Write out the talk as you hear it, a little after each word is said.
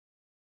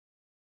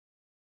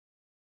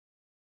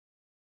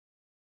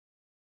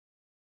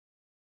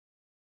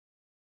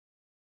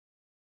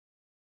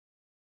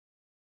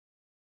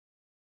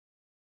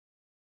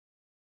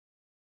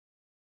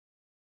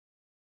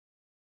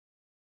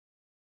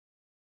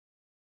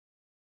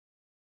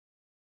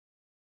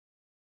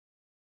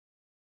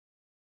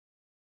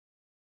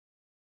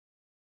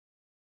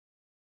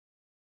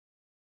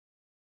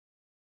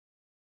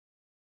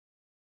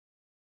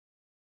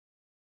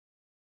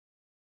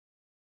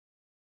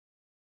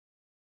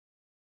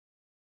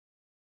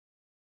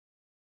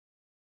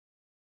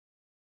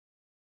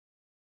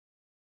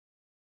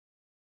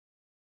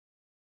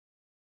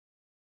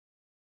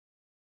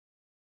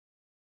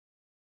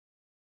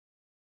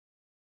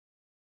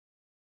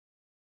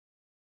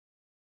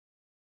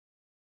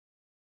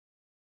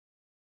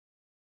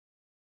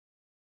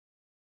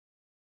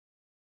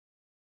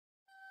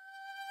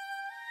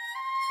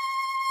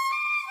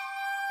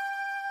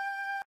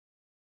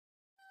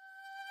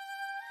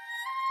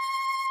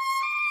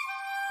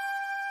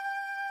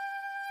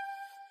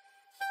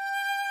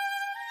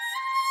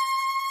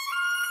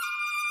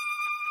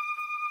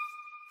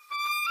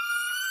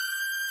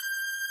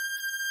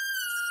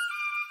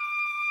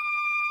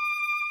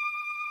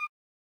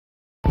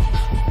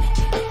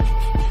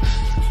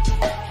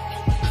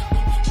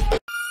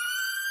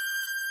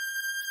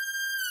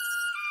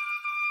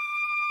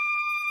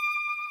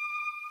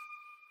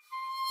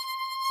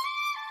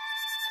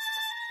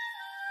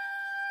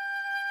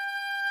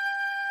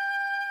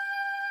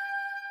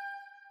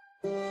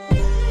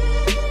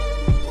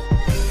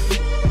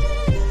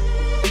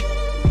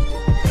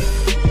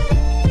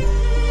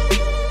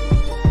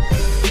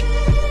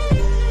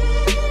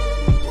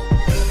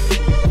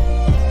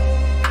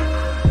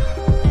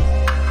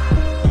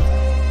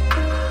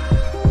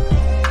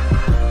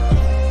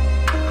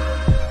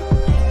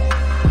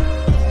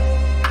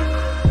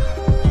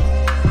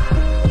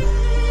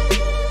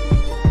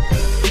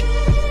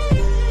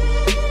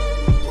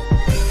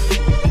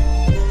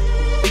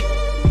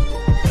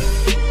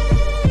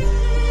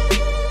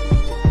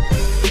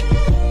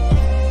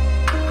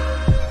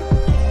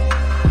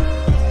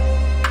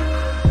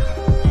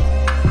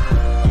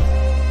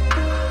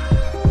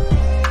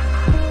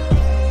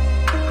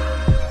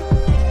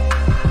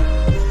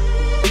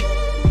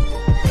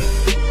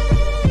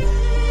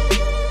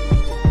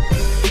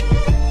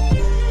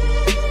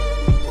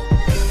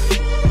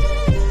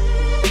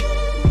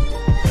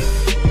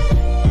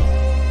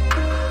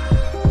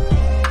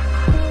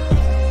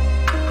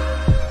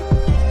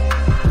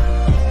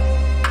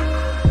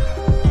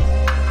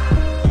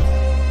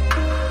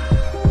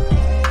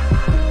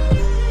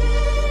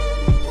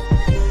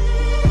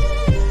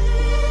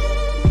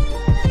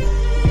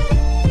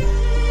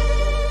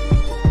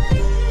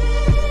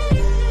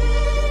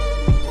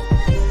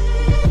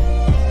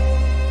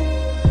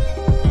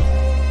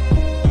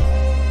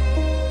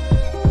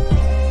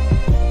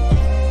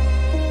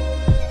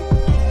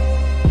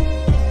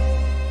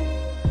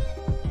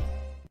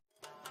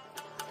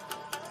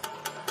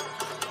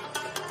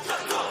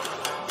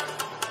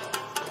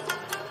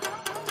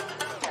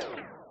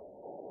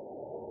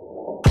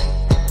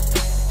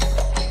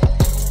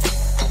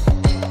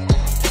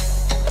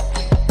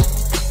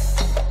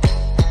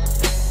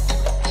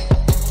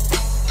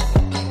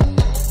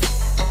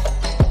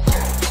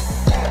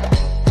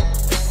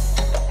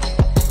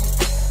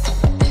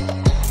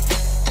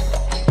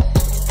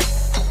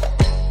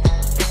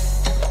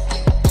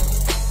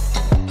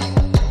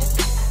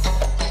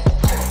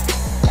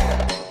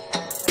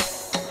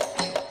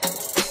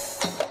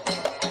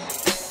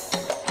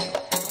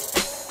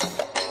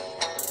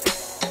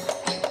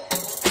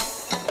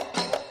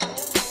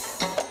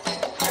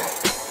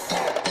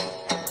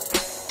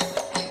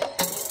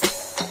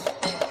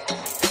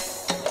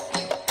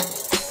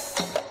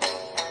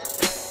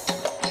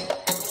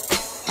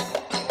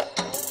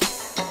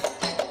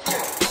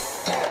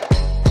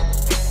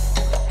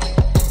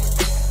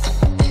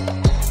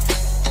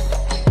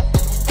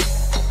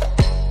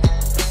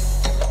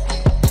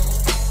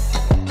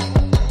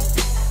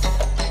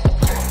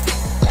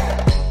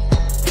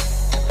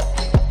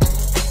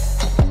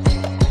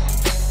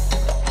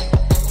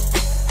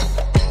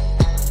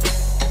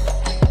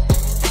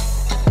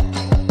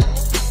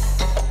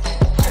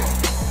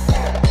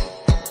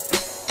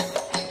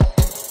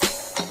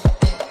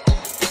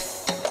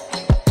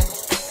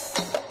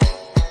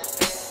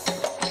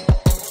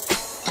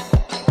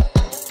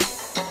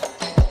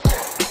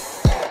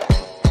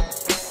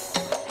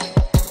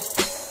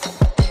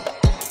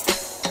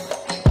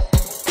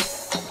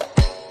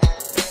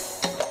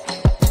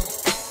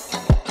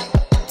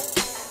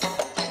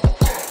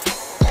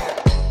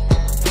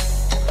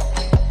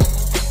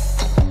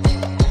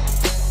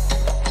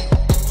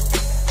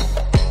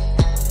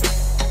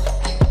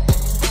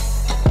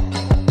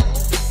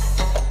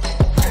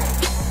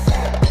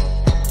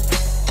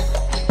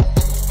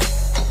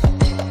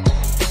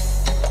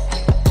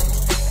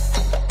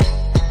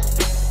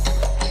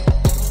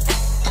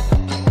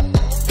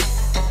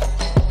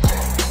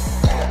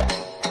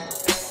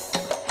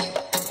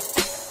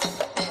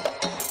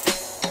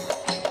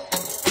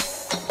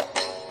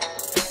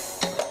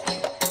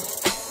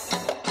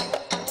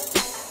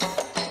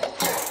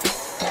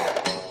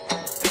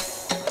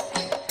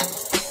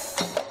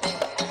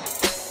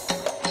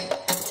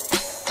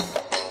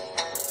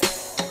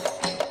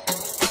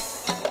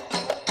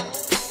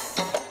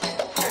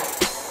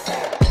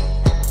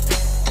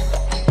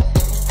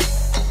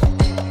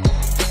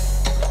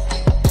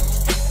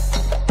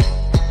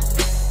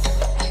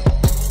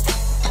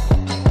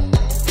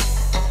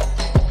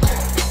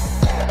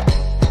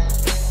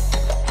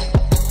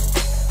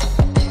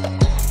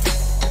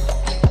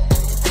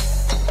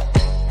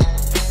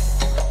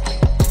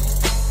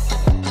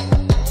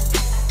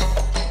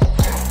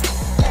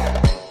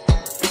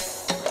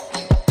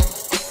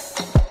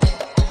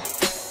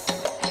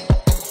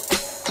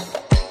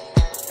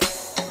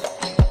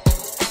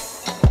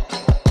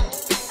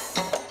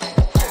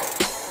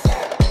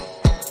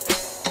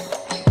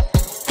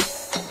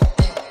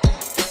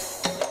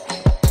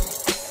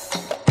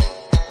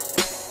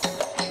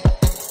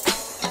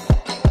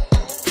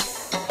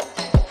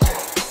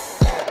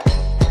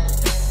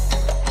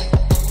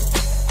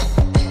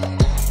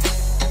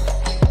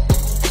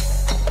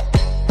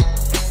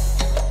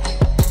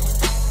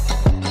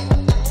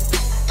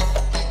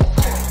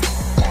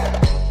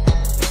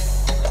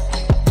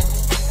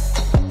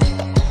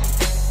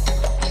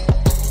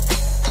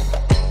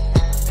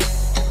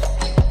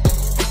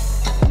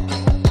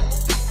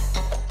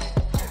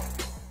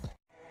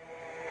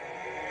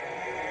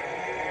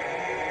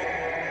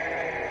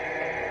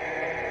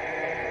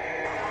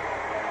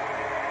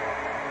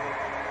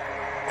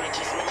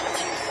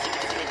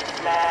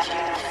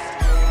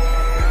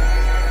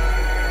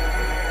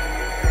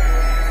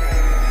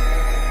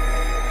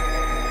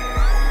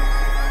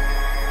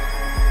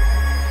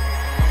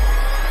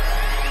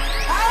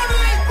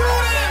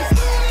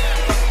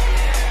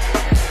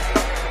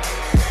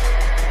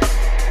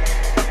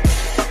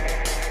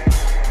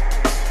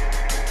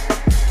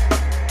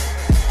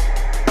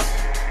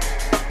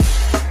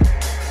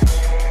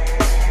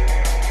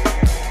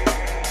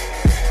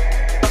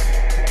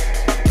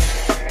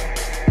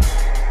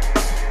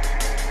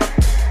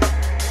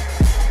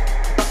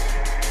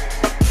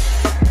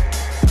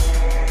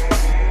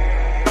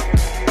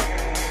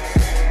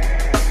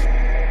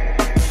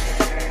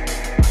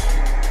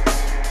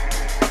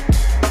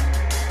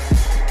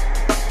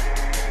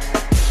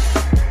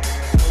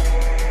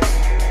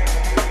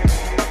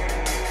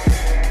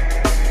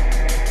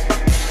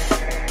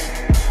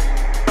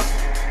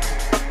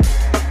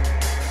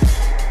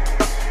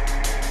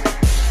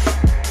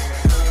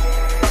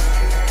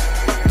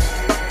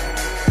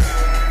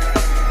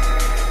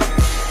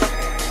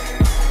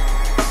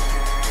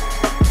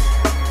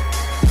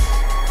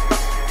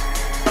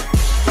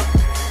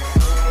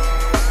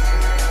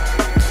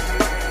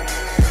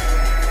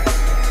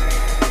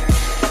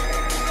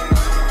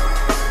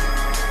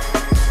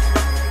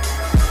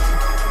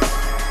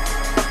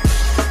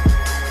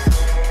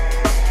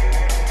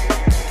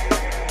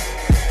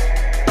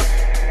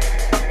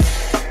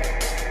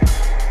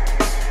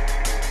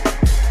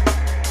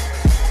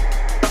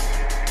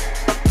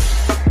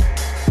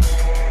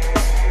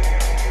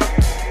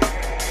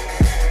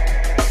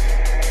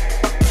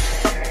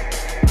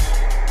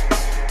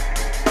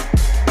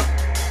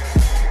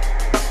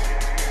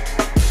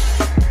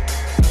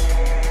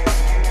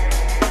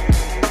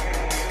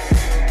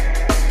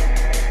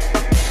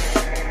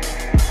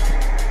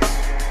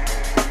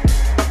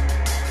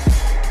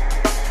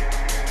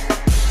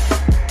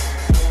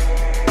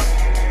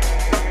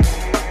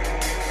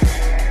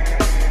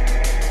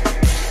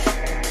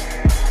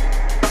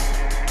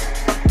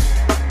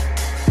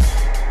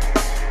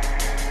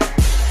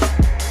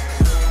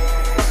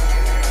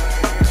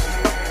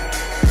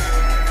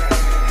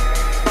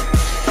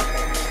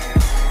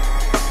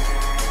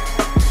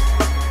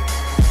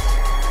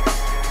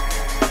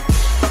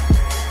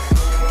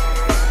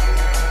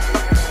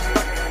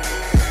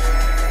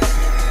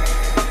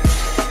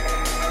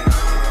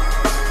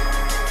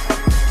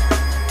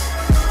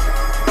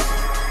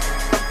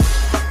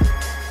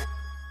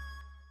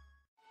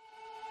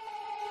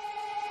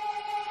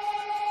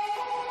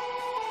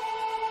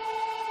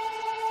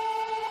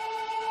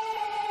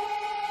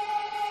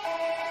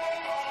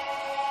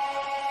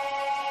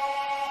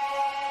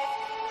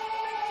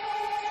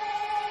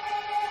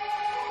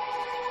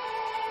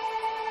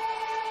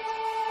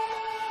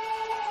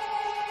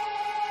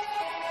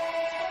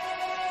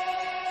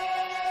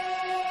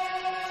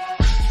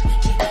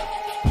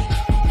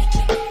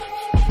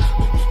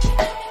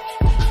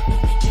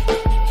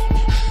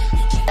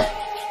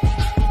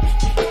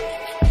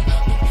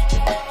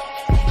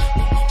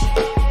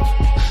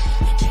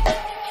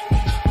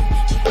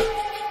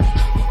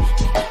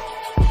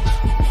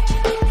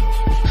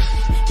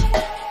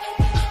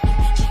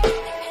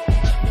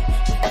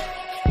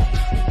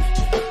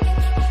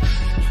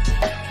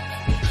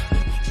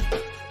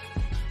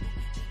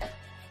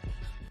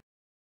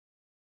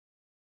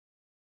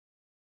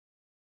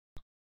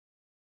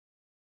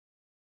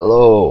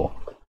Hello!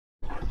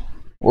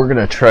 We're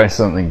gonna try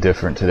something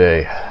different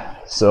today.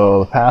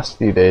 So the past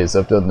few days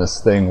I've done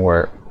this thing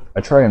where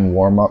I try and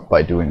warm up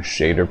by doing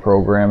shader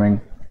programming.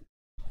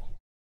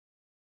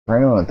 For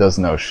anyone that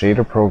doesn't know,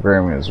 shader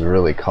programming is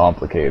really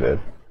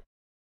complicated.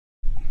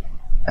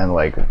 And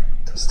like,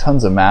 there's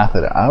tons of math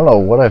in it. I don't know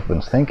what I've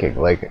been thinking.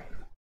 Like,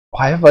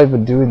 why have I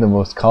been doing the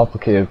most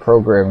complicated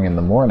programming in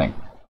the morning?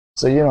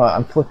 So, you know,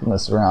 I'm flipping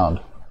this around.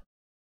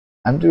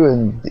 I'm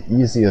doing the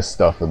easiest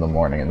stuff in the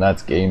morning, and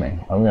that's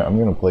gaming. I'm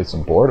gonna play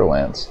some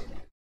Borderlands.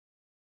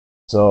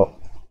 So,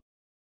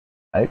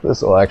 I think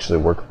this will actually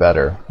work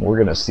better. We're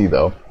gonna see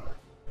though.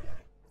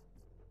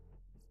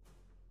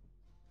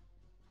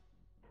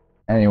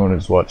 Anyone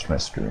who's watched my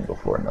stream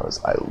before knows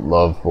I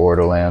love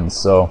Borderlands,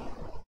 so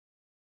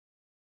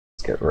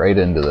let's get right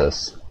into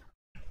this.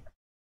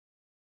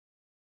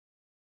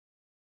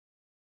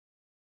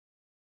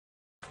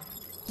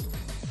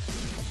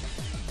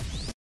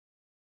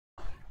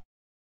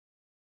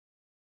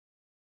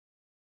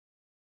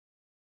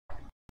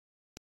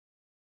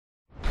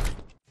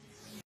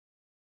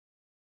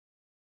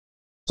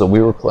 So we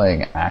were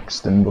playing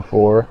Axton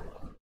before.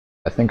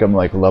 I think I'm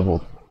like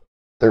level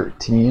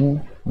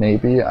 13,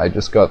 maybe. I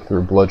just got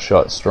through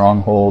Bloodshot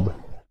Stronghold.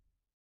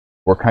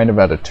 We're kind of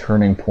at a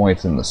turning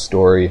point in the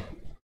story.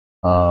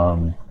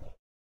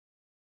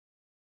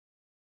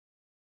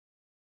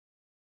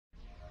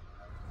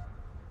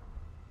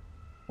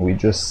 We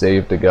just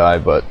saved a guy,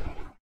 but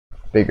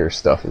bigger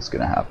stuff is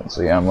going to happen.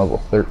 So yeah, I'm level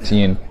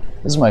 13.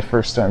 This is my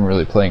first time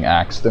really playing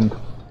Axton.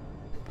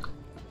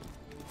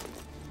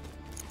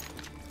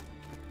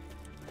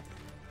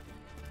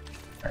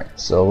 Alright,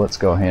 so let's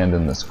go hand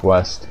in this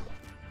quest.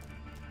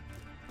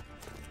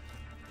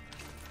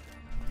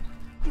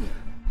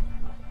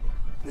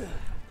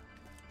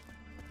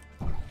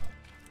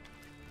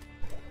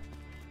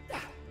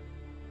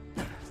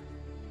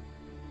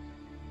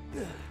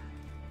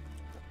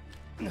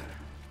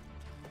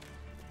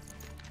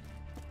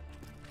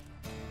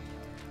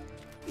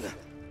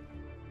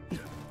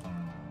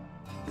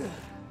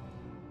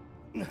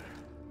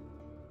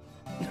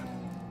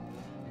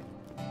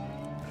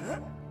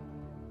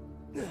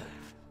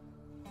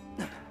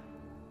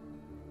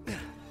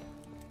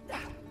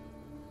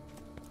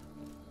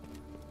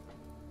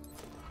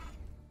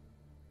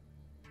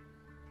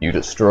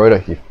 destroyed a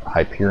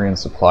Hyperion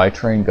supply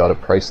train, got a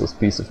priceless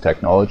piece of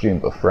technology,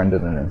 and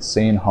befriended an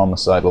insane,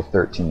 homicidal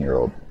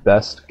 13-year-old.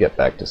 Best get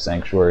back to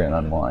Sanctuary and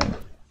unwind.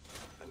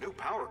 A new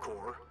power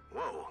core?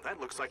 Whoa,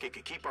 that looks like it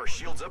could keep our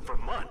shields up for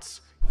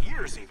months.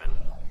 Years even.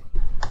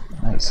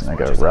 Nice, and I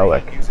got a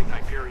relic. Using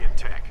Hyperion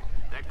tech.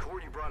 That core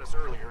you brought us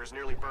earlier is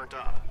nearly burnt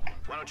up.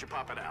 Why don't you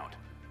pop it out?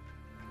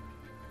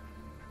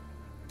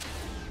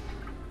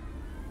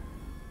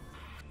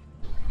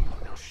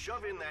 Now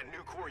shove in that new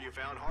core you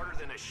found harder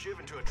than a shiv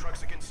into a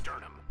Truxican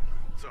sternum.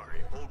 Sorry,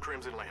 old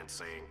Crimson Land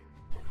saying.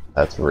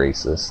 That's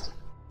racist.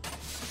 Okay,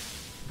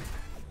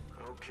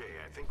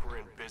 I think we're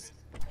in business.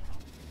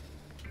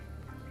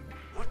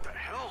 What the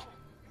hell?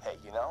 Hey,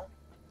 you know,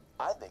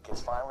 I think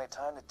it's finally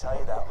time to tell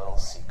you that little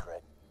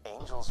secret.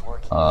 Angel's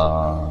working.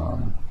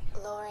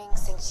 Lowering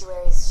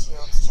Sanctuary's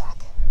shields, Jack.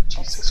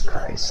 Jesus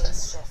Christ.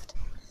 Shift.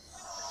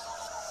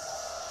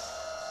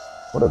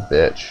 What a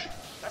bitch.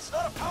 That's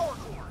not a power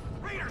core.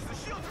 Raiders, the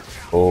shields are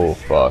down. Oh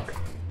fuck.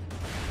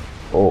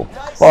 Oh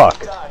Nice fuck.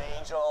 done,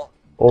 Angel.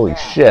 Holy Now,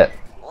 shit.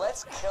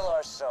 let's kill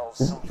ourselves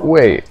some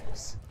Wait.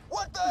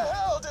 What the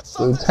hell? Did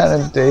something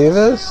Lieutenant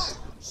Davis?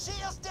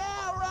 Shields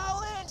down,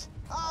 Roland!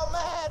 Oh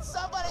man,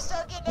 somebody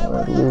start getting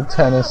Where'd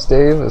Lieutenant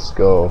Davis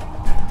go?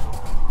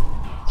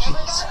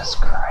 Jesus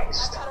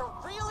Christ. I've got a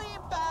really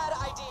bad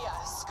idea.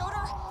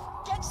 Scooter,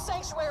 get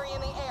Sanctuary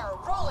in the air.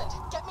 Roland,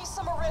 get me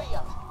some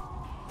iridium.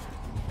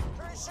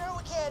 Pretty sure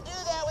we can't do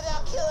that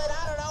without killing,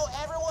 I don't know,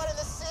 everyone in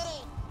the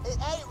city. It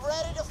ain't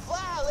ready to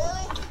fly,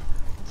 Lily.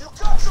 You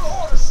got your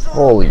orders, Scooter.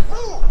 Holy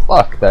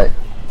fuck, that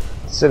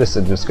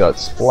citizen just got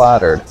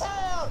splattered.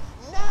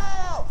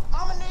 Now!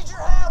 I'm gonna need your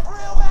help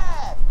real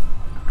bad.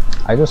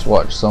 I just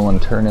watched someone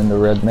turn into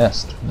red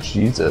mist.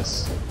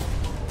 Jesus.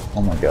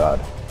 Oh my god.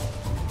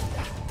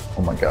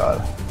 Oh my god.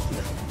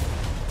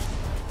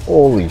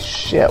 Holy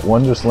shit,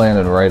 one just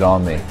landed right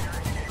on me.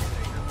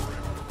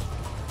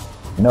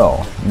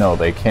 No, no,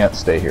 they can't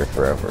stay here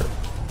forever.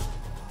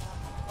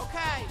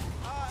 Okay,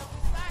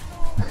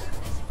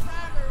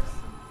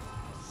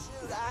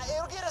 shoot,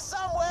 it'll get us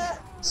somewhere.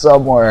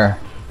 Somewhere.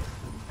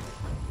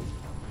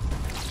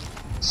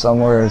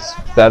 Somewhere it's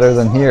better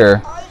than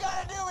here. All you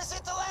gotta do is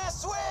hit the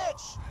last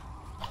switch.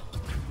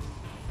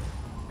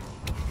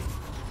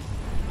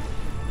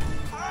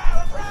 Alright,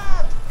 we're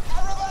primed.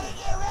 Everybody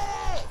get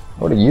ready.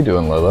 What are you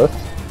doing, Lilith?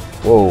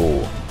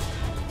 Whoa.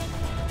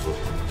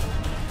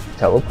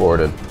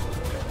 Teleported.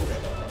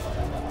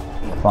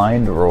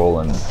 Find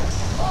Roland.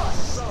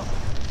 Awesome.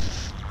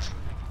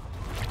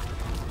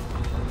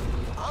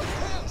 I'm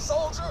pinned,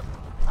 soldier.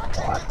 I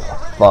can't get the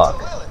iridium Fuck.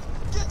 to Lilith.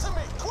 Get to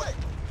me, quick.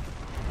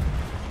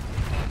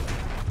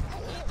 I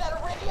need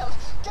that iridium.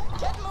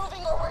 Get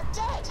moving or we're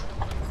dead.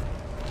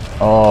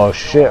 Oh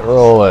shit,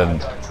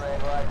 Roland. Our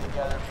train ride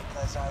together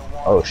because I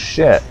want Oh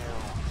shit.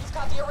 You've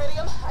got the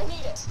iridium. I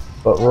need it.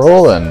 But Get to the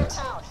Roland.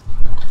 center of town.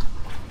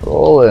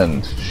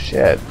 Roland.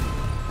 Shit.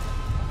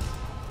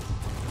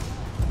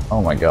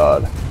 Oh my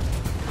god.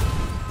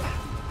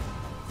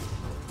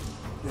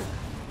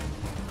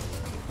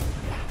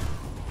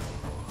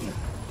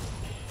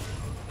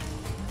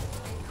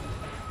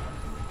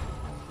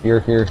 Here,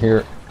 here,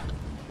 here.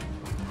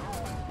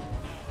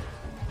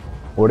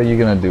 What are you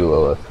gonna do,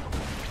 Lilith?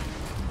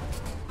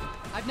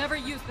 I've never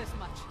used this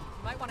much.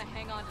 You might want to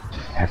hang on to something.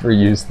 Ever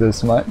used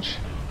this much?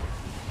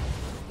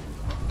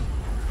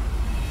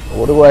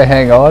 What do I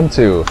hang on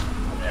to?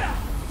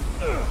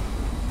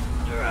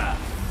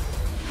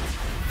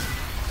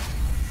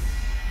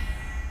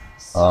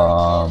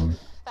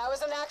 That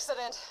was an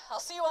accident. I'll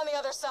see you on the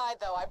other side,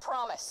 though, I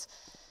promise.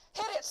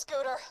 Hit it,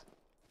 Scooter.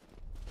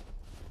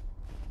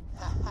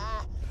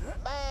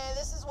 Man,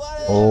 this is what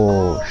it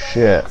Oh is.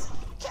 shit.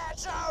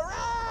 Catch a ride!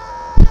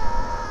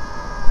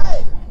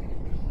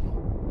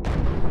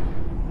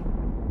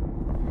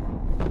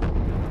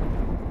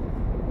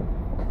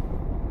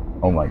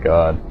 Oh my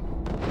god.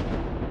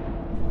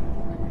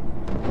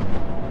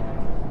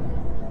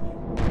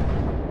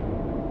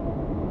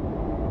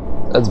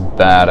 That's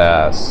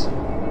badass.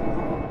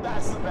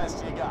 That's the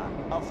best you got.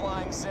 A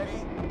flying city?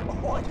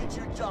 What did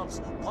you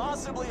jumps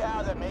possibly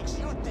have that makes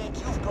you think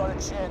you've got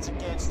a chance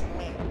against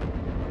me?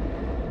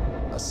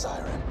 A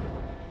siren.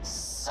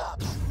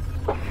 Sup.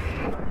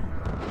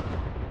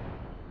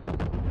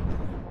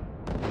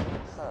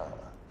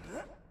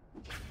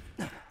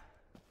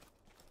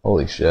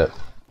 Holy shit.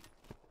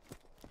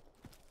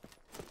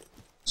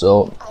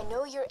 So, I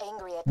know you're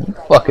angry at me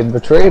right fucking now.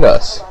 betrayed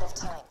us. I don't have a lot of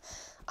time.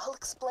 I'll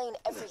explain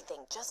everything.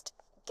 Just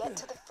get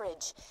to the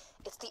fridge.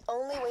 It's the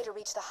only way to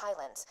reach the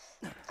Highlands.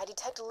 I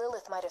detect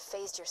Lilith might have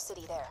phased your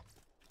city there.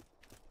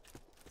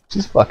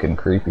 She's fucking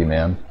creepy,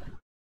 man.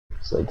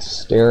 It's like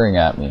staring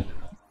at me.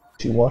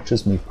 She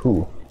watches me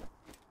poo.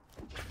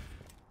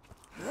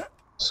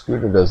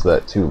 Scooter does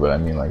that too, but I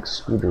mean like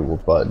Scooter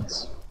with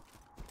buds.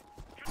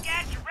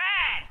 Get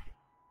red!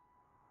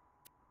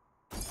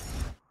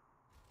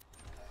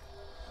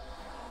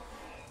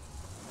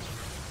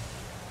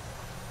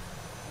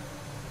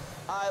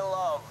 I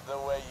love the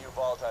way you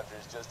Vault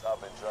Hunters just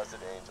up and trusted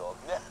Angel.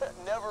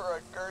 Never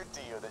occurred to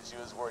you that she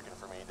was working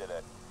for me, did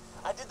it?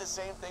 I did the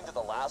same thing to the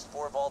last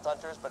 4 Vault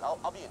Hunters, but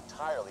I'll be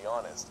entirely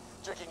honest.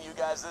 Tricking you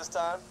guys this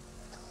time?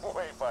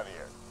 Way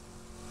funnier.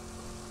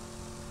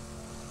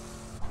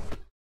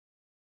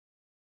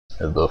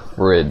 The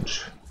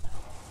fridge.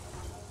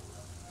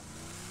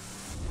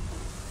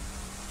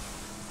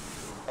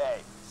 Hey,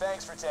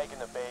 thanks for taking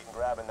the bait and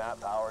grabbing that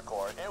power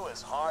cord. It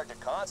was hard to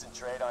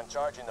concentrate on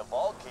charging the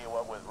vault key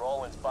what with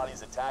Roland's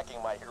buddies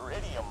attacking my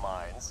iridium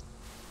mines.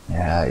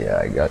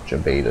 Yeah, I got you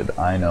baited.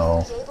 I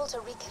know. You'll be able to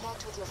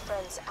reconnect with your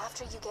friends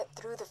after you get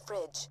through the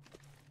fridge.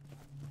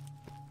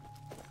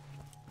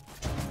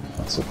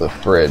 What's with the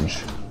fridge?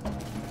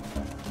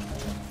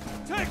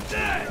 Take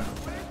that!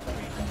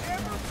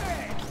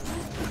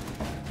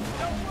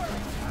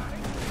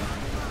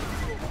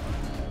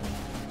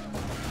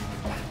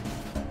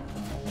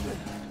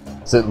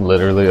 Is it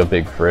literally a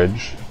big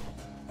fridge?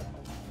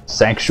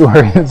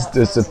 Sanctuary has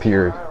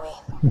disappeared.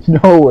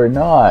 No, we're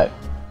not.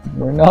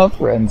 We're not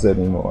friends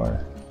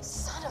anymore.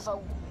 Son of a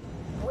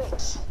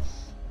witch.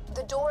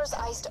 The door's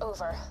iced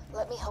over.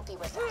 Let me help you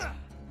with that.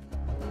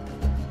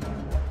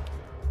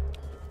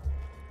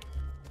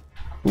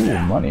 Ooh,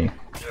 money.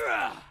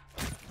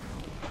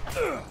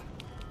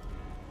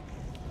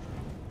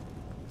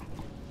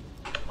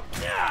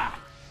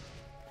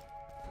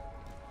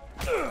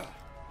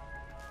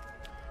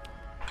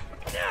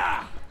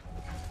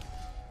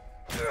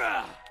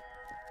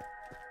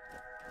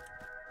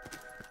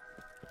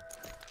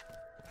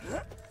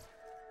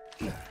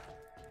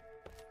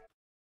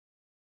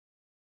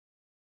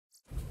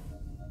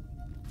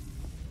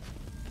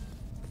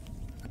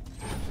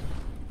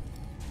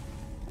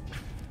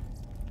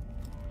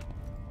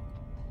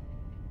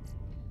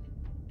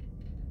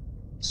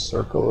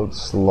 Circle of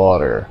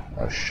Slaughter,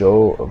 a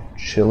show of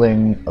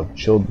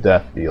chilled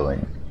death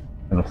dealing.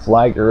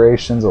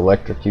 Conflagrations,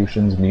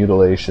 electrocutions,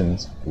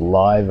 mutilations,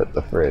 live at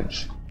the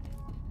fridge.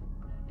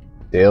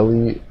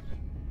 Daily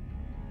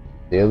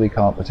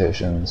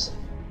competitions,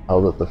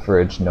 held at the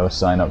fridge, no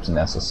sign-ups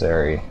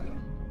necessary.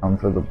 Come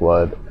for the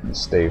blood and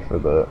stay for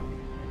the...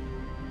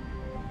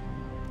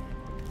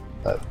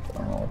 I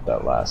don't know what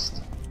that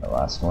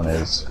last one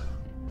is.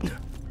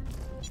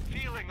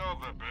 Feeling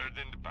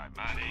overburdened by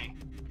money?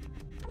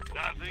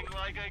 Nothing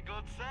like a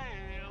good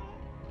sale.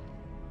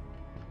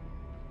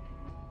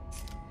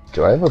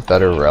 Do I have a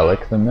better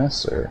relic than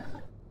this, or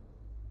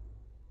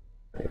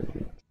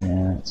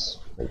chance,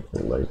 fight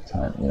for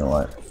lifetime? You know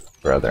what?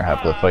 I'd rather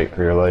have the fight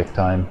for your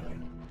lifetime.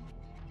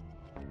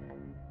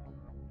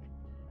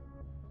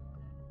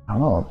 I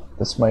don't know.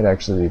 This might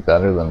actually be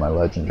better than my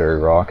legendary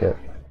rocket.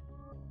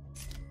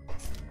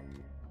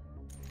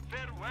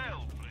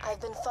 Farewell,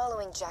 I've been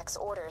following Jack's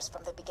orders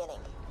from the beginning.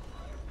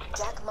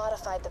 Jack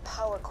modified the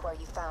power core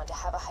you found to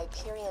have a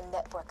Hyperion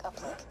network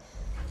uplink.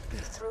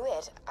 Through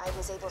it, I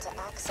was able to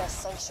access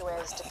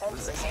Sanctuary's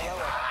defenses and lower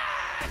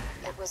them.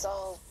 It was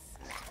all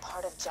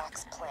part of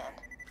Jack's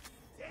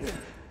plan.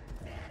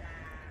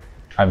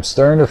 I'm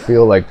starting to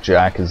feel like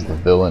Jack is the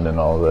villain in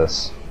all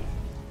this.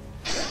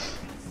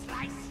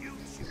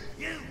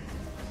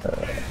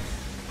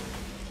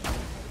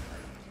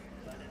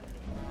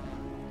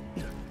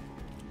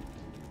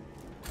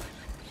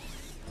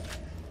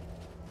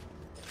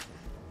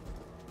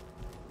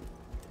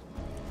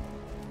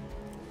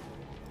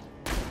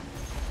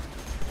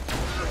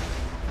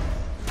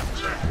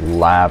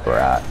 Lab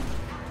rat.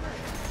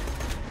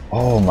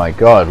 Oh my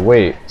god,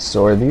 wait,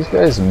 so are these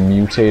guys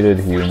mutated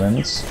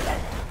humans?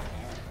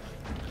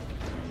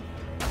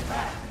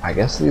 I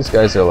guess these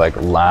guys are like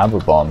lab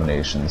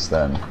abominations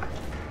then.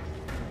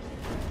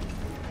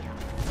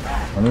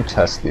 Let me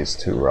test these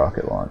 2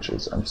 rocket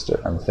launches.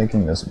 I'm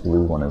thinking this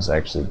blue one is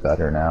actually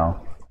better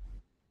now.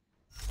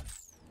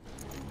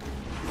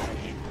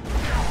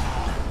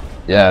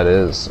 Yeah, it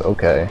is.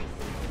 Okay.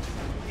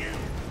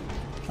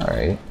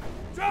 Alright.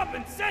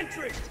 Dropping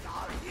sentry!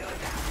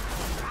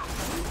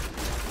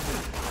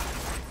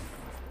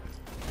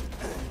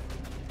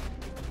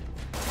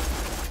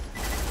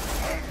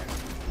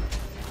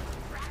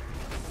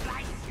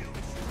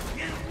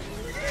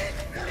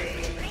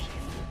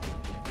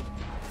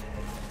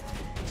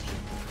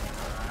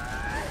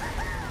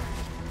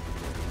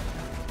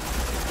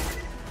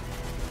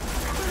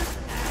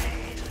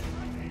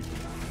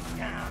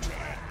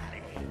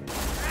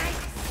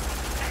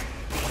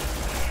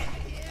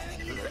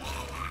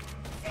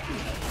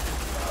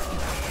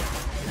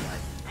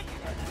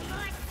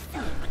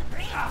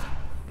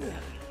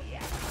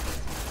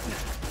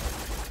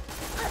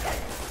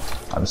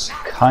 I'm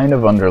kind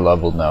of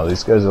under-leveled now.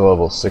 These guys are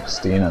level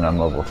 16 and I'm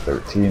level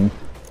 13.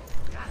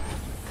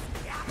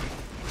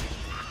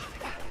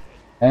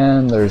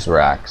 And there's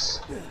racks.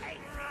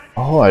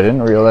 Oh, I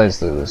didn't realize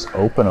there was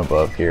open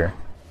above here.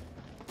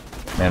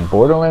 Man,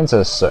 Borderlands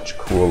has such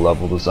cool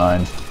level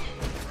design.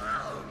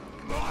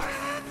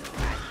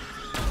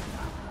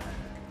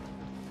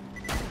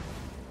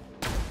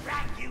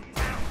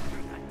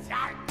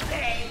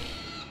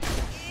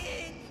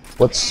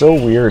 What's so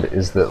weird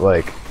is that,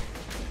 like,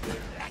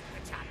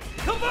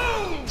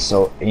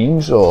 so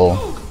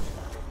Angel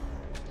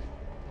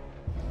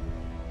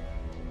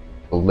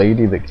the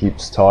lady that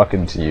keeps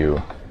talking to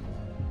you.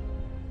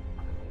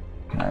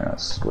 Can I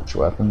switch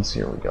weapons?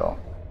 Here we go.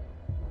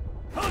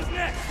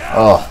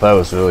 Oh, that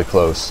was really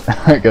close.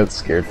 I got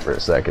scared for a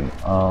second.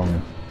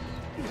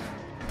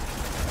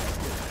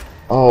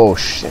 Oh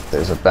shit,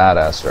 there's a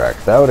badass rack.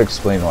 That would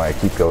explain why I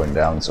keep going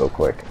down so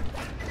quick.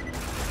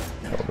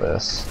 Kill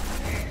this.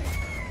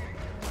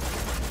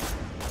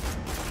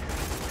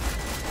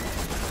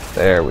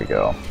 There we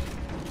go.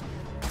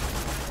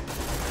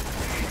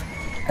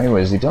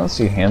 Anyways, you don't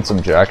see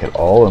Handsome Jack at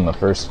all in the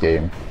first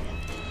game.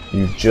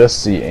 You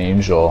just see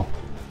Angel.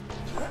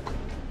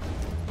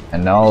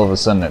 And now all of a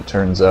sudden it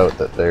turns out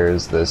that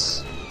there's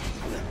this...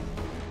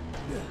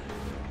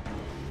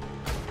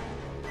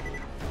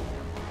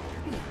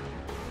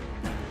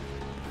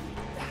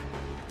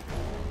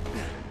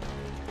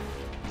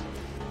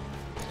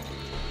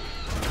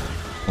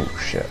 Oh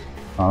shit.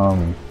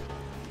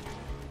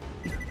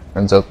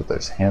 Turns out that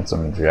there's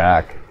Handsome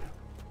Jack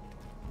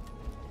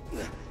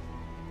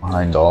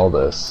behind all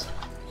this.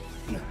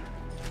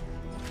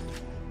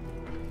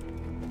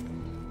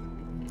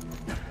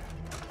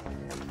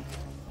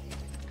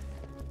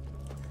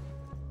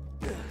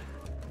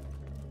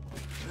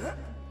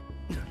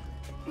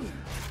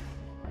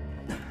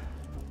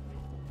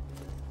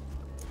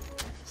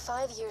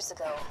 Years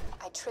ago,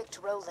 I tricked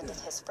Roland and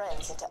his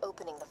friends into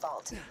opening the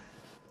vault.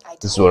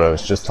 This is what I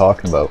was just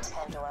talking about.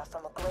 Pandora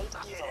from a great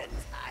evil.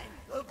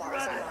 That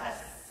was a lie.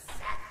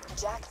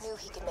 Jack knew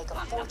he could make a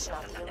fortune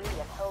off the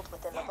iridium held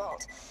within the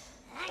vault,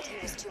 but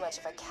he was too much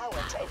of a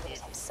coward to open it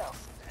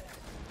himself.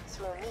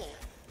 Through me,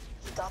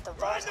 he got the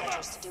vault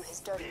hunters to do his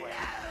dirty work.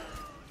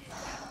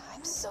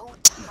 I'm so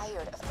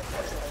tired of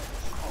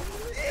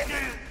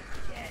manipulating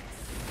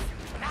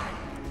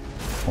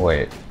people.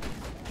 Wait.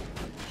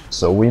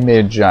 So we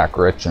made Jack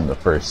rich in the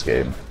first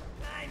game.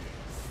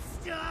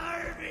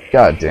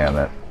 God damn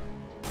it.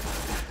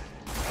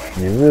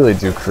 You really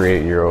do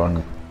create your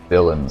own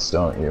villains,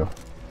 don't you?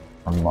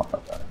 Or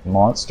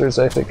monsters,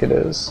 I think it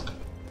is.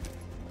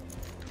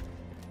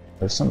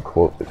 There's some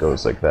quote that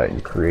goes like that,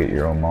 you create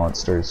your own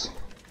monsters.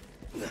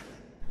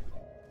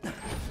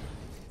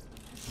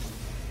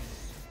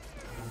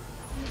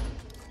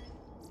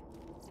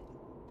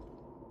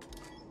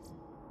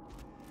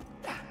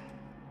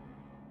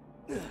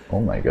 Oh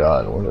my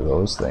god, what are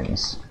those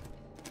things?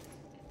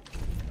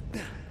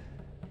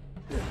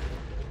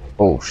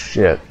 Oh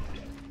shit.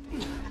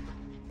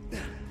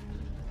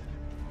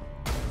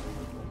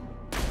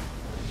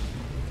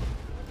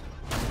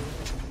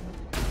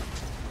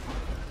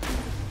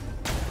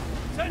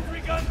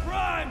 Sentry gun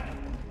prime.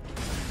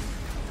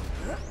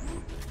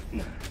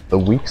 The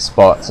weak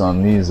spots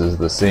on these is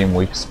the same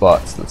weak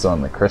spots that's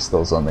on the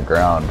crystals on the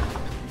ground.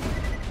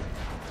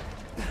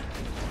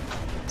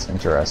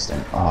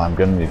 Interesting. Oh, I'm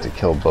gonna need to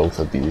kill both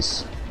of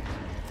these.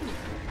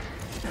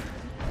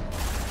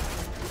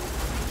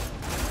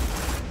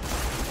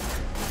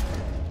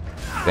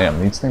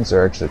 Damn, these things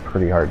are actually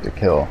pretty hard to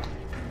kill.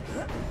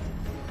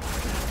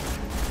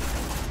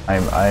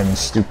 I'm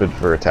stupid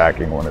for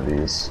attacking one of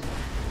these.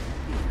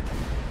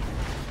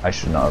 I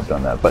should not have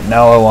done that, but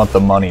now I want the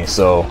money,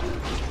 so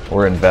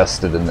we're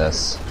invested in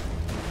this.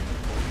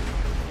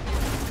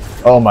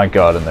 Oh my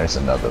god, and there's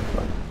another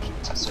one.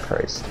 Jesus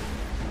Christ.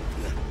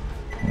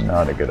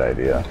 Not a good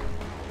idea.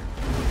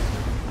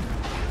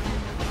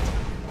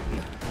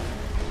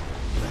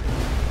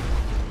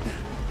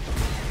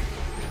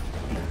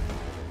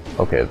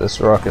 Okay, this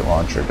rocket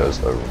launcher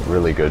does a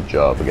really good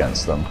job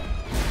against them.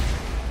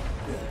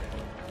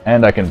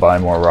 And I can buy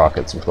more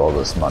rockets with all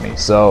this money,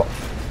 so...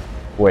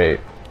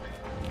 Wait.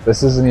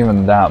 This isn't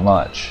even that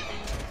much.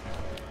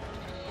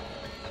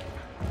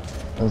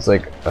 It was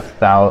like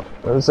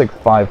it was like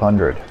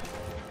 500.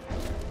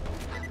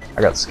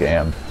 I got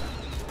scammed.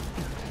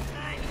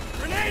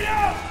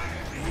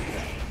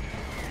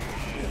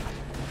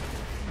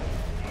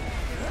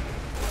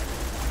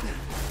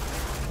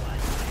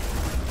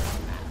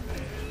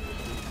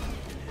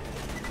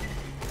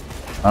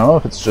 I don't know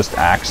if it's just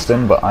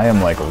Axton, but I am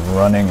like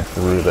running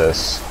through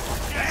this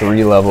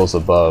 3 levels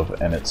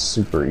above, and it's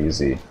super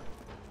easy.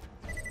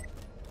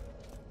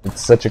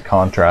 It's such a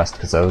contrast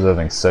because I was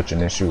having such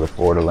an issue with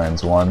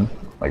Borderlands 1.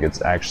 Like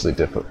it's actually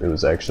it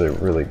was actually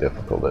really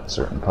difficult at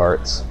certain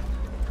parts.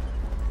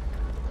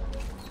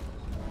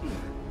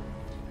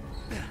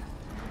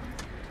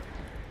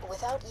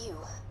 Without you,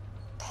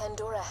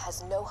 Pandora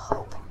has no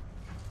hope.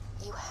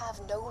 You have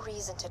no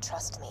reason to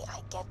trust me, I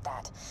get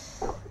that.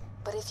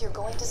 But if you're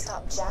going to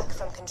stop Jack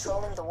from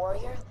controlling the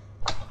warrior,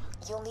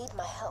 you'll need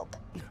my help.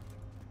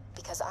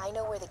 Because I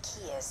know where the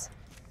key is.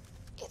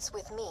 It's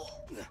with me.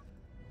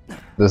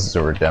 This is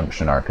a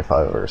redemption arc if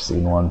I've ever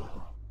seen one.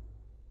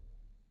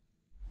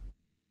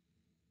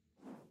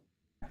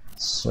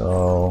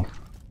 So...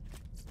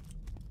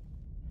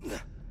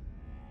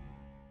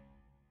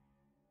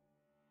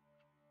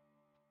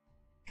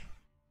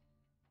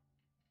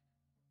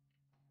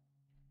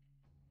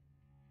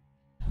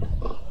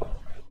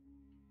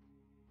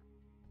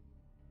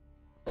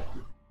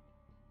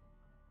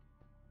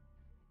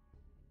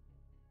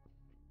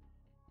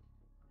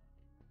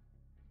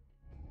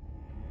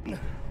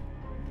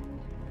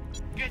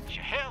 get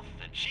your health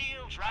and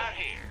shields right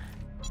here.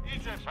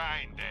 It's a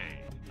fine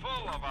day,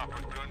 full of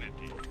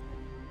opportunity.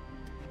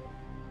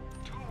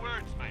 2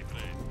 words, my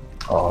friend.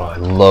 Oh, I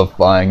love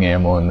buying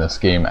ammo in this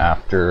game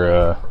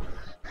after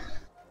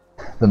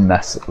the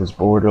mess that was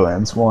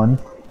Borderlands 1.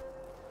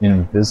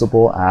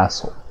 Invisible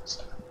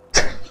assholes.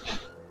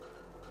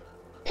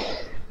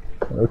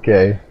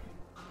 Okay.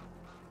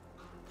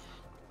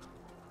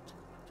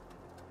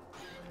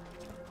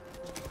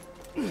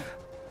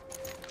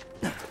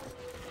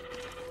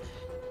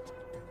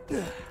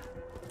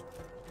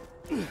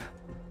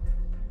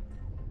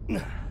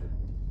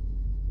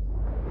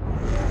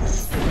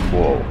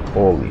 Whoa,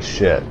 holy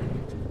shit.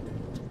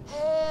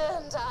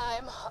 And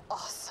I'm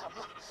awesome.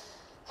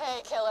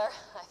 Hey, killer.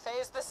 I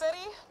phased the city.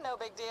 No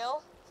big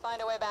deal.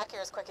 Find a way back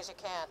here as quick as you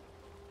can.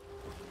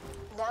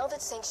 Now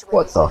that Sanctuary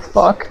What is the loose,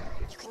 fuck?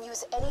 you can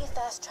use any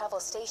fast travel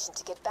station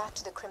to get back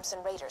to the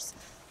Crimson Raiders.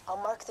 I'll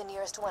mark the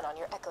nearest one on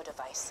your Echo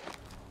device.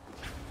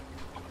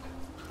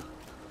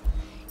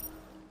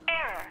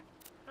 Error.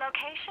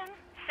 Location,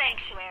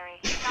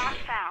 Sanctuary. Not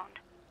found.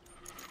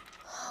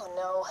 Oh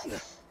no.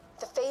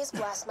 The phase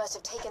blast must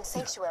have taken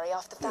Sanctuary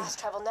off the fast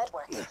travel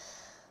network.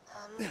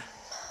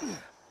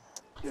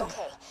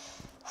 Okay.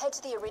 Head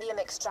to the iridium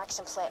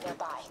extraction plant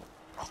nearby.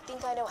 I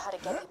think I know how to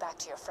get you back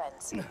to your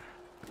friends.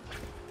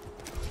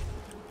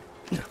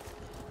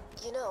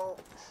 You know,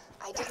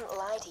 I didn't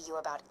lie to you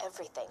about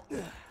everything.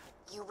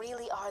 You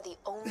really are the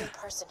only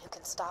person who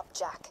can stop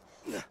Jack.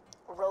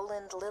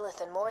 Roland, Lilith,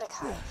 and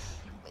Mordecai.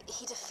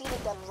 He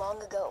defeated them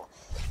long ago.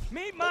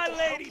 Meet my They can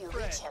lady help you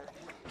friend. reach him,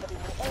 but in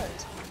the end,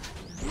 it's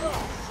you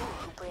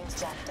who brings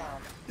Jack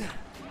down.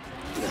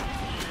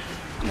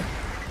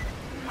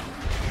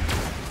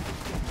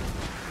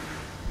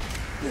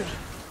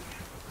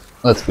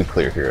 Let's be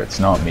clear here, it's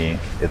not me,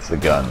 it's the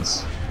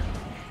guns.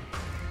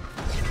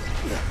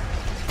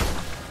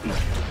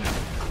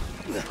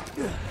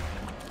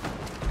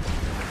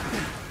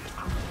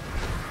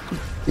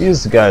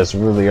 These guys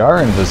really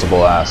are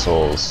invisible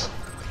assholes.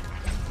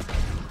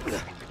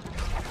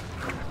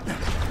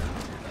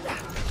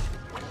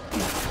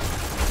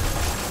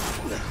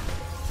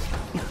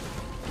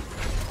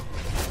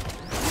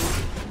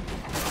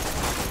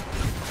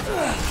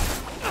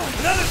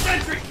 Another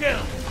sentry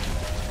kill.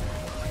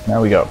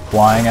 Now we got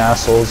flying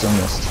assholes in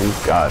this too.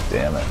 God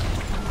damn it.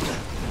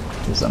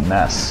 It's a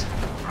mess.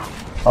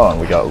 Oh, and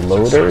we got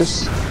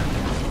loaders?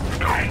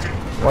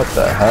 What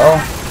the hell?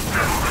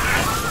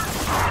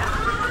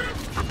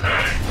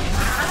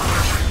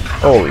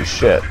 Holy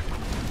shit.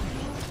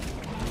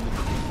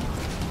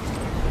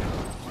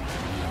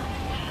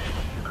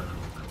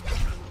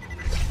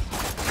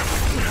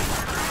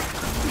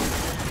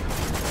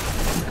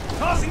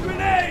 Tossing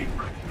grenade.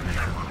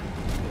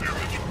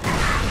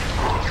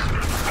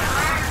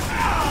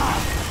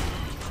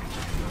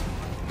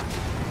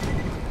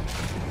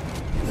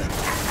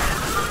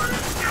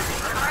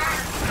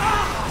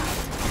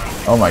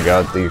 Oh my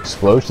god, the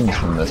explosions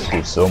from this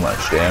do so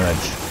much damage.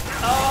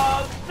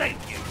 Oh, thank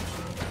you.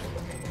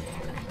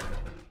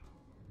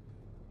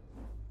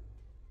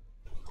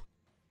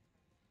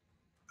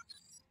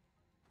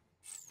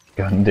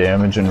 Gun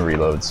damage and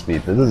reload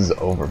speed. This is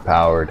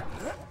overpowered.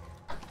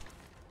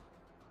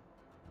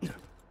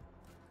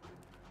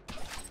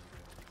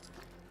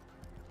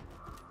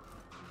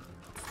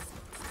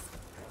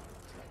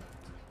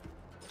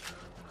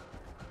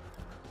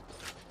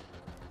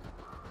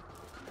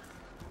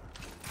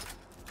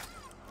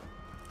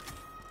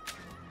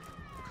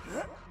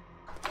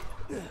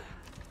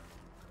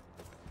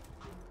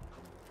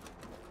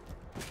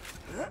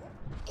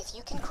 If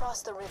you can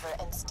cross the river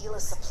and steal a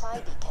supply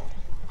beacon,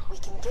 we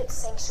can get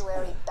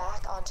Sanctuary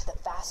back onto the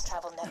fast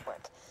travel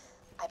network.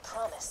 I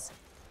promise.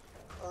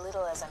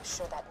 Little as I'm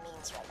sure that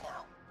means right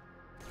now.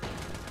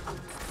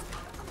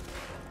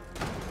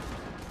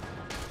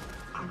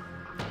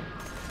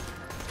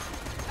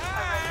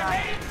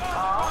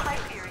 All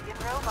Hyperion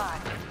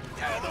robots.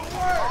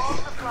 All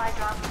supply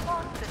drops,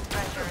 bombs, and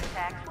pressure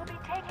attacks will be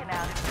taken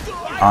out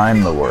of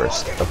I'm the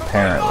worst,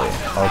 apparently.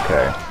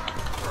 Okay.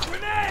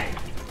 Grenade.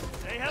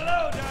 Say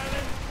hello,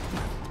 darling.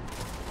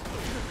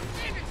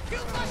 Damn it,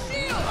 killed my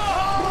shield!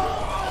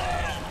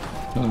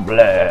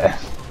 Blah.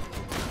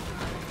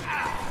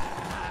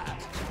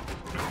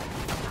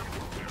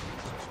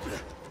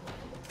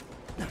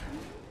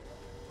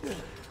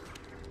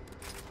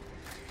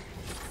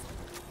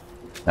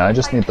 Now I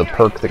just need the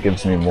perk that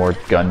gives me more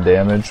gun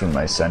damage when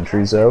my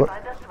sentry's out. by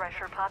the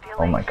Thresher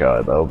population. Oh my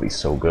god, that'll be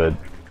so good.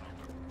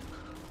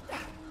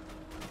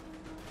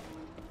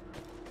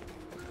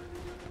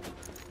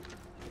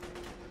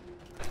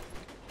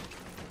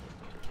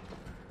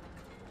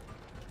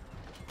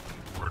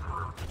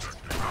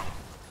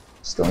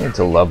 Still need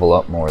to level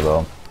up more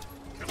though.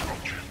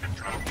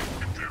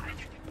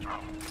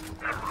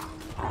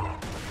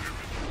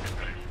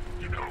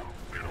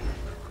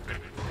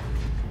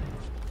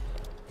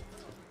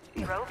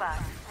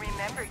 Robots,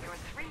 remember your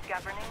 3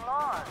 governing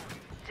laws.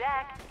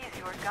 Jack is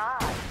your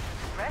god.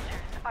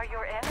 Threshers are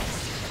your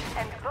enemies,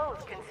 and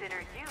both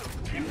consider you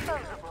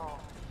disposable.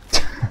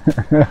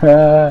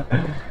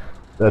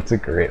 That's a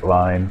great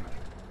line.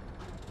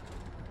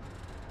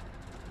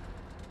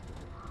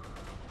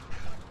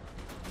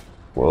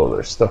 Whoa,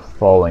 there's stuff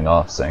falling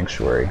off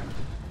Sanctuary.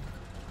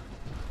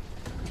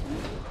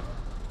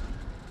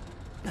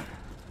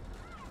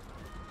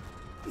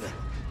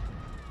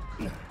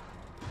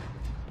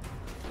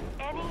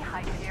 Any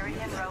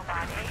Hyperion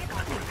robot able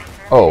to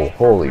determine Oh,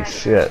 holy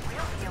shit.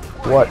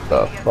 What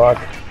the fuck?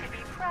 should be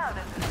proud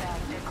of the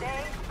fact that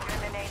they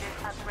eliminated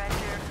a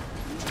threater.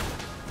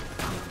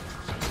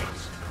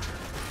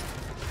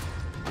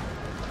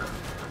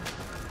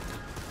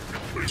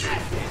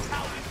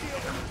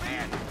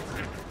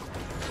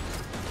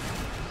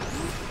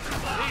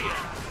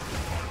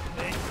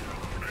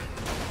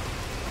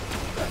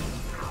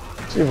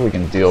 See if we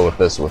can deal with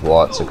this with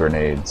lots of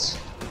grenades.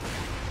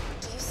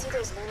 Do you see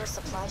those lunar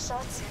supply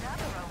shots?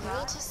 You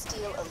need to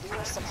steal a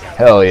lunar supply.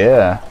 Hell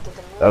yeah.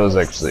 That was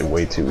actually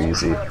way too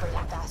easy.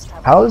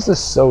 How is this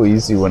so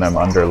easy when I'm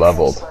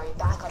underleveled?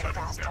 Back on the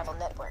fast travel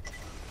network.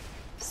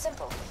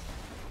 Simple,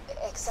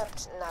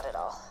 except not at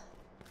all.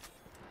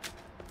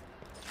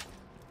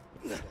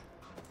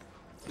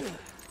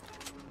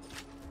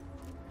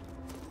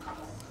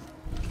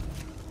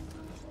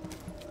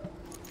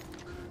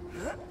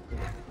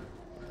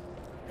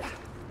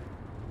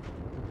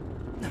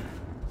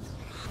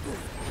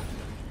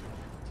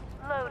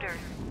 Loaders,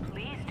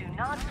 please do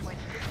not switch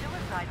to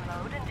suicide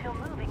mode until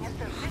moving a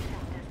sufficient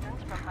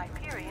distance from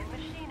Hyperion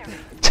machinery.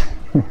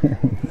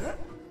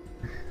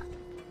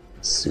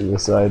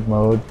 Suicide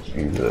mode?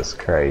 Jesus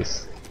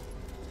Christ.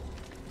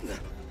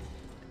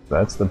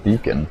 That's the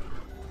beacon.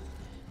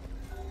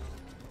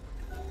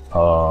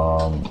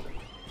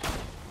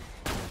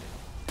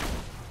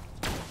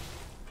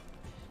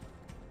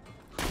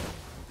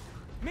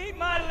 Meet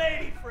my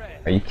lady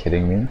friend. Are you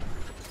kidding me?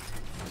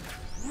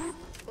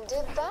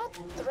 Did that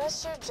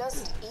thresher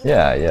just eat?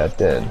 Yeah, it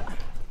did.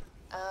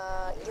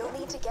 You'll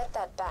need to get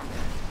that back.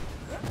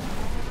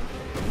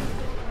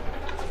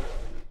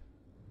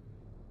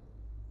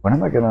 When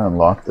am I gonna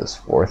unlock this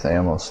 4th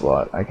ammo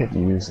slot? I could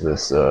use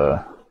this,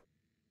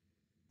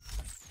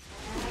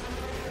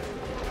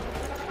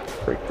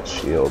 break the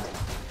shield.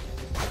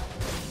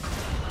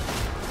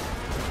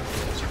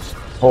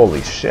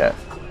 Holy shit.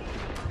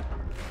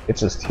 It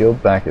just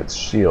healed back its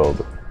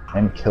shield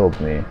and killed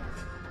me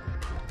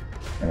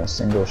in a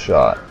single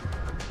shot.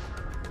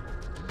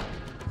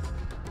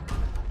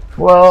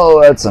 Well,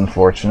 that's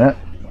unfortunate.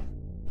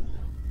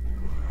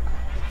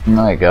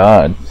 My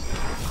god.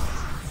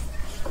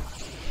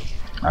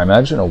 I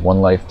imagine a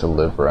 1 life to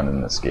live run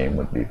in this game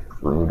would be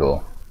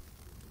brutal.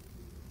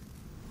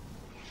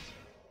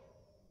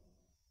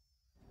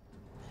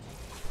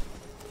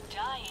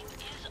 Dying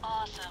is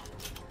awesome.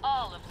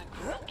 All of the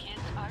crew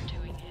kids are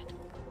doing it.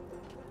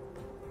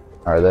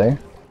 Are they?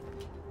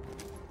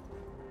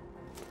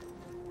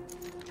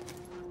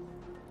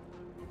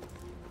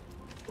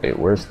 Wait,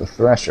 where's the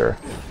thresher?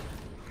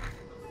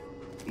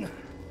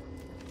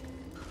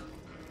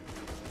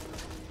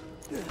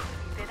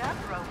 Sit up,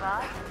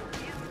 robot.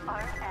 You are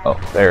at Oh,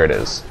 there it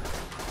is.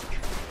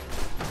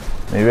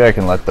 Maybe I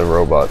can let the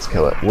robots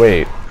kill it.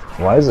 Wait,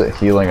 why is it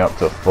healing up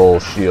to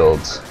full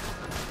shields?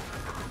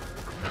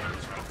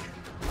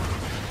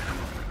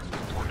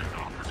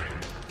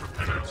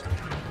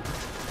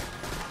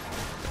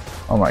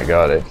 Oh my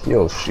god, it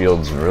heals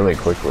shields really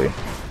quickly.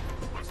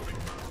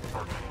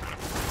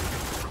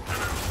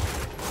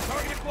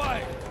 Target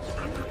acquired.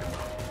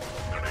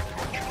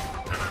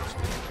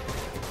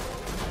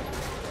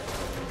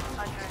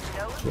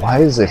 Why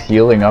is it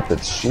healing up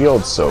its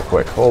shield so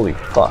quick? Holy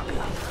fuck.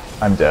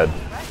 I'm dead.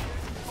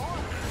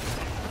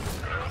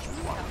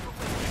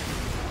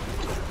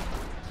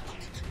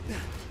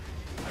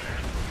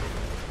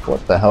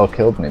 What the hell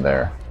killed me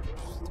there?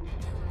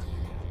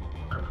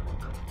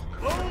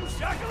 Boom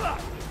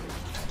shakalaka.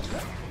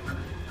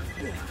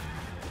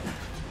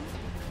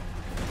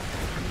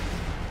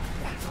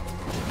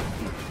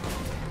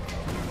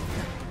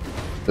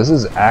 This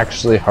is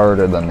actually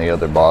harder than the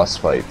other boss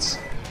fights.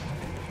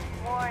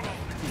 warning.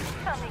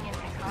 Coming into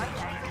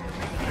contact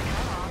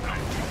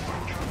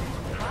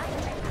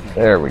with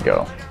There we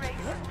go.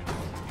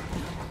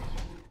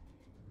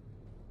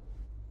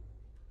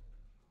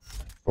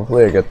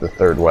 Hopefully I get the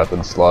 3rd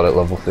weapon slot at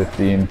level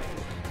 15.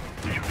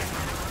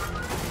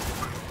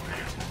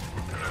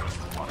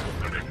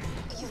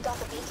 You've got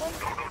the beacon?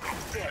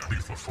 Good.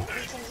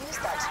 We can use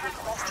that to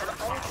request an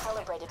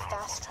uncalibrated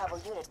fast travel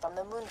unit from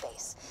the moon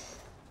base.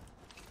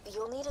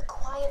 You'll need a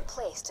quiet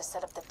place to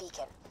set up the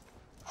beacon.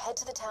 Head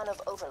to the town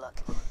of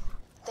Overlook.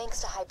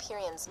 Thanks to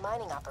Hyperion's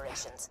mining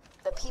operations,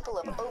 the people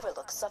of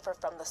Overlook suffer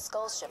from the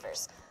skull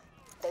shivers.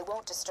 They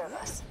won't disturb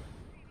us.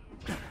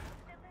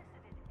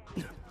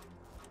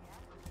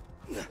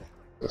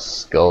 The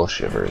skull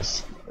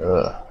shivers.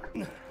 Ugh.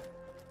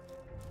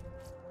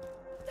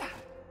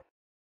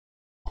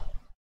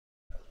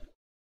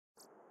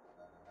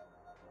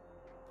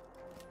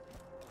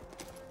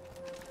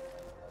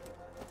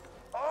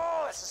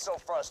 Oh, this is so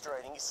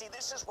frustrating. You see,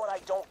 this is what I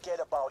don't get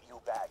about you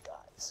bad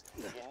guys.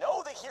 You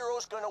know the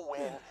hero's gonna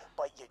win,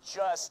 but you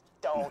just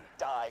don't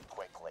die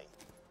quickly.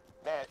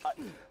 Man,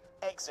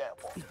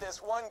 example.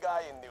 This one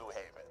guy in New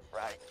Haven,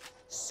 right?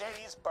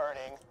 City's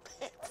burning,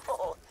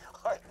 people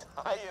are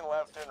dying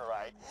left and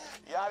right,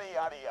 yada,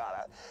 yada,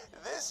 yada.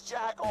 This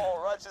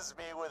jackhole rushes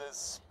me with a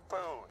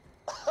spoon.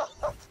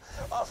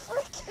 A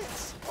freaking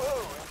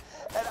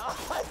spoon, and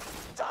I'm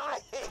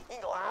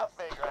dying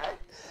laughing, right?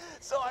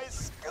 So I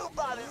scoop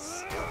out his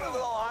stupid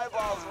little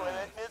eyeballs with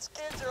it, and its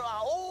kids are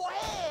all,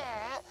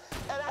 wah!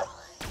 And I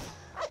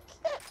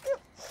can't.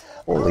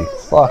 Holy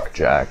fuck,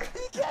 Jack.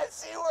 He can't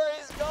see where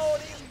he's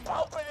going. He's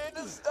bumping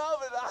into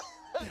stuff,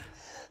 and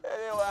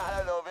anyway, I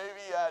don't know.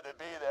 Maybe you had to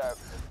be there.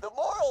 The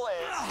moral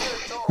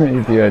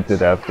is, Maybe I did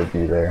have to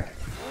be there.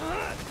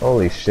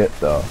 Holy shit,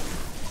 though.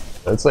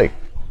 That's like,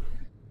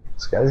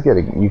 this guy's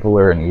getting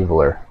eviler and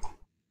eviler.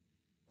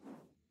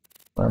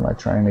 Where am I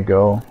trying to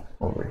go?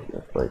 Over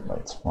here, Bright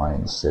Lights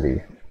Flying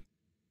City.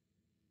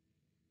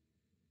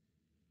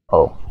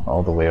 Oh,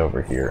 all the way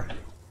over here.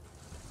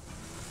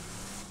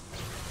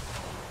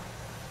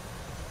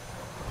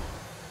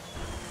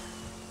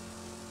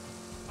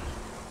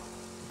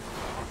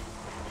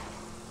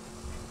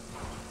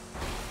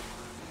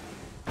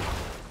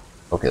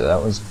 Okay,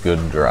 that was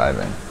good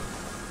driving.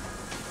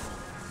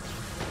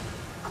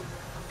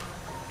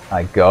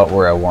 I got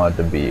where I wanted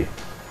to be.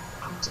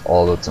 It's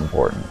all that's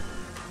important.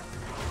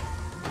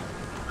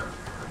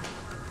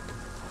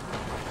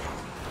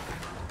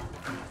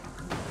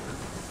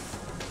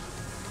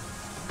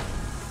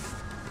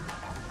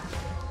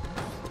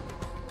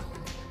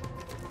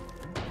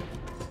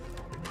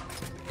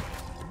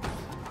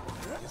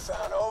 You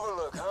found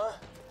Overlook, huh?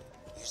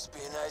 Used to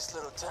be a nice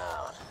little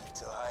town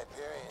until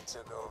Hyperion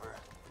took over.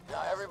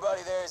 Now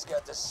everybody there's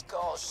got the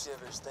skull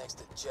shivers thanks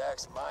to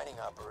Jack's mining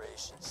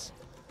operations.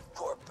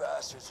 Poor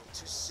bastards are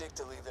too sick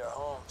to leave their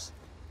homes.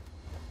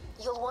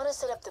 You'll want to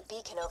set up the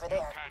beacon over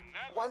there.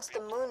 Once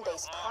the moon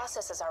base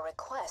processes our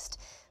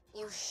request,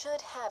 you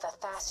should have a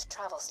fast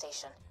travel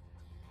station.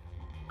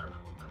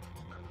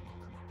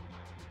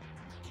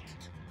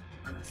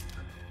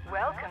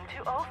 Welcome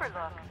to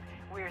Overlook.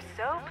 We're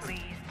so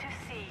pleased to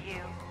see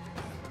you.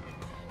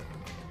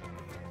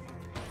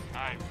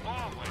 I've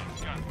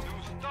always got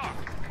new stock.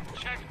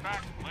 Check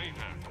back later.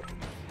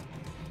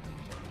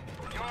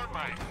 You're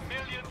my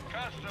millionth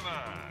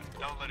customer.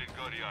 Don't let it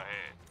go to your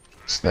head.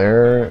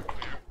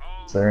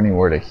 Is there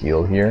anywhere to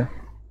heal here?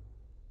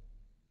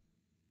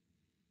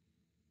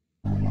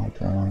 Oh my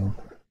god.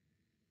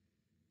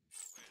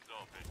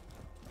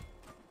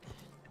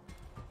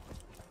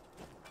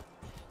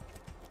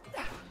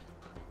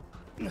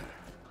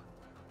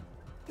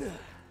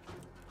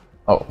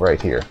 Oh,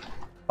 right here.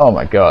 Oh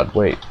my god,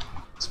 wait.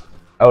 It's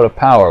out of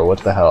power, what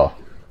the hell?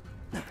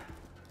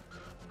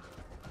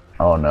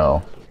 Oh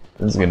no.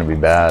 This is gonna be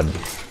bad.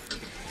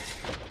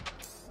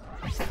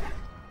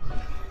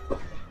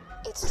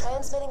 It's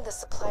transmitting the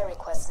supply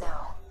request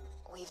now.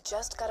 We've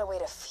just gotta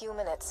wait a few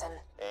minutes and...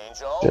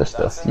 Angel, Just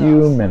a that's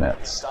few enough.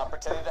 minutes. Stop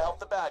pretending to help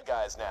the bad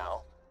guys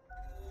now.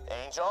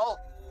 Angel?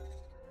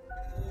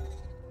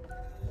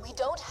 We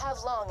don't have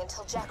long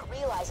until Jack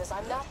realizes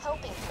I'm not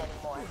helping him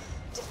anymore.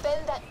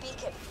 Defend that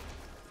beacon.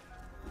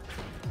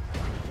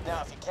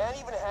 Now, if you can't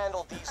even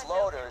handle these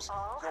loaders,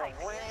 you're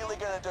really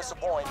gonna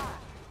disappoint.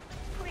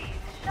 Please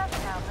shut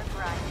down the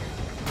grinder.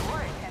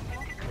 We're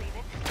attempting to clean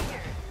its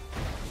gears.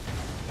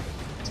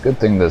 It's a good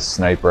thing this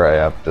sniper I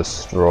have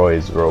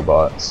destroys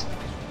robots.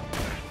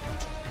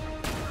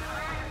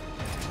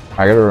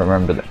 I gotta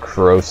remember that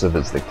corrosive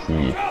is the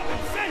key.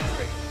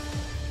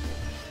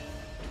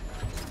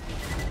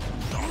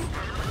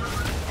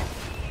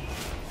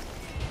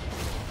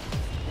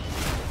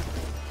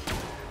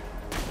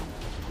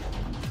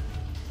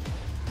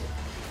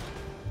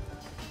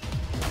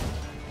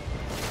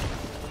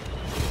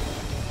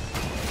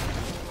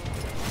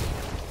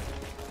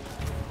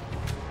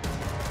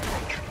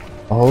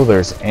 Oh,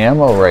 there's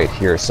ammo right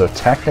here, so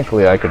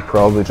technically I could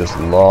probably just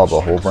lob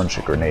a whole bunch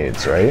of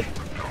grenades, right?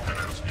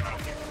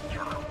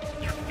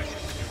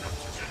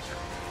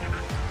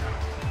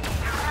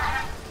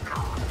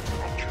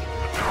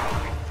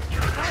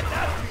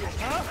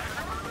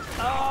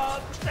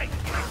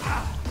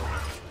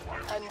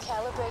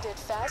 Uncalibrated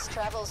fast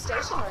travel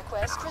station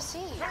request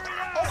received.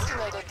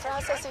 Estimated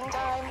processing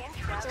time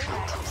 3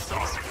 to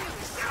 6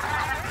 weeks.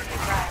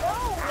 No.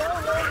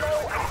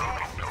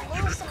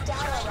 Move some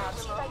data around,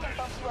 see if I can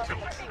bump you up in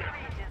the queue.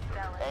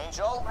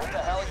 Angel, what the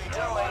hell are you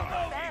doing?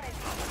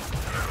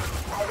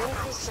 I've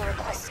increased your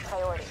request's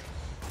priority.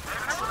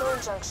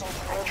 T-Bone Junction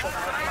can live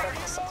without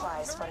medical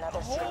supplies for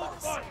another few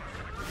months.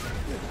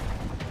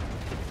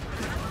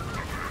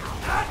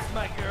 That's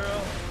my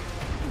girl.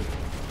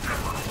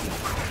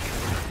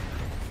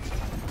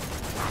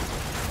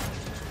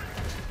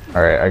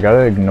 Alright, I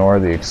gotta ignore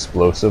the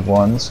explosive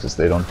ones because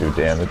they don't do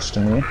damage to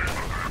me.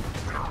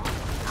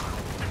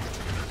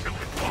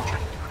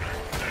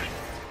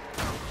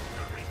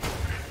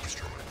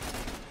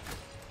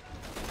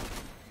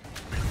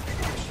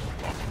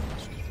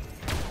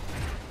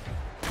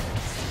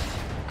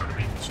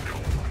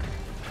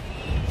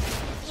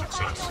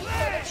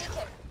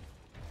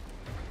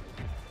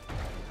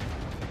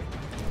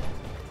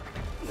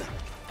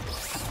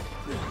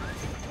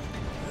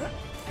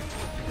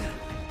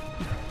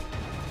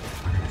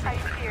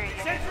 Hyperion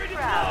is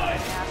proud to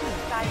announce the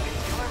site of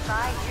your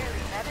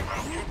bi-yearly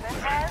medicine treatment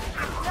has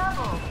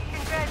doubled.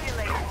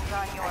 Congratulations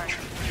on your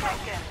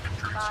second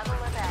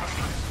bottle of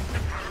action.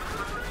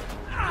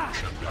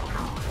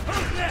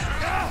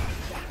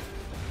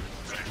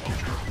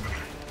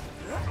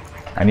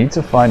 I need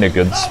to find a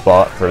good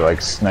spot for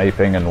like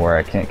sniping and where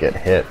I can't get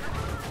hit.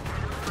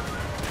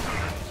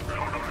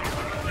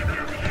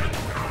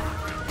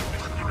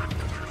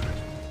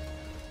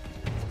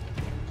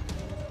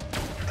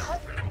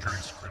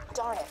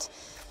 Darn it.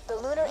 The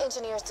lunar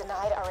engineers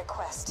denied our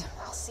request.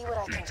 I'll see what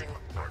I can do.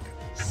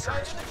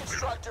 Send to the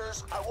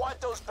constructors. I want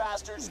those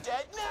bastards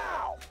dead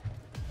now!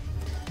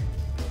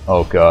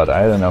 Oh god, I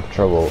had enough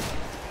trouble.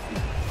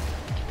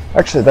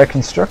 Actually, that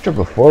constructor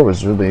before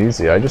was really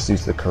easy. I just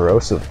used the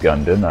corrosive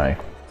gun, didn't I?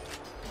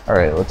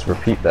 Alright, let's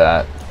repeat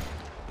that.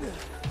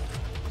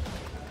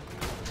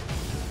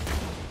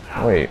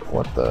 Wait,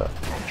 what the...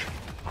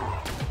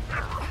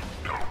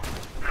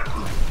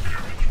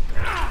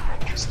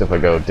 Just if I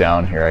go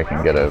down here, I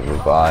can get a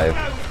revive.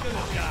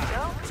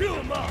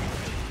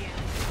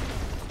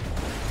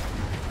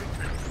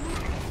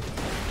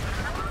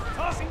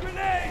 Tossing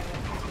grenade!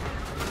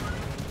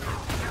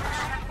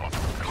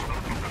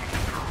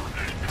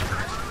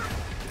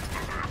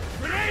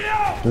 Grenade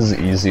out! This is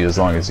easy as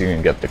long as you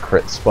can get the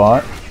crit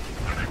spot.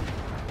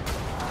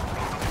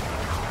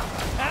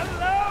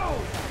 Hello!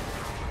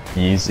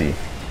 Easy.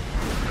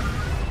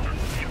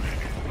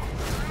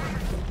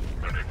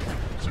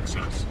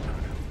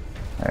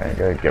 Alright,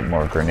 gotta get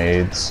more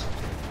grenades.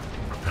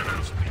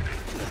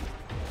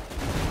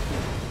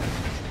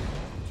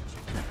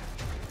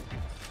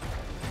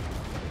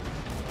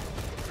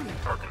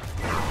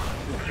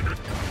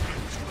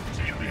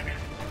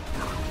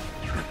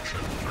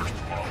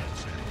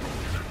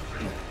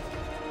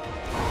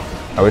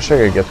 I wish I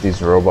could get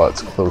these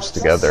robots close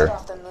together. Shut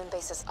off the moon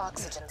base's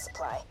oxygen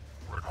supply.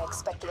 I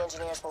expect the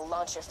engineers will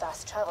launch your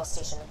fast travel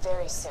station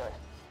very soon.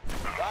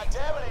 God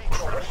damn it,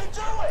 Angel, what are you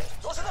doing?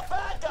 Those are the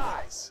bad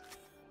guys!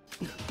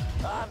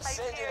 I'm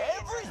sending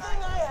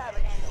everything I have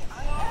at you.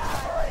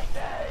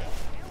 Everything!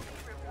 You'll be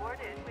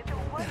rewarded with a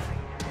one.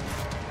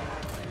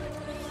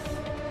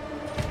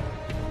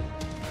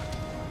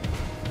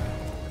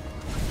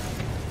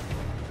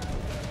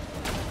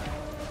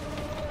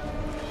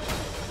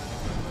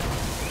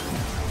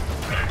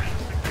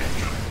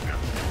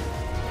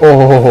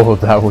 Oh,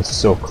 that was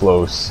so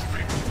close.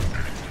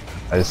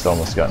 I just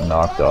almost got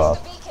knocked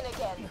off.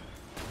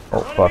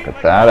 Oh fuck, a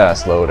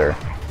badass loader.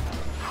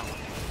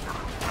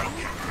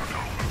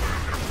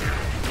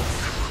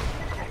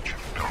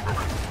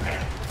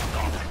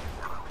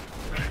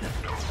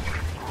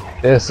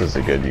 This is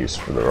a good use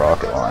for the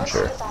rocket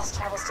launcher. Fast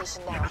travel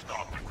station now.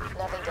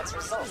 Nothing gets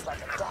results like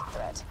a death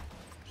threat.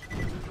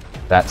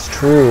 That's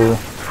true.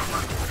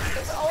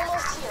 It's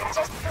almost here.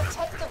 Just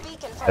protect the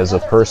beacon for As a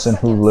another person few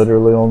who seconds.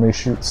 literally only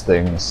shoots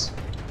things,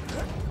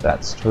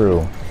 that's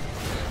true.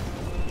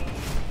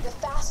 The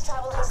fast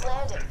travel has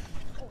landed.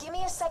 Give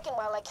me a second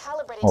while I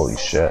calibrate it Holy to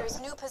shit.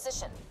 Sanctuary's new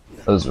position.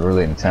 That was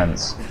really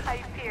intense.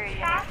 Hyperion is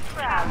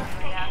proud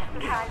to announce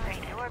the site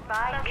of your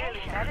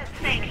bi-yearly medicine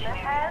treatment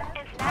has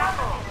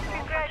doubled.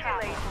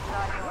 Congratulations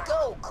on your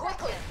Go,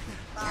 quickly!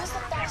 Use the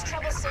fast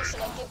travel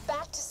station and get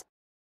back to...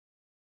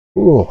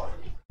 Ooh.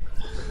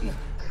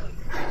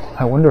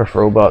 I wonder if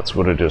robots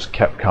would have just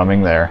kept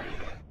coming there.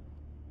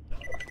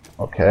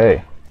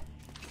 Okay.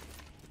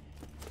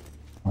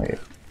 Wait,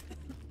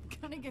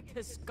 Gonna get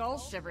the skull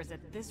shivers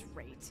at this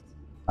rate.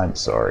 I'm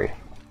sorry.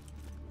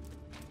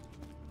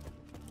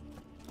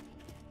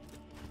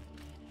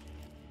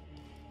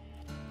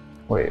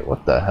 Wait,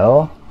 what the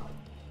hell?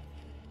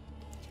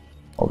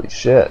 Holy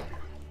shit.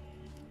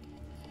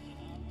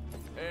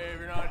 Hey, if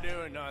you're not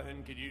doing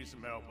nothing, could use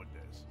some help with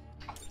this.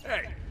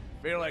 Hey,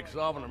 feel like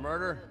solving a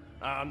murder?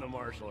 I'm the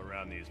marshal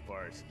around these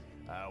parts.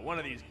 One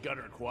of these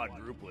gutter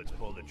quadruplets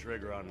pulled the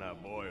trigger on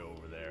that boy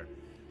over there.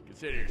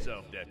 Consider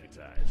yourself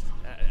deputized.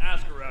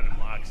 Ask around at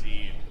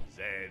Moxie and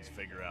Zed's,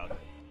 figure out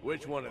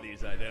which one of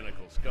these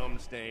identical scum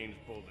stains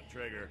pulled the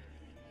trigger.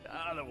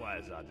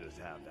 Otherwise, I'll just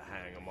have to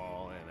hang them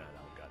all, and I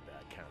don't got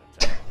that kind of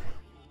time.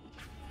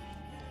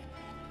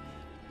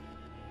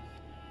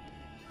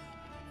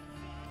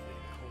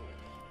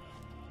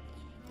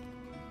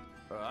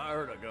 I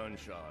heard a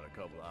gunshot a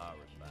couple of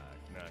hours back.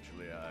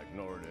 Naturally, I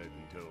ignored it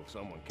until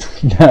someone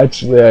came.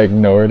 Naturally, I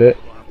ignored it.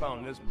 Well, I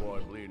found this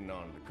boy bleeding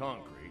onto the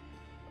concrete,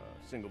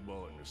 a single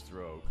bullet in his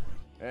throat,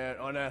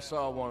 and I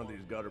saw one of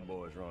these gutter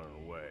boys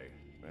running away.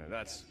 And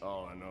that's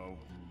all I know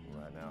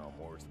right now.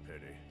 More's the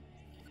pity.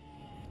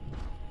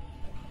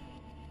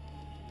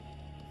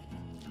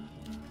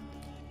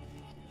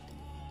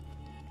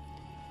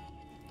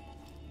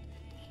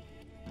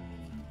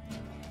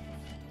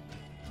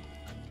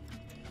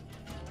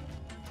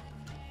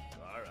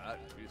 All right,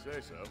 if you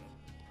say so.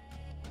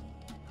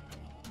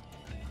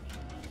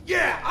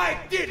 Yeah, I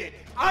did it!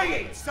 I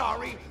ain't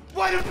sorry!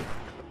 What a...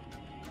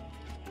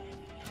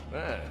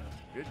 Man,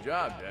 good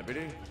job,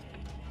 Deputy.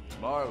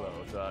 Marlowe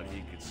thought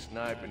he could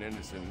snipe an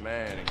innocent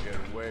man and get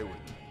away with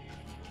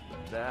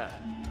that.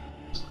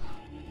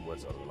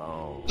 was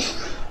alone.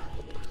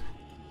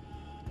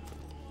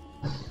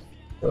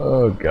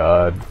 Oh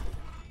god.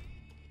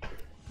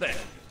 There.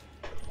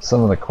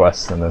 Some of the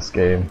quests in this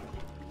game.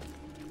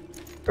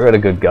 I got a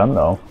good gun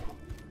though.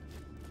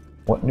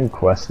 What new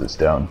quest is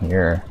down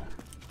here?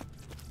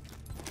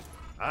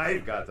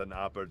 I've got an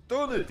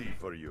opportunity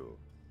for you.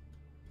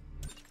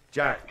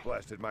 Jack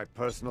blasted my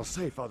personal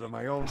safe out of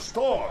my own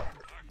store.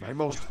 My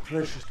most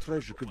precious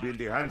treasure could be in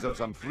the hands of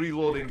some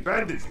freeloading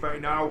bandits by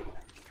now.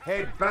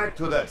 Head back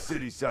to that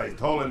city-sized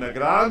hole in the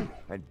ground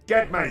and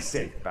get my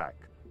safe back.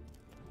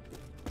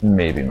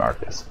 Maybe,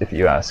 Marcus, if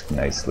you ask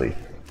nicely.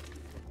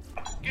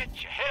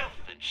 Get your health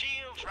and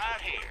shields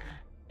right here.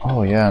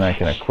 Oh yeah, and I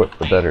can equip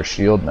the better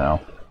shield now.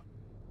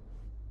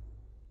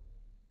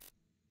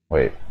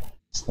 Wait,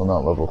 still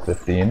not level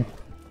 15?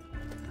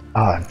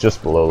 Ah, I'm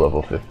just below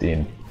level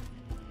 15.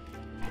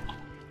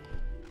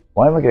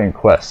 Why am I getting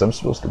quests? I'm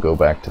supposed to go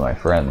back to my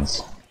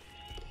friends.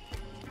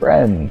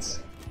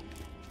 Friends!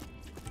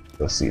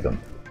 Go see them.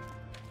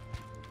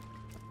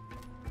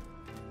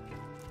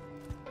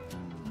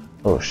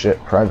 Oh shit,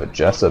 Private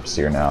Jessup's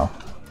here now.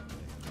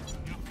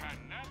 You can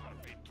never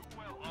be too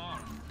well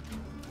armed.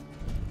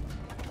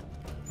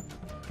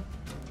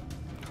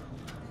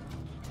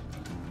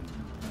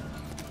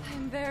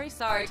 I'm very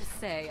sorry to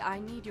say, I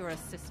need your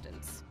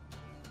assistance.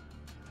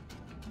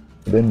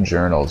 Hidden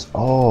journals.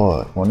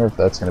 Oh, I wonder if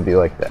that's going to be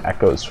like the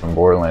echoes from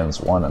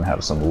Borderlands 1 and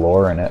have some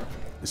lore in it.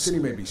 The city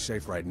may be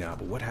safe right now,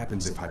 but what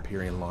happens if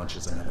Hyperion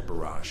launches another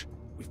barrage?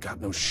 We've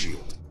got no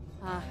shield.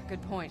 Ah,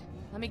 good point.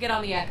 Let me get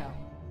on the echo.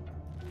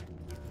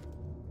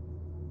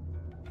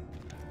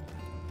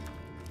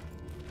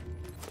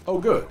 Oh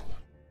good.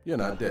 You're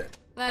not dead.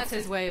 That's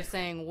his way of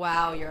saying,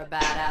 wow, you're a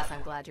badass,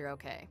 I'm glad you're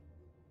okay.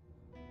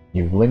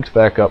 You've linked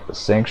back up with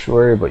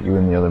Sanctuary, but you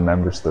and the other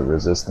members of the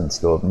Resistance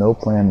still have no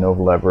plan, no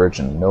leverage,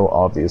 and no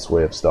obvious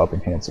way of stopping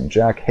Handsome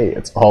Jack. Hey,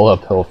 it's all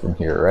uphill from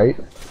here, right?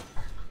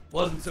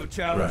 Wasn't so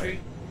challenging.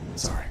 Right.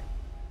 Sorry.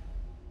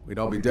 We'd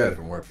all be dead if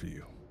it weren't for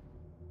you.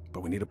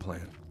 But we need a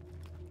plan.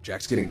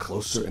 Jack's getting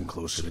closer and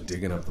closer to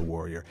digging up the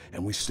warrior,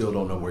 and we still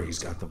don't know where he's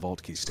got the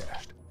vault key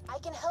stashed. I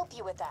can help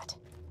you with that.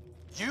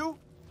 You?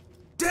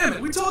 Damn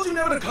it, we told you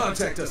never to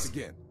contact us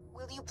again!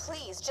 Will you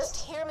please just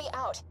hear me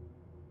out?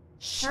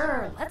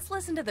 Sure, let's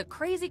listen to the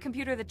crazy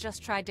computer that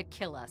just tried to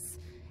kill us.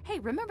 Hey,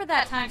 remember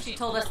that time she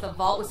told us the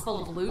vault was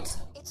full of loot?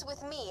 It's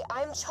with me.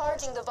 I'm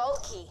charging the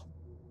vault key.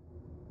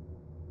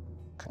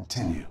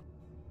 Continue.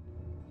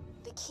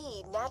 The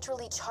key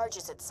naturally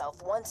charges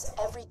itself once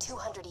every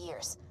 200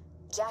 years.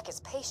 Jack is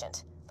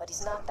patient, but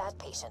he's not that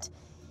patient.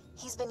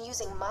 He's been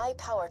using my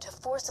power to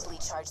forcibly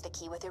charge the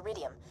key with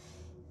iridium.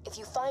 If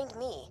you find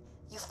me,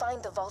 you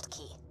find the vault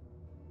key.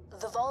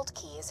 The vault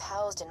key is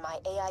housed in my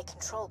AI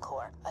control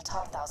core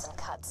atop 1,000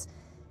 Cuts.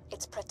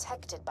 It's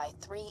protected by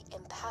 3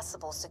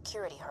 impassable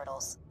security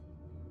hurdles.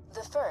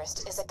 The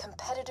first is a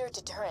competitor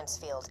deterrence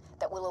field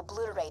that will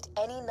obliterate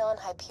any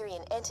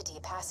non-Hyperion entity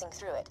passing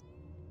through it.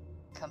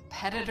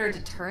 Competitor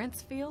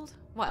deterrence field?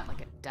 What,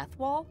 like a death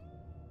wall?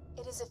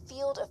 It is a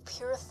field of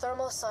pure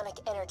thermosonic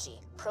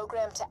energy,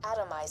 programmed to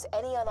atomize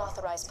any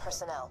unauthorized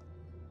personnel.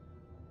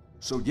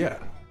 So yeah,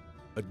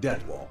 a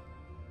death wall.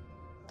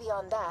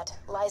 Beyond that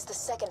lies the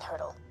second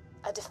hurdle,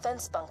 a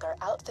defense bunker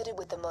outfitted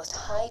with the most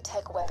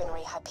high-tech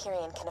weaponry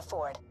Hyperion can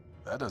afford.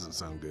 That doesn't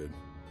sound good.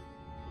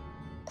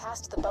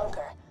 Past the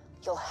bunker,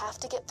 you'll have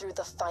to get through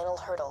the final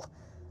hurdle,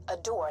 a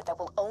door that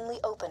will only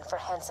open for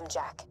Handsome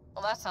Jack.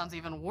 Well, that sounds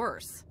even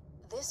worse.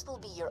 This will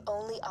be your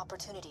only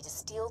opportunity to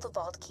steal the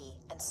vault key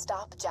and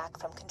stop Jack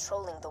from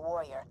controlling the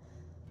warrior.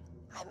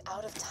 I'm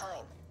out of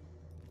time.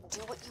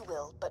 Do what you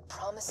will, but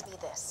promise me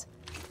this.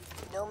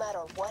 No matter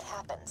what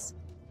happens,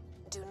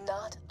 do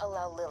not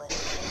allow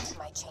Lilith into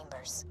my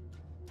chambers.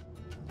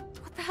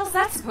 What the hell's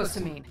that supposed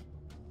to mean?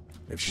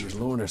 If she was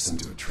luring us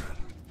into a trap,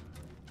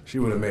 she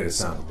would have made it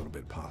sound a little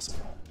bit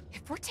possible.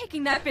 If we're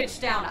taking that bitch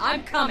down,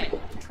 I'm coming,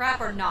 trap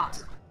or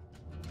not.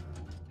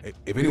 Hey,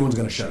 if anyone's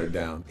gonna shut her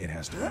down, it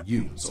has to be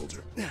you,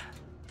 soldier.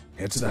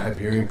 Head to the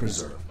Hyperion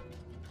Preserve.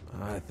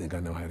 I think I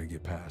know how to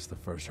get past the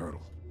first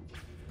hurdle.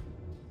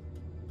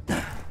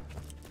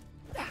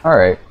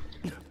 Alright.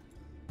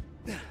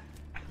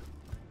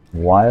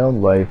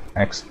 Wildlife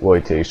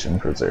Exploitation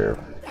Preserve.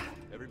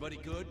 Everybody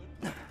good?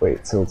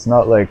 Wait, so it's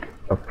not like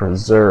a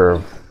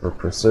preserve for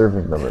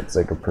preserving them, it's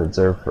like a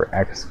preserve for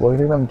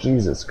exploiting them?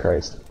 Jesus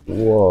Christ.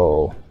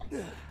 Whoa.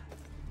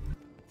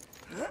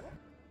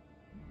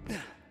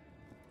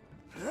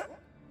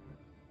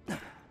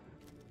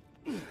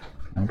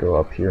 I'll go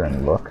up here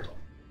and look.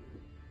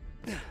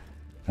 I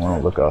want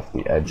to look off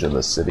the edge of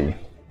the city.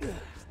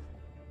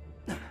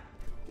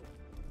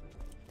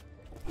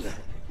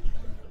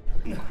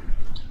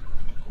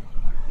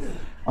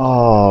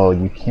 Oh,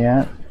 you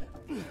can't?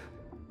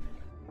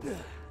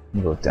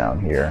 You go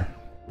down here.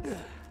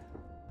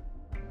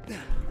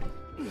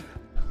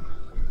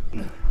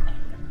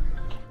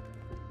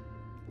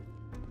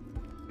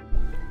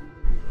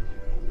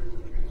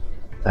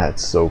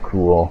 That's so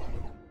cool.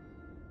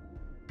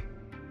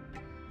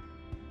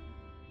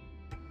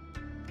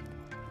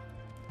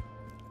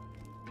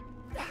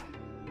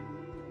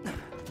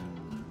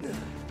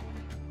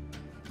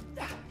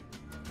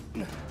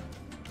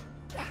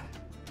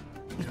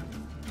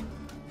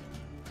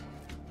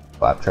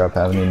 Claptrap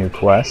have any new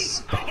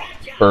quests?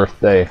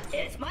 Birthday.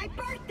 It's my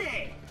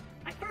birthday!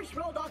 I first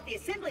rolled off the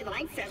assembly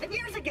line 7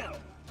 years ago.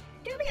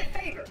 Do me a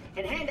favor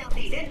and hand out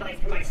these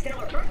invites for my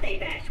stellar birthday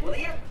bash, will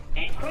you?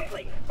 And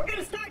quickly, we're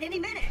gonna start any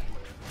minute.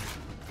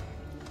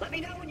 Let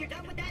me know when you're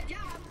done with that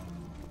job.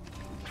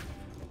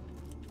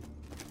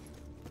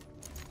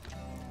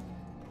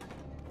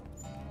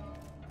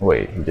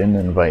 Wait, he didn't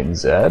invite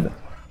Zed?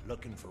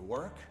 Looking for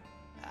work?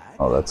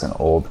 Oh, that's an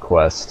old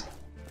quest.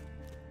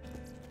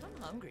 I'm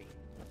hungry.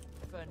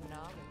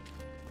 Phenomenal.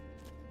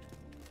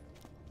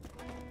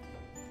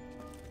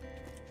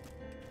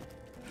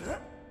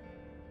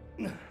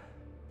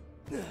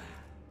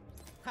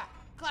 Ha!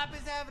 Clap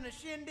is having a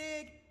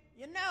shindig?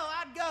 You know,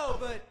 I'd go,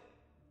 but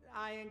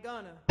I ain't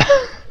gonna.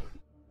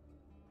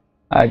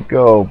 I'd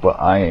go, but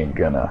I ain't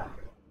gonna.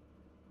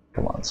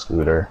 Come on,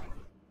 Scooter.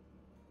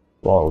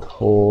 Bald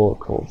hole,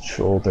 cold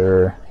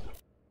shoulder.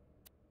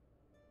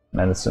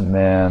 Medicine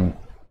man.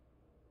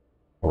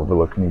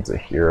 Overlook needs a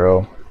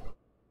hero.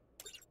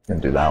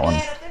 Gonna do that one.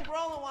 Dad, I think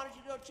Roland wanted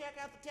you to go check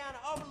out the town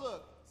of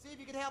Overlook. See if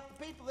you can help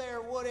the people there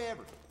or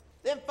whatever.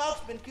 Them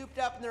folks been cooped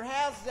up in their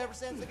houses ever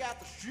since they got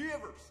the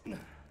shivers.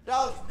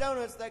 Dollars for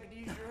donuts, they could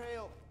use your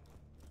help.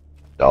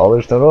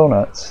 Dollars to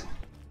donuts.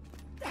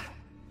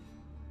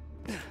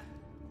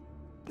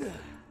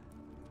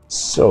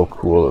 So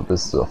cool that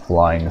this is a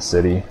flying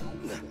city.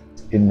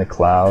 In the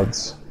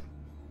clouds.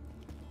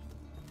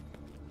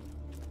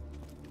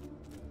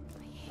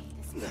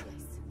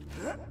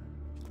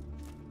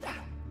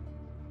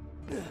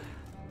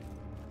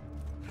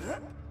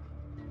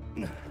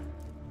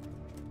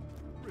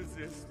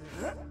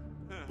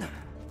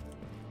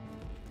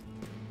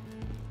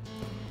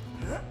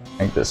 I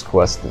think this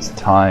quest is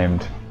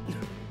timed.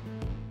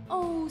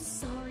 Oh,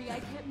 sorry, I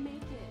can't make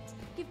it.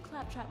 Give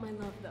Claptrap my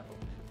love, though.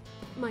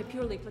 My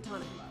purely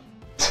platonic love.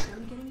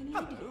 I'm getting any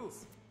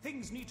ideas.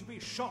 Things need to be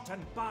shot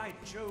and by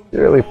Jove.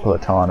 Purely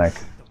platonic.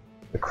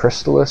 The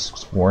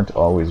Crystalists weren't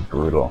always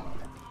brutal.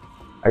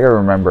 I gotta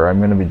remember, I'm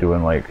gonna be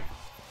doing like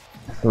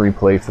 3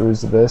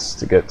 playthroughs of this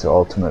to get to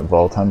Ultimate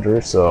Vault Hunter,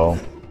 so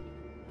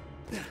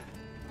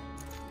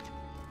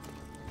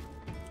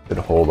should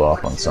hold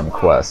off on some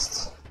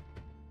quests.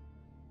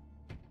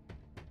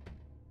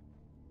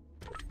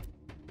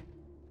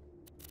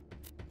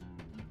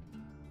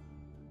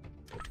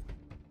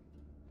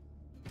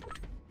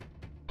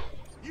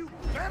 You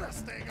better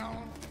stay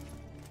gone.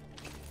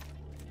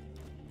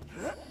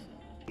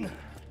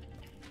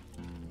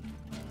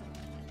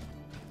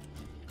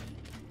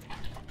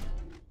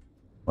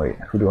 Wait,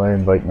 who do I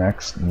invite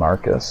next?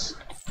 Marcus?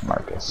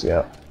 Marcus,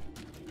 yeah.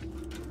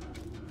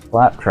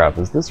 Claptrap,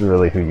 is this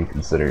really who you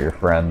consider your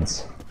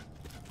friends?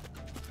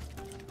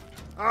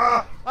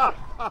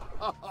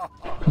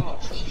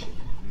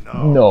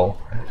 No.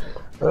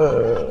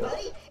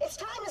 Buddy, it's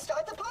time to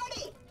start the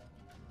party.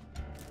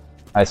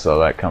 I saw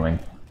that coming.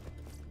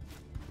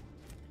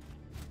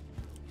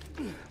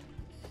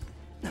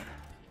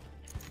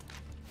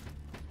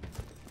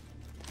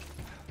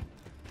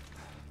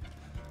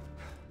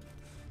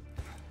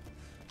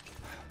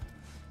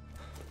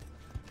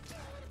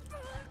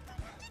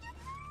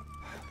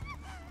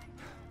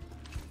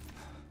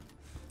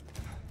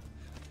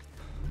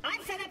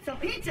 I've set up some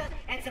pizza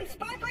and some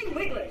sparkling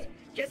wigglers.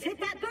 Just hit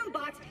that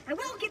boombox and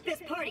we'll get this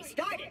party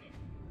started.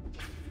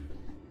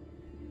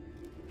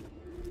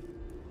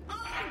 All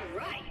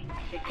right,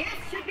 the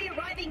guests should be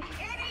arriving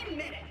any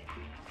minute.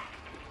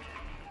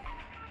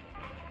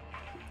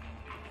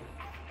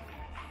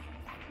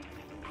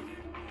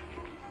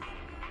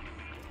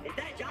 Is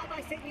that job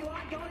I sent you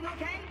on going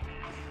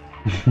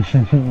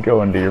okay?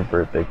 Going to your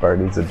birthday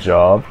party's a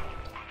job.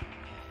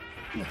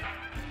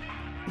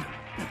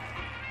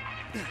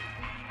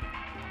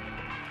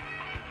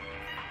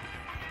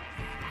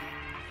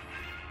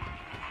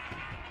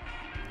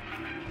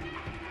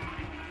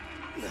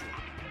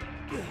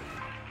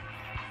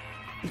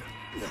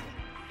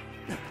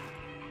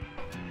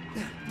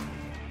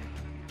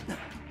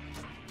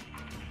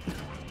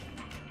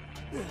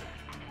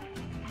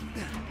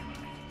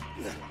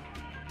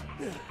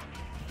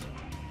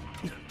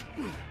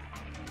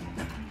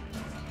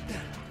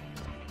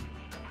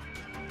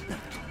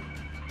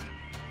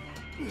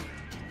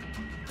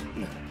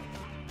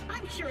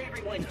 I'm sure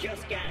everyone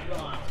just got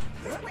lost.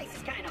 This place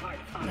is kind of hard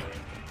to find.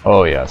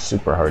 Oh yeah,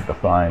 super hard to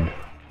find.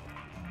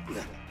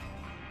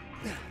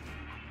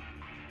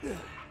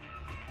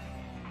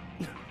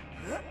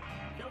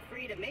 Feel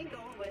free to mingle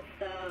with,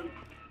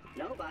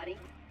 nobody.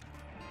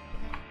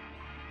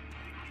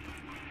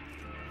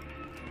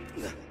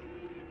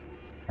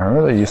 I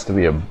remember there used to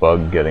be a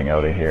bug getting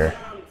out of here.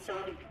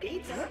 Some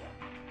pizza,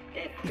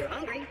 if you're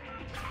hungry.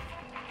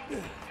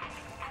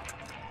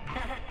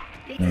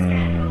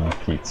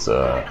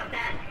 Pizza.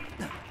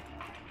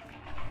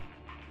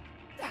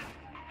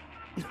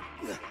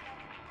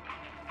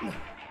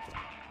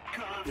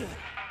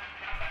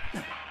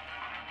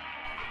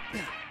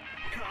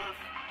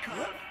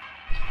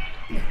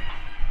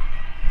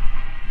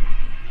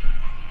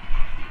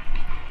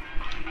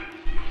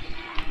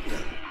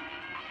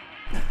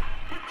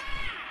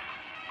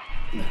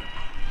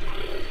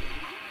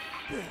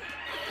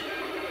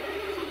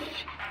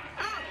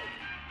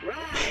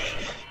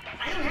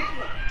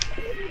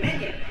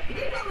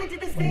 into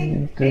this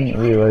thing. Didn't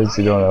realize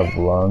you don't have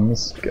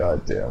lungs.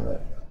 God damn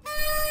it.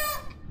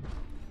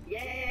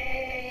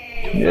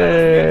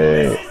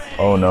 Yay!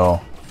 Oh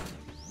no.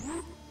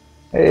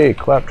 Hey,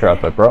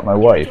 Claptrap, I brought my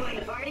wife.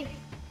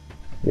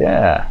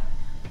 Yeah.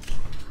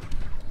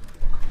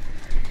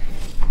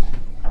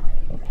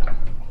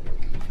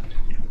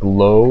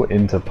 Blow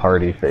into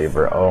party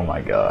favor. Oh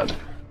my god.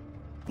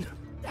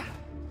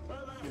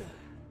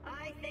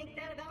 I think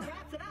that about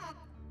wraps it up.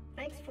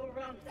 Thanks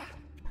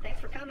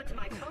for coming to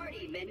my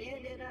party, minion.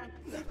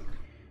 It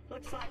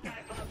looks like I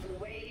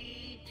bought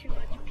way too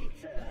much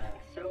pizza.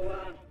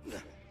 So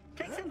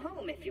take some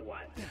home if you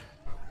want.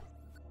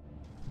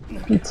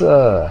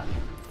 Pizza!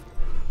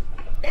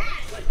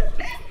 That was the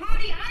best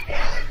party I've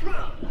ever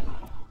thrown!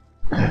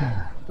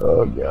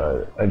 Oh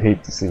god, I'd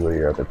hate to see what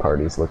your other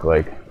parties look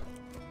like.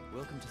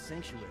 Welcome to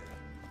Sanctuary.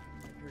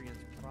 Hyperion's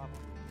problem.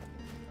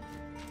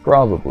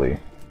 Probably.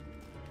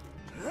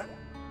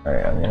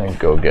 Alright, I'm gonna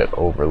go get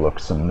Overlook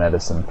some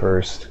medicine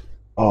first.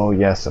 Oh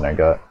yes, and I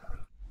got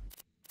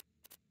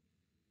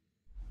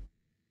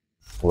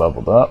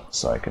leveled up,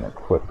 so I can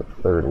equip a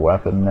third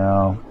weapon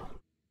now.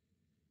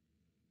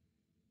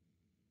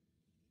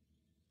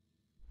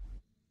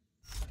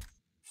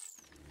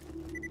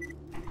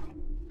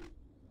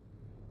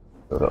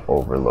 Go to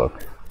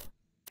Overlook.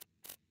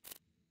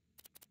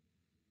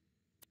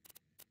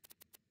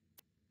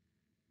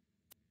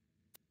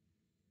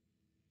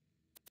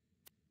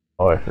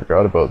 Oh, I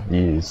forgot about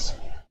these.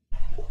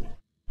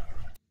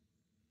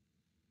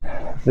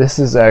 This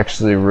is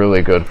actually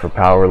really good for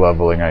power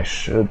leveling. I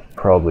should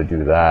probably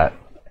do that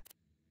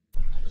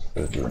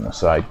instead of doing the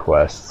side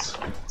quests.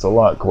 It's a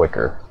lot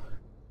quicker.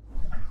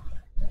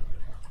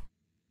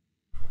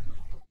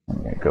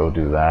 I'm gonna go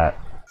do that.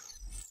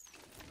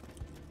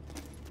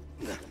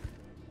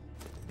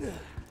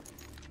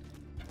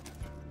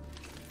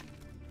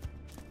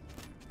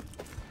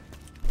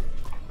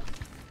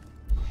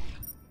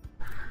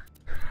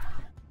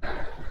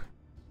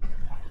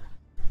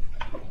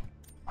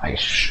 I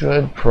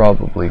should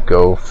probably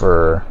go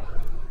for...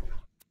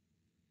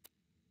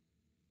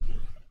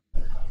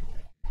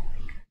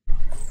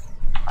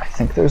 I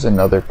think there's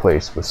another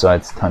place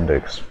besides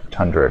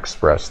Tundra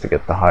Express to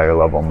get the higher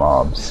level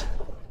mobs.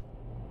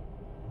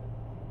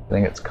 I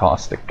think it's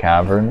Caustic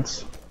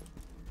Caverns.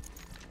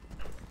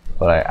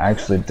 But I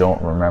actually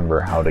don't remember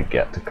how to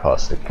get to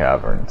Caustic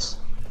Caverns.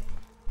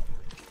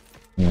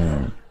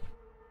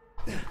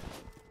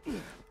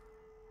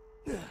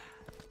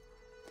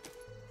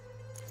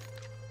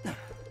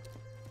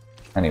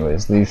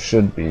 Anyways, these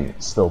should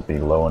still be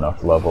low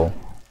enough level,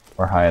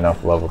 or high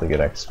enough level to get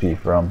XP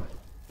from.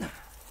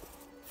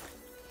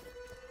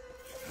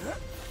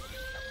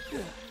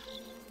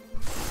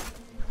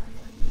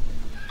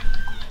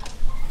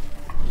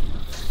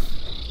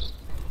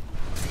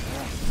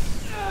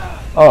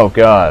 Oh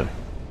god!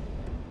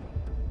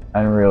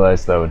 I didn't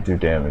realize that would do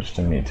damage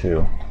to me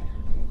too.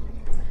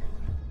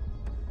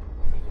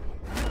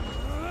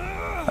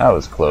 That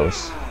was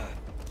close.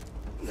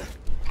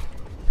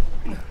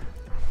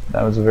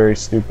 That was very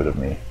stupid of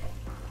me.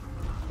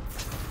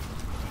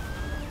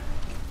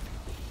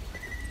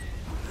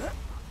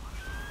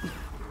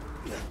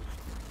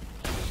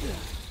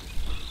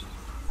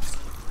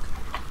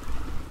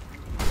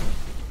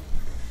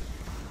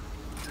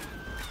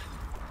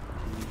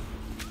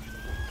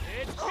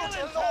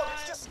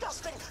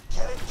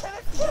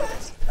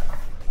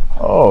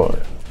 Oh,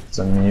 it's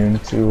immune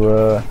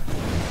to,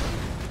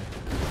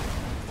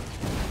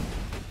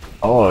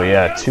 Oh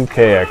yeah,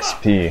 2k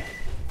XP.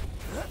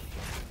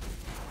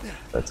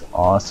 That's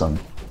awesome.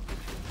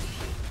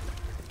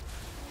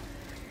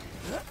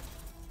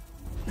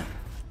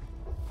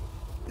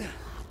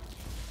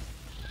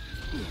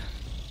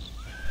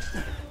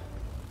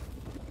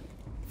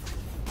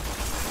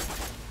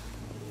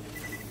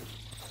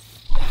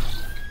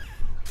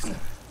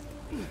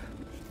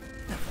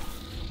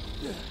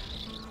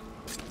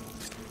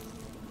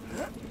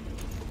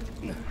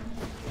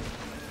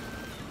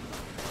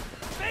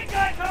 Big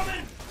guy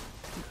coming!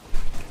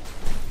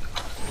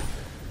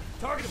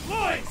 Target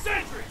deployed!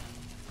 Sentry!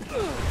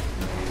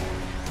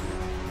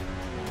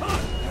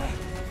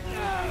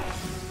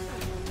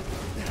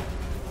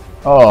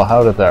 Oh,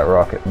 how did that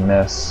rocket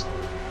miss?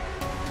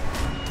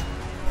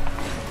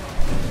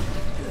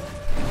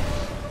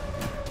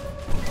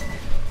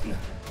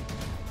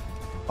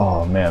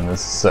 Oh man, this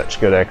is such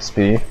good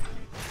XP.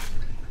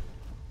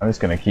 I'm just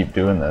gonna keep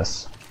doing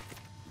this.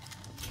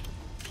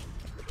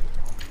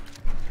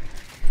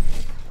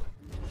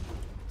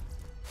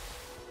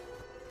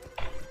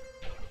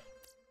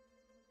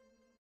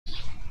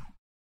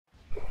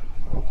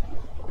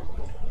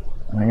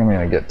 I think I'm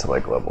gonna get to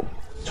like level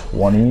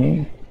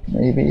 20,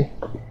 maybe?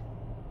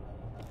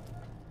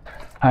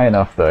 High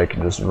enough that I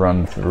can just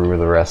run through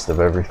the rest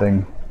of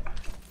everything.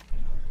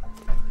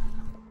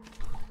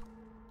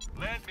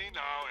 Let me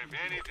know if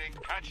anything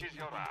catches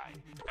your eye.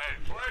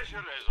 A pleasure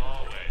as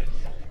always.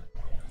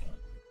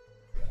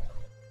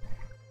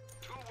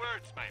 2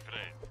 words, my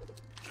friend.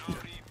 No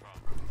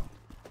refund.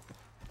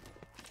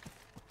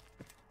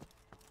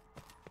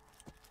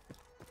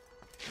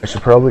 I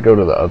should probably go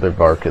to the other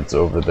markets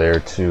over there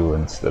too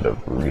instead of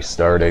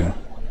restarting.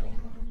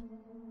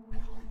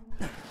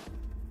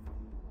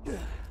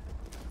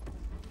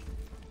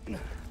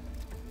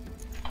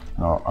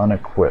 I'll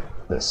unequip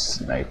this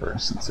sniper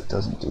since it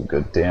doesn't do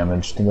good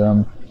damage to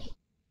them.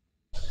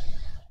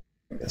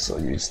 I guess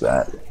I'll use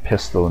that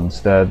pistol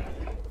instead.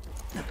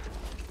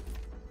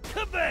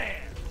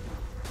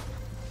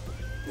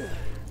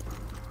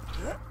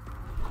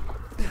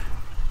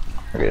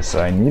 Okay,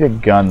 so I need a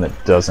gun that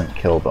doesn't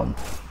kill them.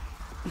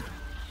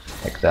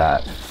 Like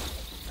that.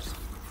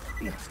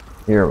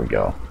 Here we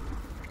go.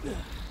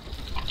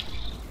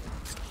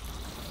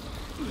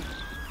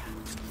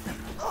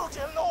 Oh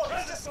dear Lord,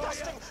 it's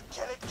disgusting!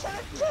 Kill it, kill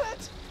it, kill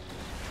it!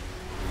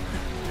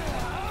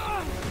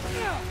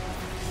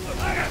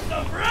 I got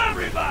stuff for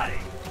everybody!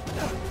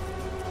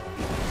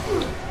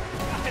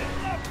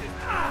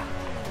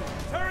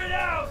 Turn it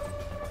out!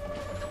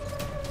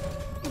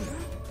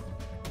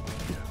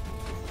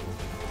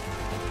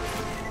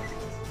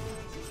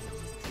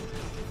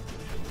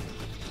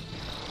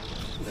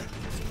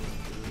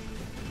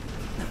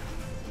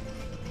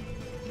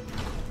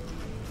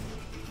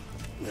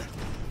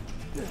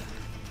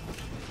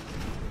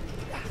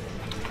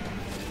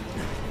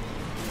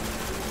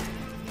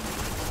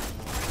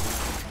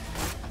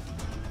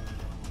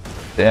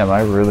 Damn,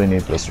 I really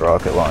need this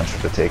rocket launcher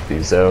to take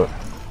these out.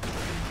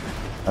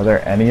 Are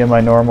there any of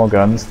my normal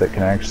guns that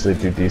can actually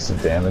do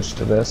decent damage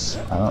to this?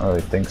 I don't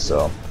really think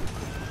so.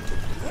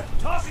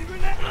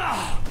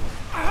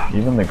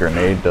 Even the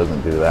grenade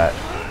doesn't do that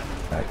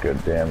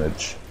good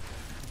damage.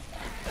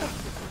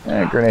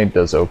 Grenade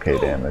does okay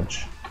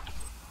damage.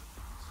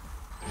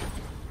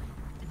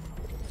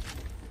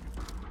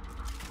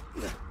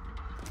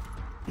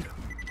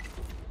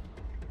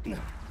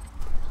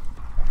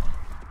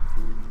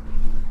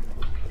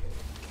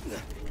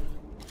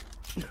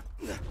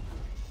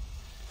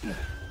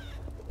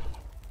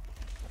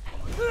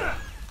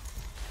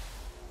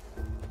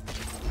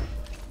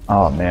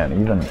 Oh man,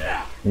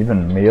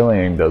 even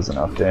meleeing does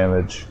enough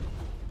damage.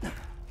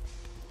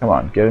 Come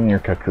on, get in your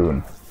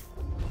cocoon.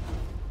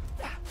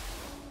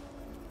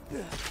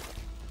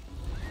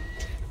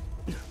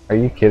 Are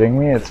you kidding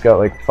me? It's got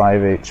like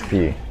 5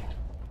 HP.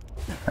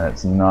 And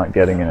it's not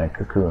getting in a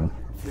cocoon.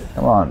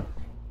 Come on.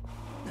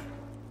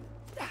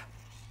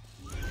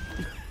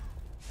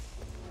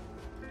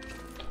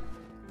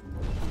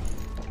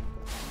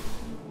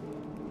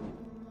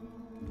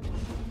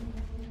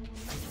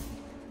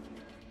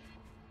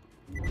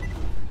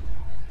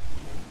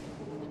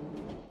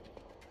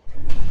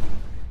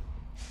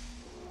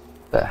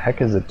 The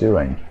heck is it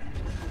doing?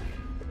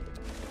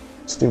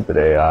 Stupid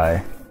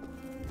AI.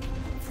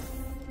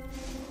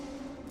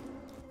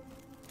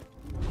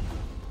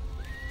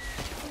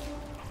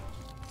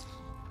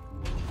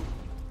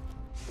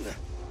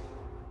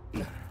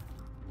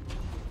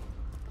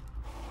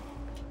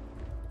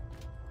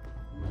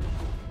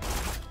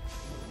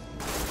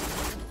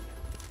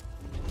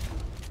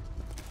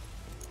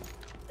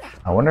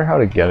 I wonder how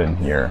to get in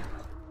here.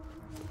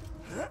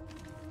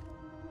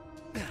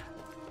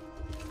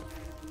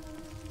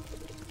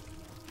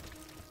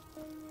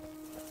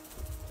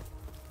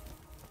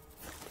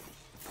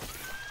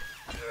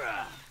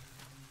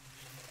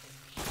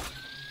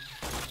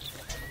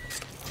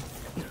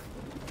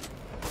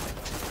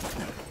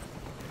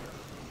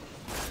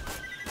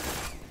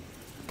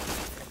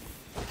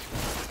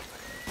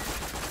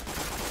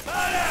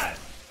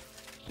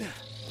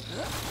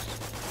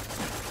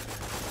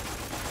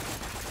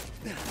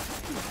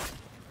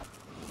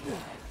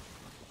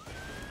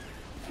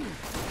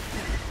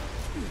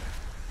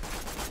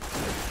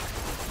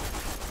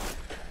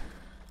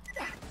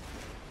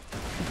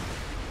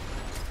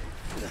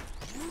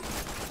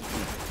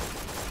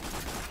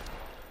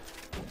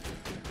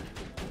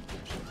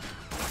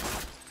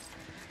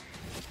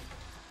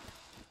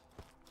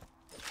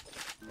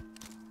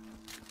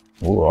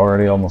 Ooh,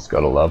 already almost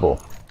got a level.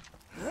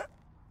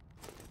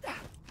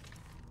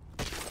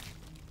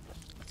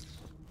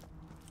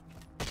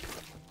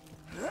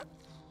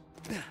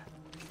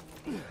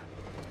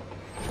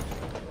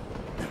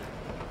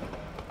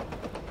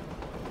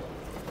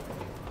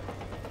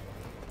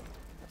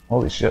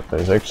 Holy shit,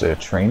 there's actually a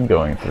train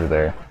going through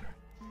there.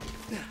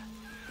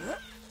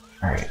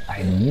 Alright,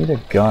 I need a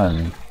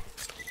gun.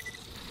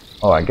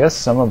 Oh, I guess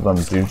some of them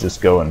do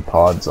just go in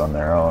pods on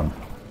their own.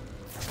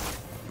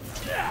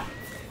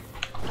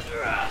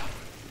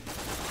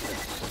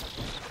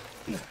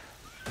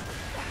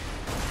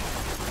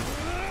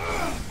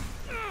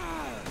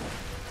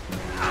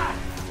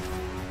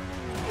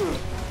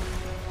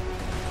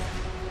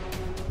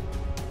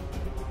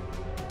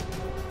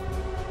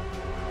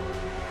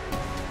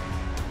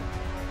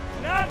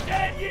 Not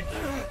dead yet!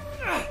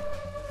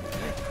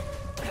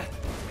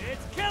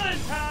 It's killing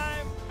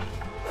time!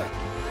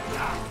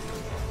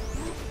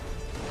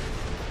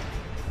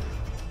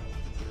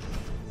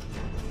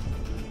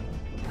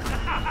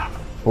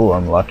 Ooh,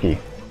 I'm lucky.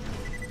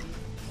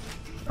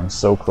 I'm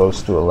so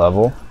close to a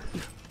level.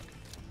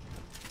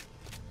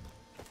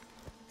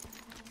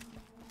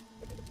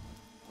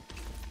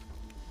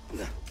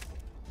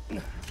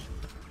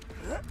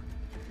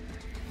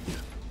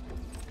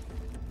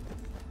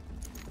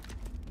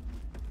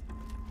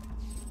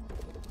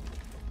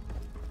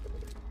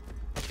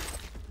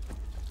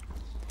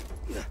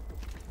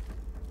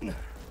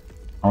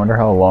 wonder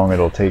how long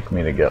it'll take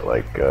me to get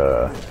like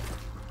I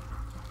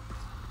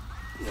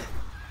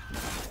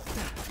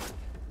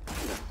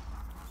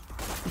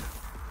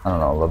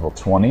don't know, level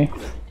 20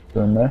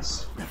 doing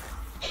this.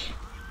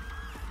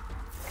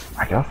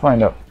 I gotta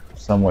find out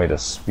some way to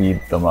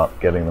speed them up,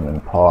 getting them in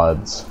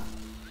pods.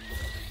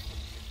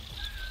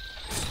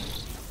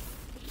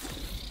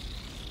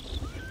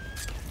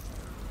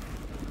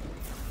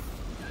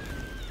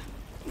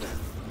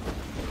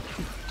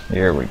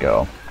 Here we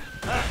go.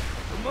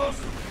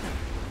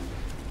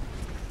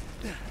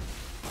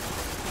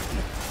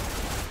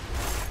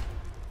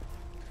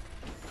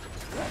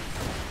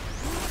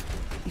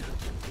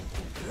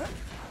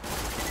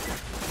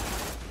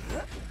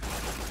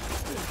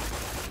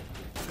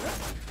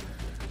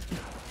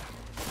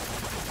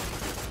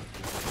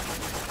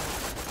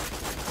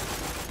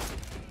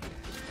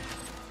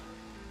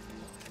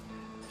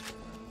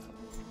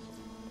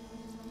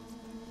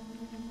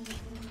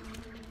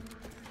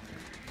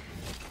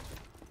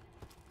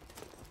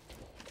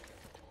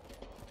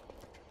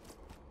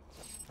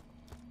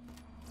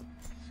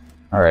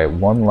 Alright,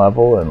 one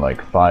level in like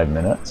 5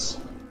 minutes.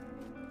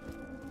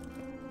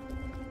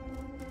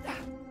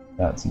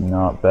 That's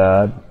not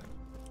bad.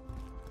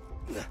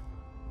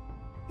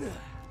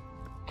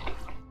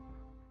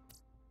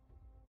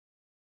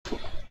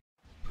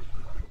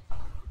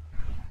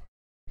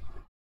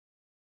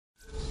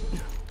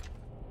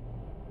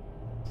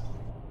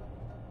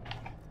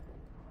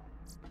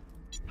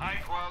 High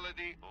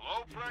quality,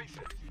 low prices,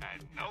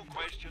 and no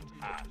questions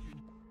asked.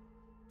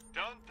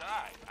 Don't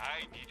die, I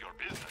need your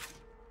business.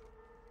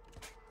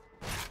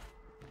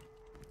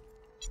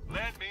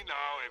 Let me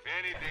know if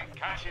anything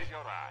catches your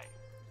eye.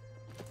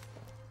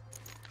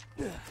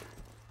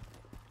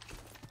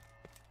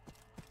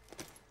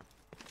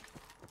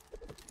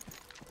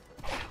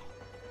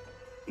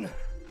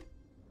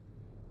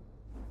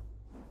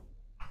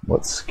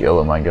 What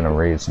skill am I gonna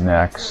raise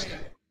next?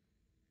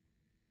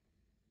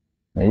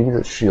 Maybe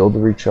the shield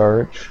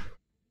recharge?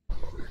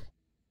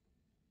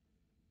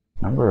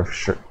 Number of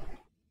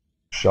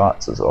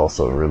shots is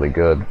also really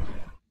good.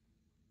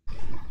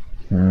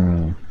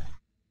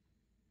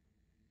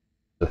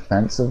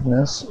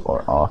 Defensiveness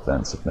or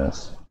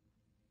offensiveness?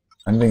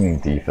 I'm thinking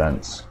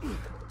defense.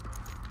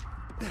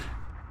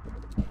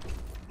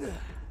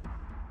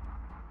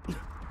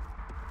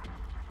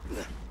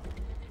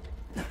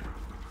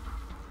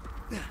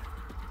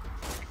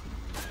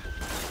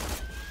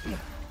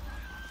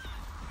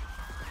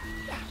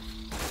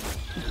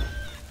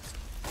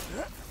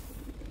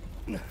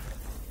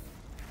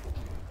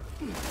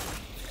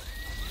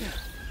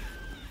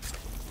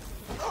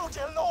 Oh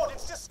dear Lord,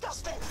 it's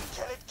disgusting!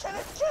 Kill it, kill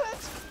it, kill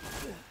it!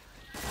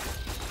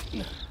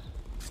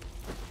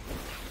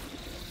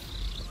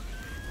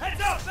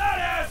 Heads up,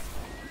 badass!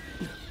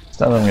 This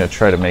time I'm gonna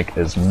try to make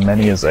as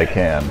many as I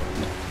can. You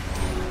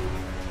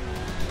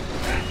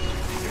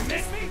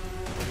miss me?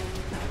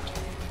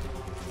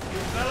 You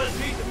fellas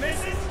meet the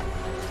missus?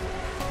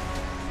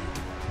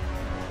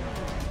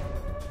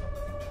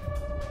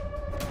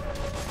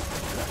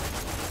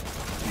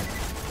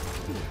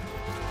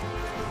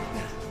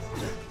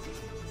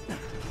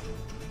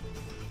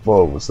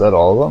 Whoa, was that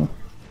all of them?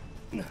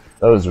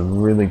 That was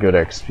really good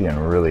XP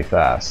and really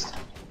fast.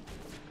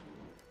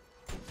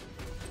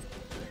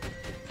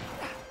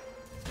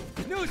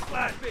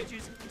 Newsflash,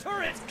 bitches!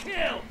 Turrets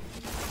kill!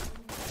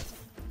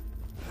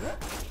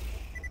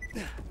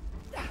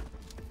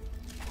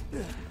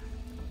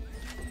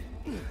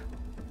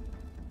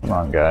 Come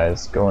on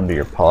guys, go into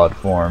your pod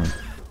form.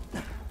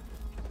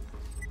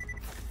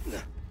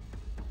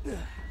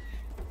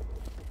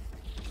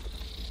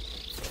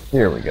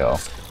 Here we go.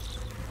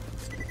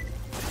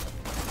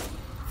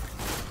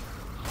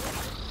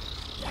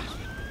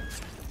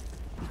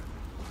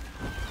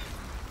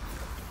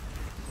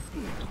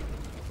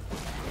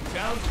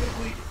 Sounds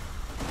complete.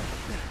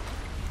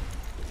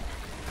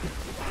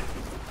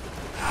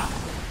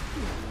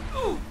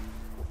 Ooh.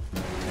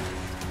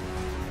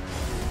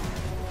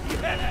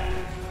 Yeah.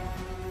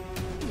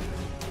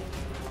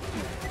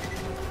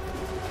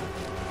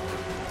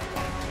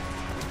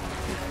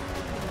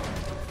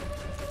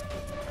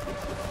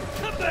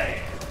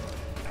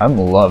 I'm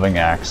loving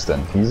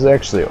Axton. He's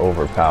actually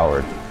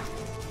overpowered.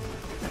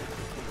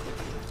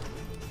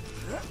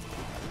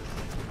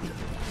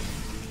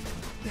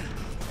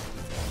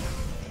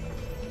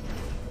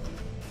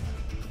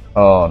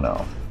 Oh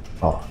no.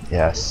 Oh,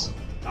 yes.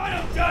 I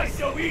don't die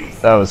so easy.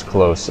 That was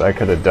close. I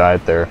could have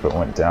died there if it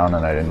went down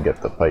and I didn't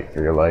get the fight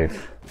for your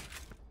life.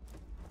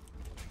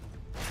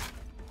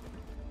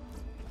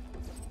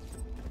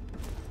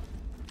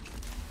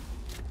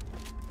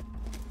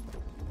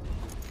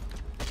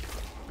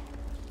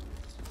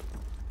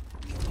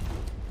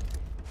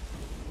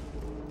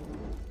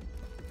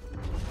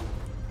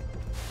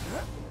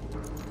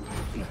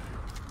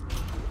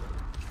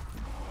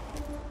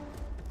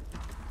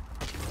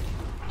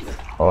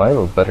 Oh, I have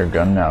a better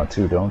gun now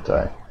too, don't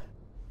I?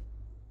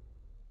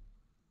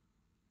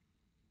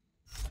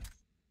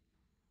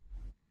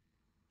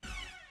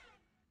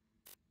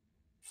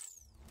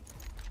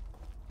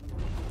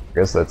 I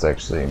guess that's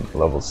actually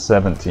level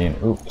 17.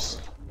 Oops.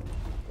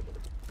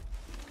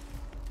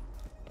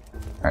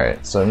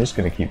 Alright, so I'm just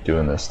gonna keep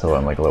doing this till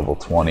I'm like level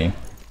 20.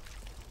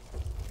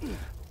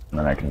 And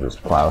then I can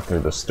just plow through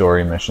the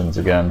story missions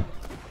again.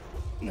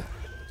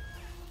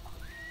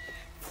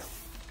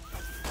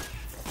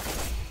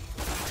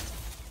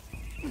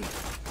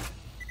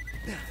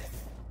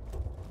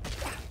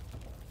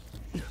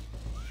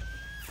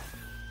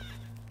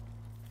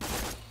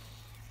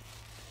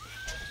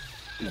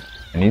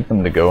 I need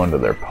them to go into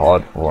their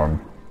pod form.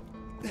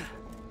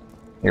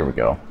 Here we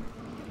go.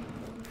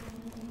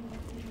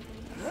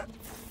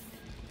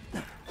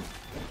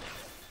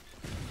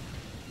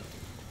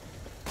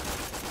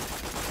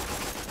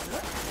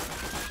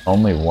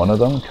 Only one of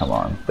them? Come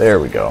on. There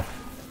we go.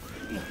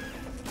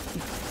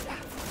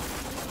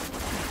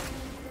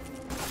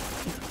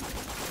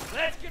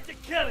 Let's get to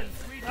killing,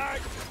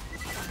 sweetheart.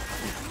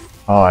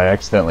 Oh, I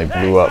accidentally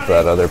blew up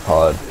that other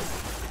pod.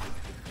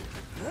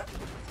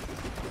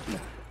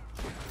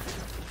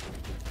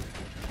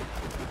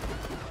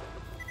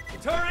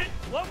 Turret,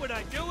 what would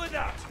I do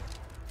without you?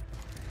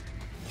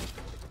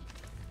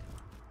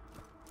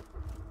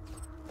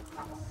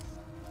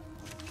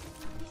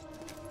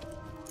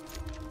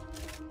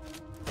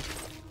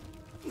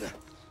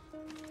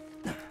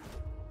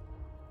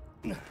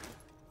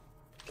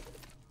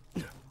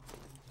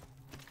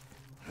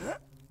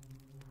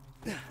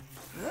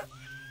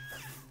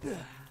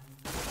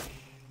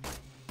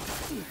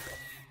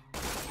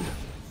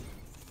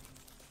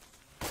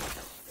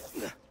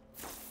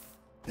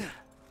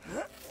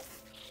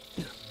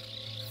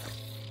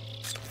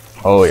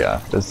 Oh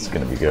yeah, this is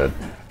gonna be good.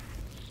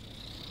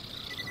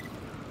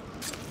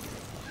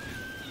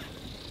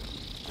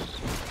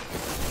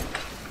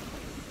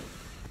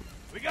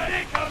 We got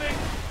incoming!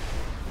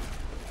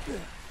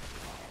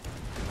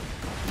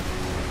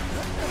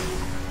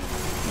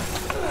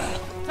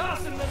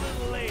 Tossing the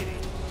little lady.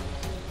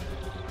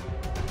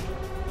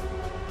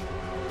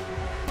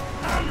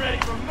 I'm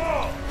ready for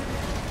more!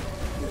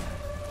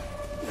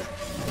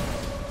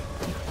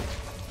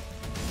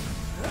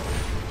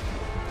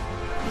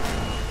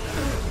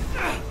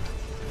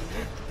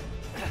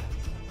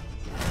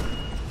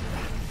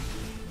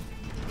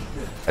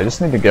 I just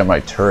need to get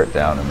my turret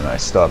down and then I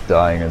stop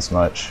dying as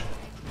much.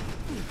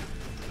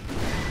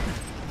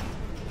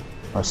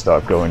 Or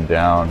stop going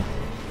down.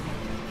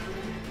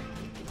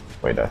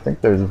 Wait, I think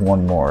there's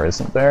one more,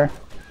 isn't there?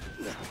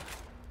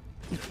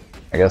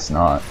 I guess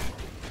not.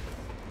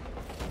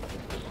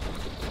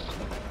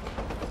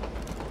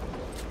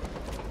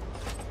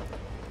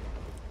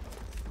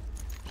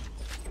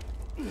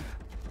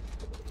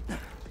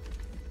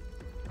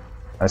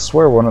 I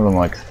swear one of them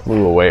like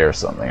flew away or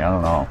something, I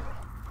don't know.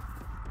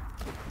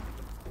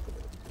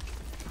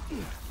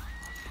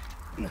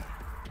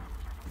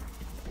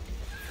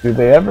 Do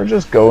they ever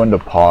just go into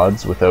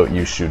pods without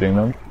you shooting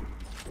them?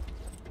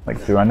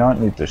 Like, do I not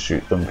need to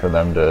shoot them for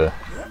them to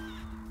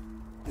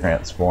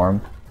transform?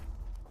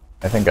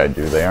 I think I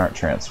do, they aren't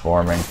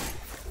transforming.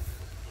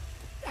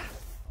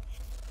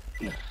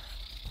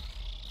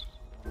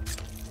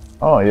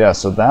 Oh yeah,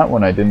 so that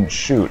one I didn't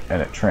shoot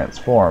and it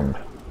transformed.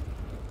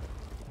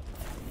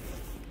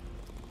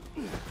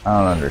 I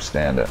don't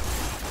understand it.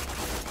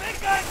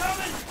 Big guy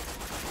coming!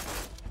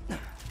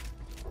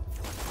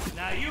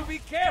 Now you be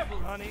careful,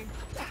 honey.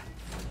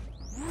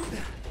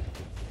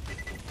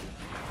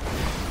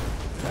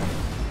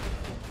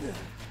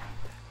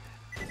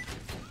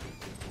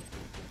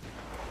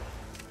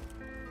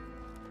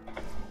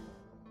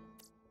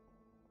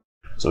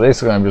 So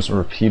basically I'm just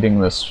repeating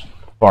this,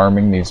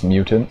 farming these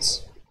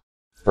mutants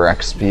for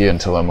XP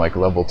until I'm like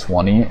level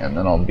 20, and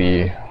then I'll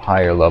be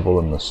higher level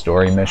in the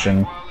story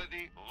mission.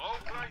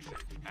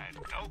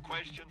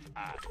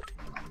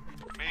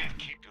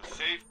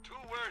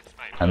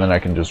 And then I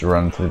can just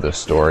run through the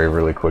story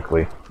really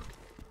quickly.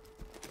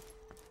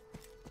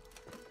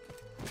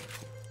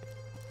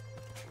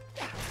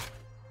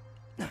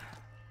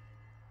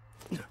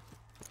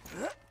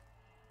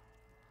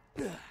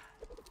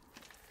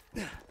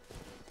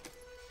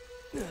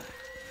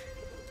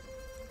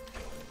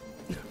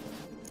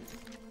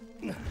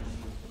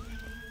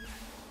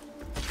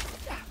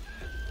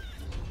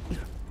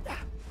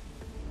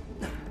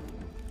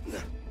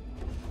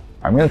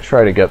 I'm gonna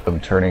try to get them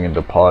turning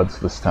into pods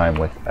this time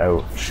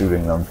without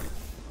shooting them.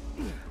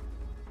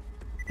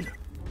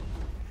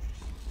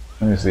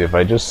 Let me see, if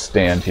I just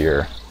stand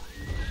here...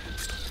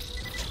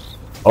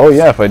 Oh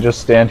yeah, if I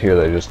just stand here,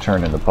 they just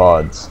turn into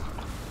pods.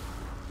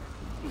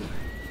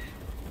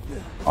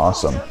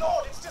 Awesome.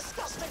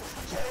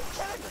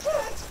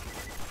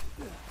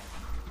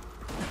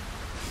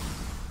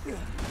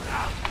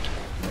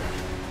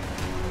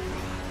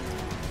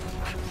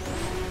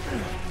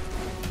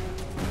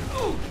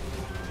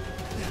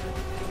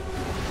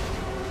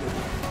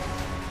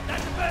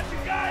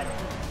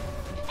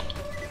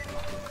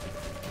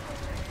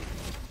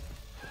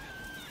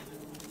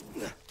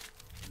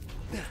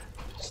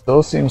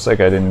 Still seems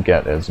like I didn't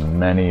get as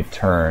many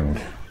turned.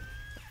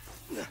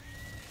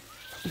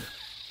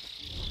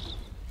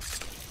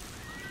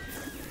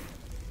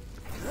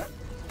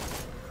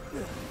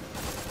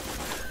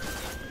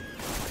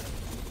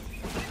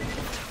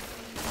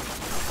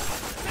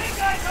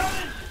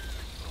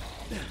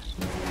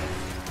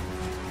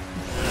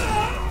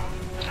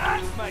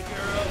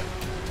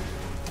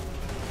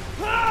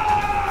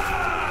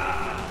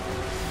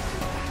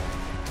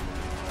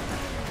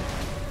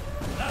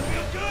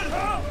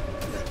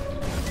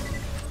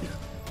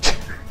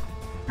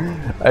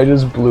 I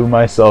just blew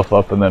myself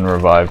up and then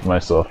revived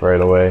myself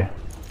right away.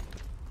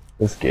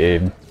 This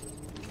game.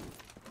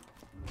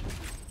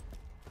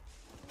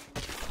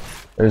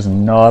 There's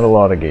not a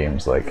lot of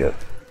games like it.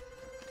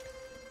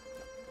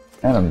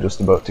 And I'm just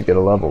about to get a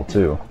level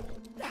too.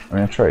 I'm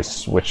gonna try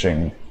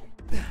switching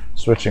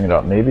it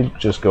up. Maybe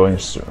just going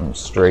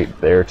straight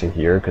there to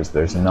here, because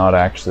there's not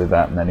actually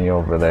that many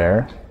over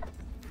there.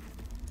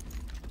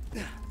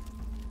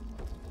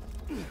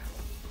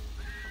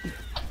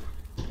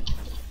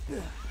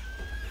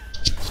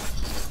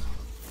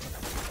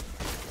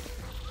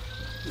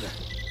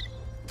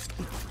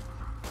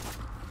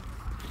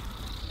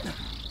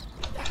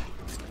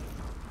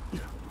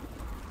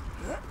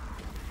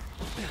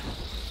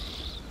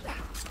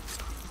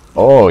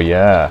 Oh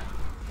yeah,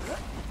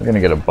 we're gonna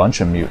get a bunch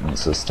of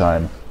mutants this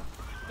time.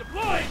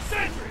 Deploying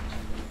sentry.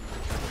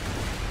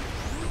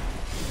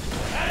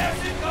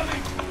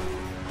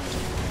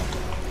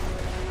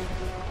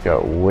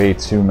 Got way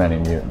too many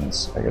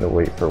mutants. I gotta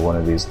wait for one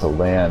of these to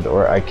land,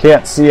 or I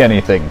can't see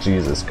anything.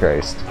 Jesus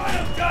Christ. I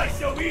don't die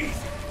so easy.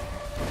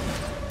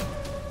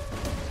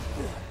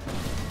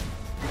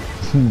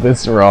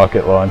 This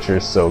rocket launcher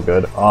is so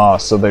good. Ah,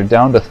 so they're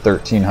down to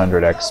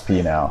 1300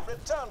 XP now.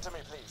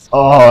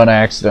 Oh, and I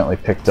accidentally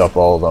picked up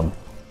all of them.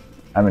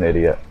 I'm an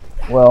idiot.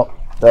 Well,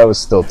 that was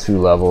still 2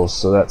 levels,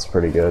 so that's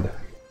pretty good.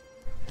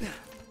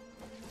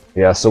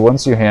 Yeah, so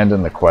once you hand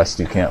in the quest,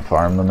 you can't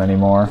farm them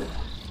anymore.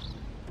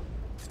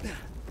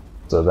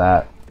 So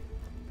that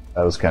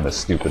was kind of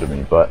stupid of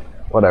me, but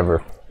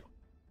whatever.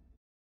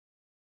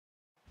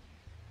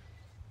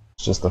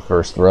 It's just the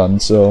first run,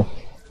 so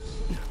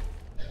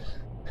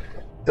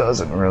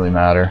doesn't really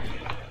matter.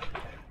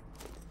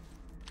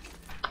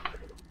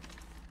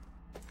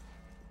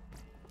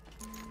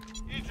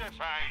 It's a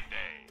fine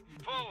day,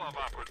 full of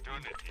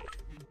opportunity.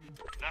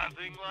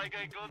 Nothing like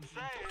a good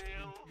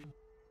sale.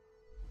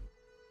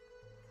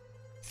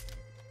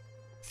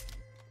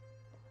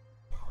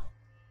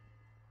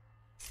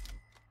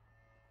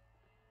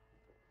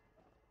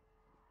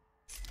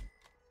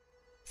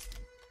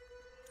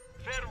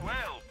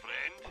 Farewell,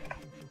 friend.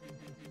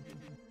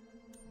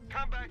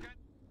 Come back anytime.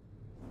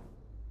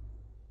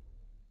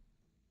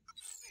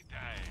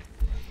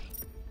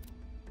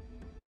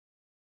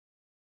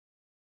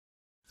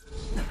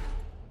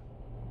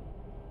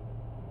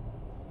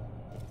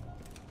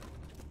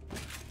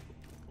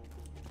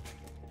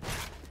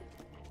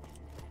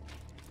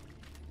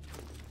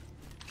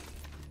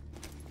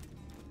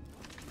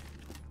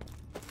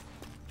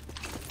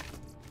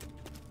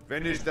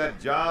 Finished that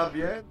job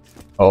yet?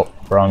 Oh,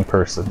 wrong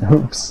person.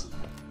 Oops.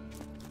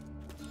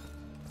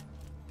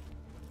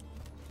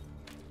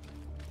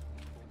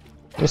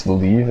 Just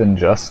leaving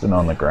Justin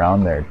on the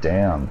ground there,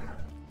 damn.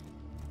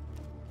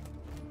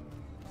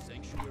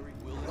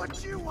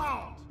 What you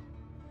want?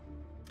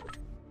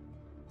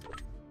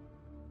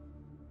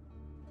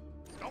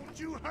 Don't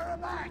you hurry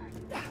back.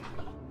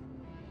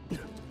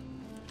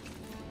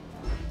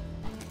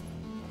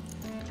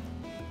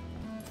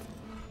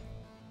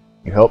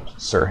 You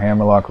helped Sir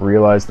Hammerlock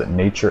realize that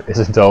nature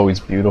isn't always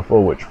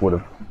beautiful, which would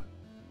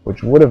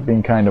have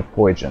been kind of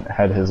poignant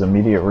had his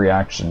immediate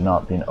reaction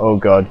not been, "Oh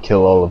God,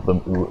 kill all of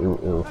them." Ooh, ooh,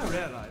 ooh. I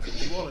realize that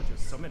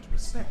zoologists are meant to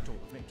respect all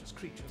of nature's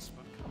creatures,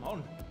 but come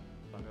on,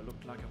 bugger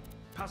looked like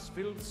a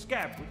pus-filled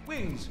scab with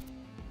wings.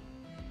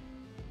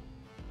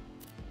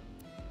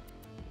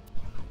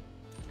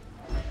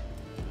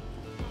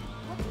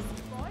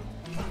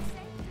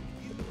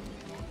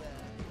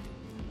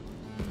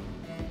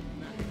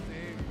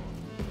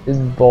 Is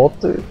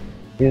vault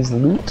is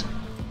loot?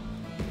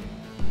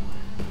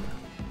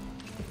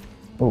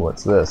 Oh,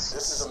 what's this?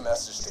 This is a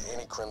message to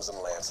any Crimson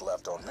Lance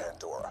left on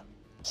Pandora.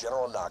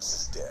 General Knox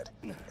is dead,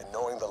 and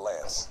knowing the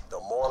Lance,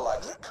 they'll more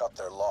likely cut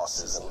their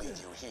losses and leave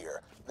you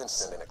here than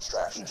send an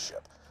extraction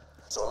ship.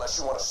 So unless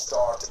you want to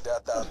starve to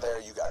death out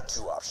there, you got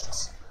 2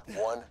 options.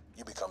 1,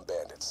 you become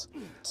bandits.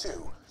 2,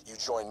 you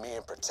join me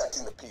in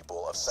protecting the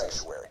people of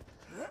Sanctuary.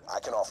 I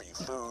can offer you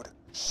food,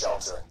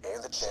 shelter,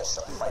 and the chance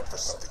to fight for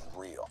something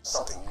real,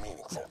 something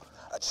meaningful.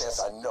 A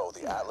chance I know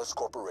the Atlas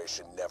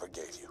Corporation never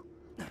gave you.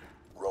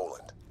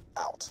 Roland,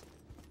 out.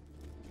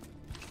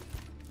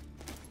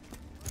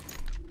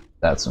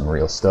 That's some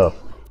real stuff.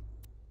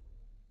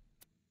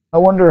 I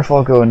wonder if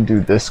I'll go and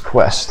do this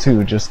quest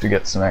too, just to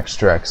get some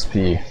extra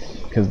XP.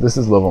 Because this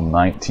is level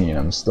 19,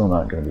 I'm still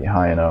not going to be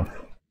high enough.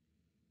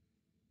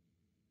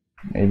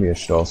 Maybe I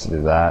should also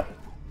do that.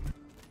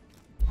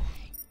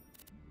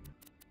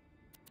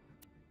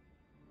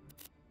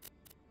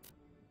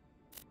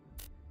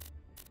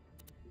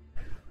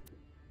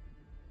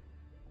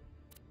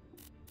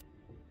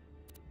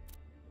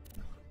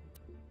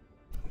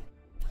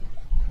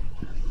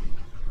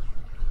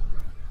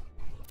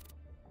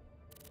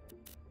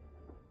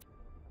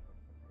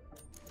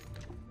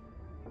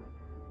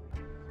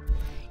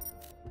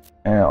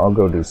 And I'll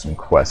go do some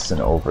quests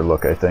in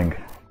Overlook, I think.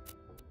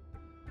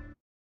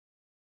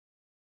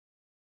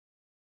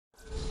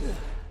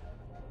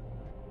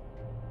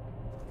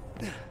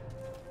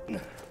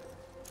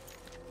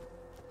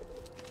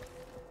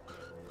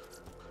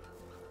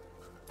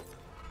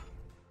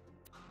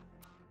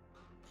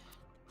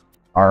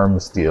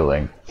 Arms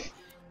dealing.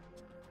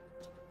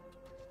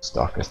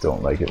 Stalkers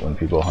don't like it when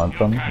people hunt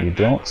them. You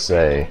don't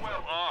say.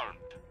 Well armed.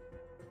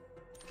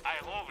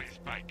 I'll always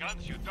buy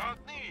guns you don't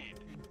need.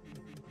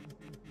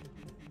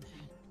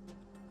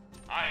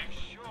 I'm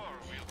sure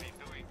we'll be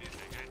doing this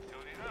again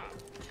soon enough.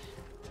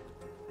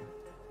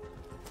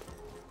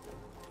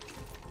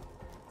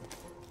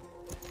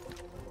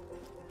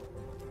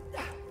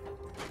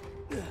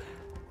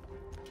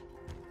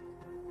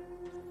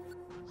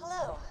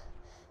 Hello.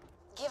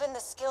 Given the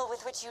skill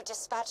with which you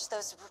dispatch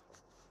those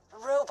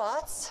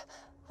robots,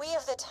 we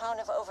of the town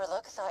of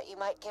Overlook thought you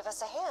might give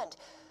us a hand,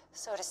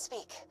 so to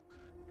speak.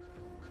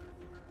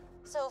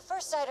 So,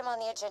 first item on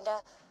the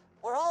agenda,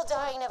 we're all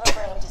dying of a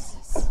brain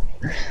disease.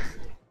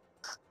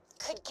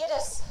 Could get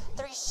us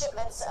 3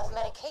 shipments of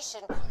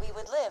medication, we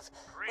would live,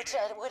 which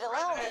would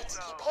allow me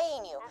to keep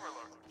paying you.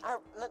 Our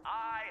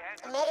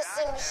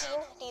medicine machine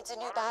needs a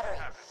new battery.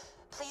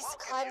 Please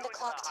climb the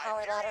clock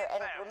tower ladder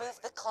and remove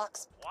the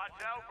clock's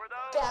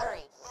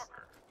battery.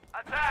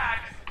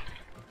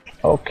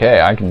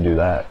 Okay, I can do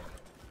that.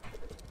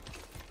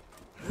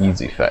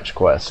 Easy fetch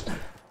quest.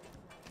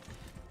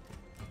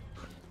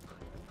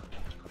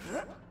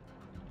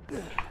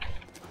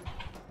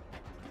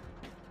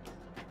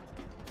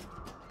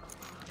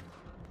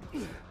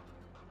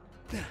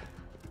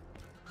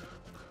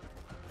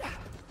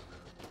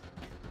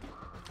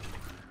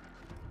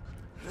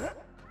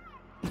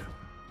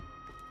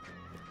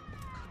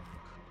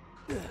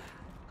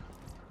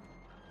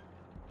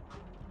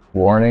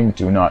 Warning,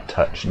 do not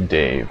touch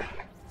Dave.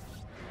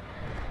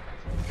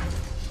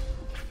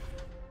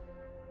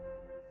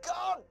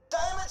 God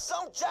damn it,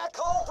 some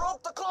jackhole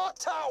broke the clock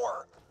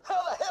tower!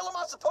 How the hell am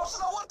I supposed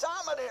to know what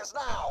time it is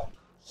now?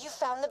 You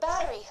found the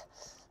battery.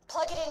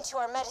 Plug it into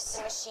our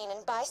medicine machine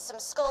and buy some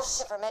skull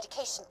shiver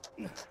medication.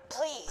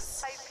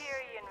 Please.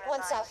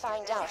 Once I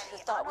find out who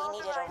thought we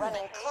needed a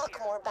running clock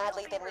more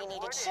badly than we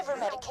needed shiver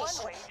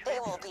medication, they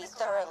will be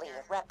thoroughly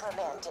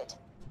reprimanded.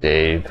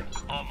 Dave.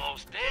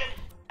 Almost dead?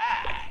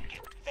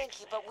 Thank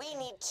you, but we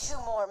need 2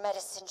 more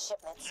medicine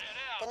shipments.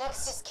 The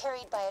next is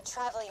carried by a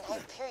traveling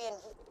Hyperion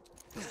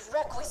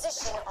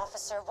requisition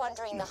officer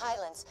wandering the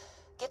Highlands.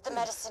 Get the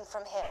medicine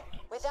from him.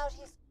 Without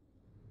his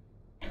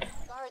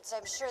guards,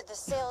 I'm sure the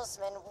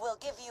salesman will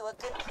give you a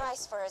good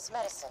price for his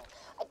medicine.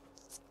 I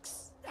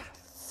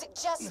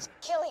suggest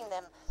killing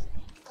them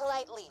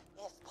politely,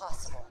 if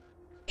possible.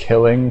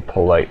 Killing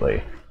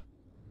politely.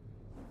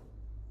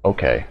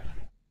 Okay.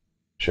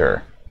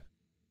 Sure.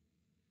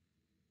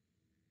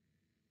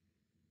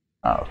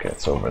 Oh, okay,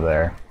 it's over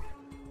there.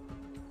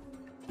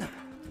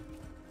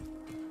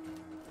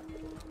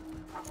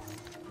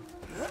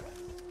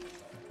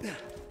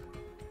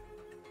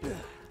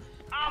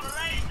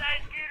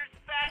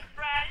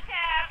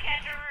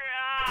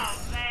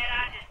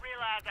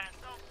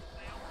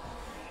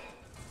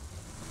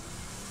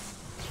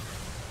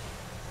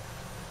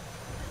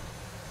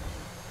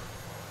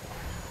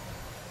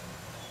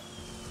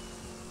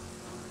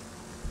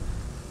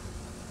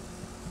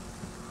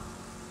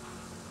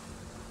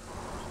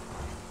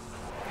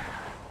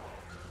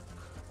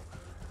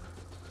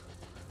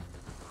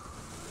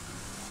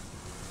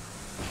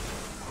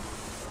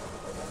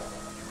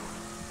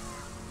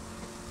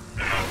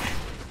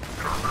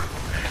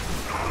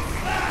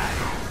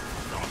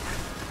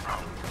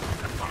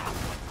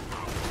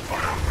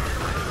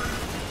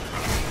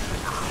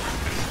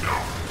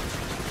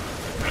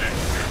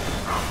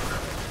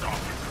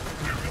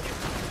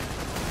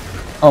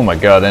 Oh my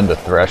god, and a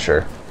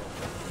Thresher.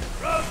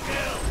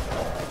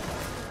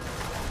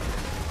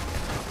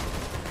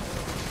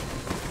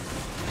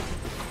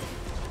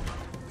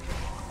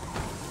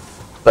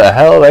 The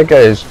hell, that guy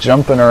is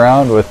jumping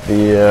around with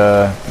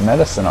the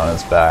medicine on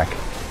his back.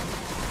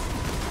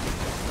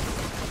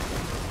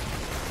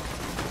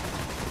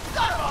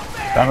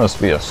 That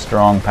must be a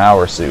strong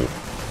power suit.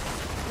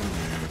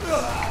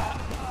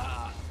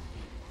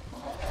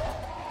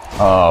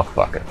 Oh,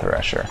 fuck it,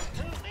 Thresher.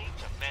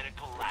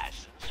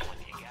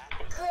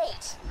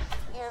 Great.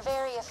 You're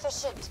very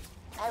efficient.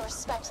 I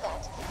respect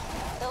that.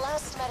 The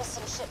last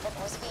medicine shipment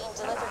was being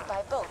delivered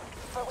by boat,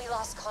 but we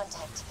lost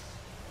contact.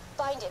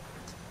 Find it,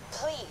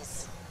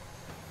 please.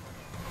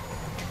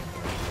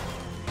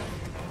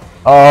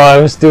 Oh, I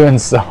was doing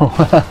so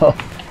well.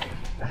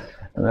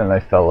 And then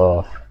I fell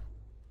off.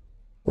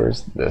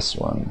 Where's this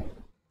one?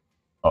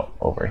 Oh,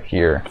 over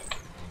here.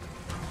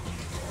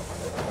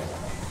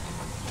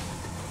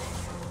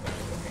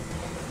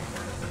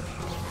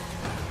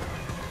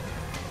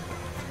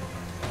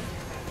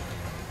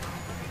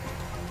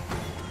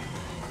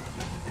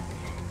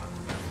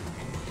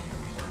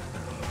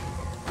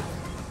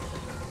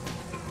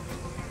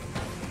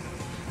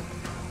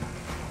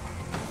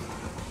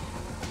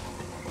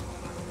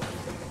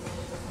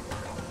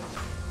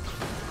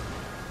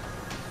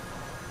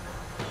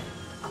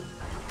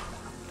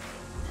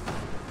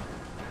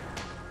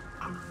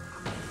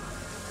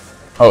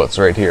 Oh, it's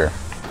right here.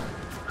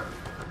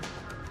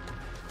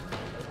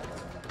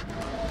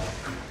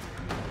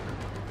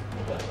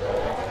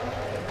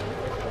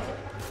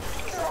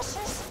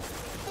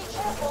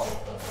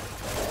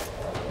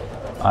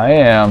 I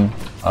am.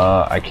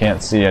 I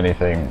can't see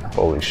anything.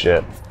 Holy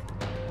shit.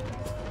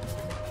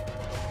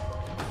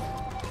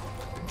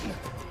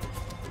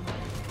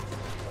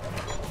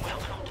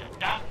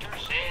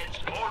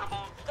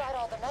 Got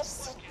all the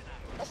medicine.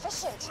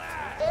 Efficient.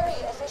 Very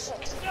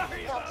efficient. Now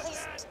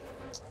please.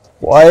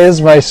 Why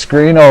is my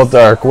screen all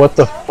dark? What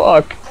the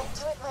fuck? I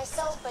do it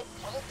myself, but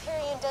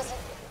Hyperion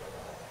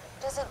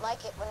doesn't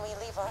like it when we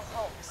leave our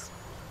homes.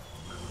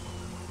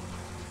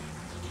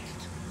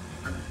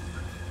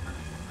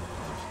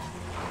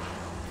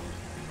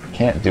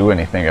 Can't do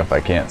anything if I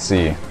can't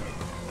see.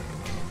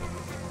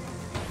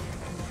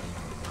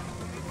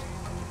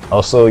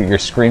 Also, your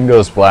screen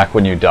goes black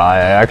when you die.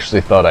 I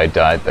actually thought I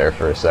died there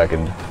for a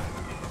second.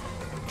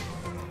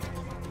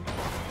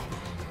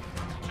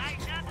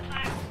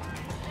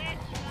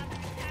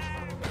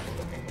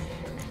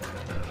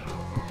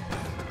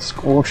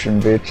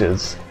 Squooshing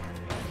bitches.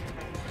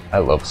 I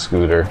love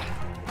Scooter.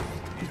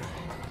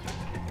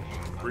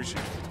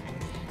 Appreciate it.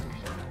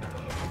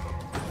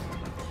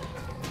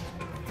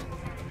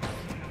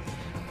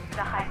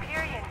 The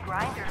Hyperion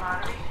Grinder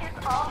Lottery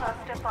is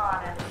almost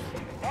upon us.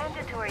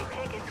 Mandatory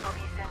tickets will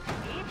be sent to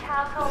each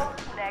household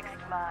next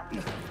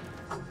month.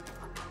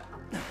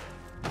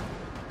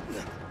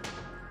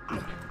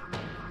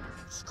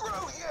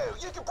 Screw you!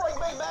 You can bring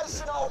me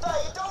medicine all day.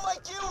 It don't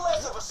make you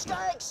less of a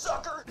stag,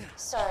 sucker!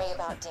 Sorry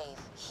about Dave.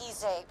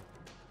 He's a...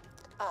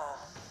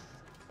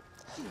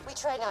 we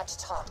try not to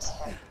talk to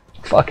him.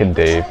 Fucking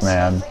Dave,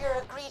 man. For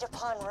your agreed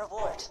upon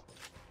reward.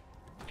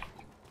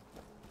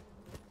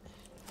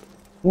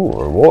 Ooh,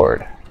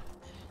 reward.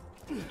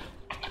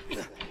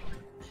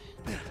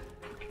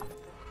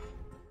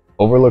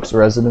 Overlook's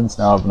residents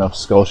now have enough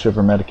skull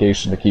shiver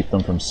medication to keep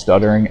them from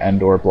stuttering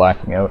and/or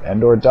blacking out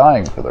and/or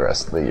dying for the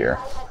rest of the year.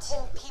 If I had 10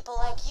 people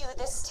like you,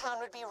 this town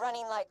would be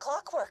running like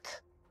clockwork.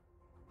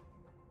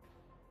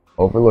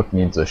 Overlook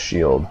needs a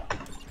shield.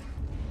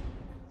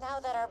 Now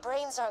that our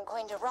brains aren't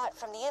going to rot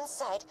from the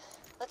inside,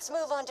 let's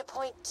move on to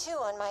point 2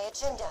 on my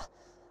agenda.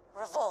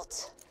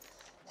 Revolt.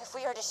 If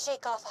we are to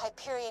shake off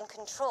Hyperion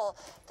control,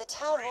 the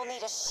town will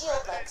need a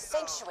shield like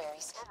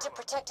sanctuaries to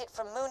protect it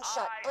from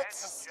moonshot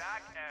blitzes.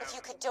 If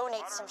you could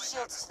donate some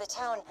shields to the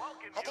town,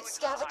 I could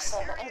scavenge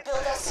them and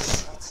build us a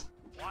shield.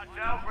 Watch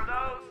out for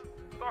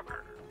those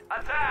fuckers.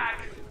 Attack!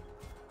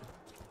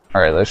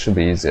 Alright, that should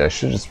be easy. I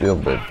should just be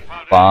able to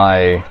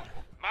buy...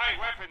 My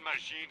weapon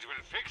machines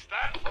will fix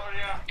that for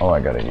you. Oh,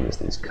 I gotta use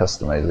these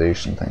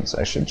customization things.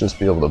 I should just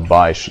be able to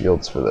buy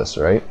shields for this,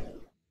 right?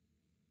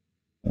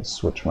 Let's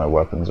switch my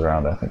weapons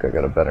around. I think I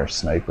got a better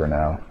sniper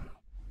now.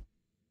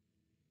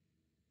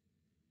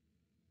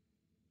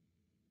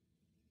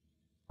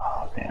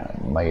 Oh man,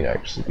 it might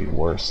actually be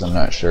worse. I'm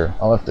not sure.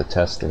 I'll have to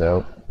test it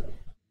out.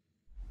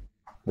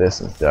 This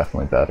is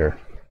definitely better.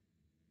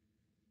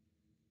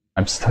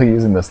 I'm still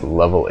using this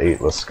level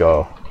 8 Let's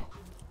go.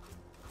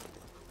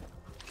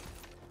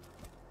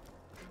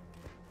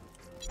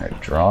 Alright,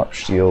 drop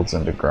shields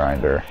into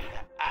grinder.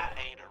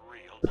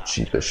 The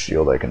cheapest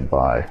shield I can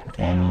buy.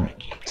 1,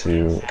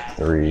 2,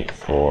 3,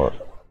 4.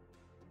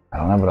 I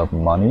don't have enough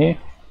money?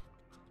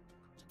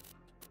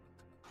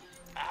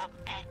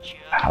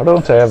 How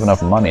don't I have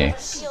enough money?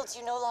 Shields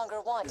you no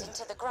longer want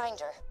into the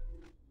grinder.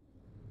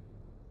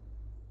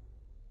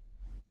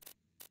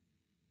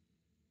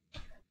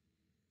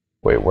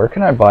 Wait, where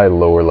can I buy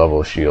lower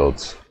level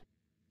shields?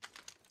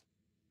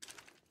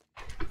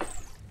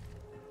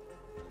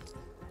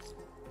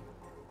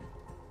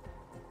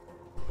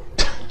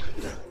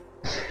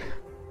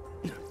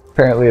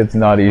 Apparently it's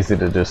not easy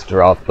to just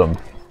drop them.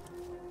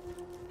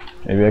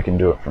 Maybe I can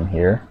do it from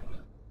here?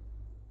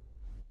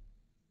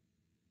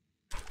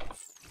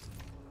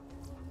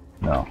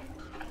 No.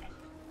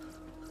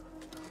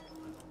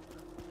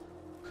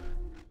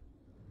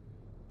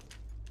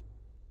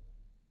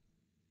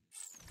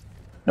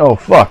 Oh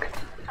fuck!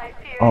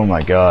 Oh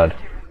my god.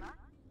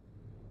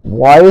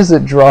 Why is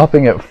it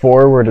dropping it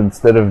forward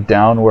instead of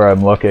down where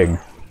I'm looking?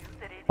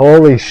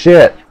 Holy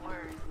shit!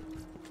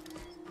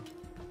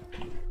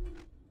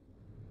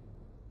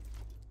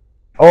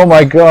 Oh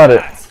my god,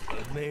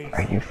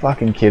 are you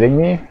fucking kidding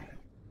me?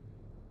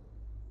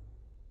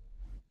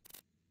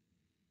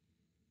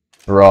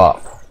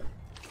 Drop.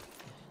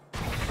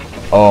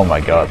 Oh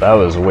my god, that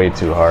was way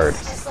too hard.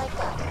 Just like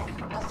that.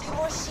 A few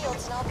more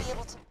shields and I'll be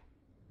able to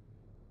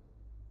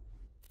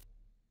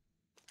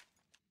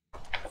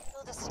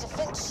build us a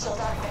defense shield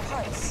out of the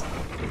parts.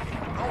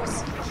 I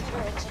was a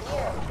computer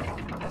engineer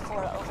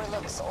before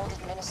Overlook's old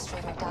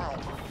administrator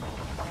died.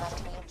 And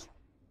left me in charge.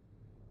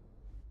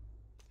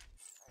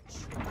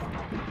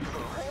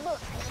 Kramer,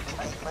 you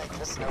can't make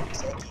us no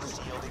techie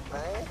shielding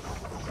man.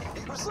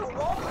 He was a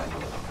woman.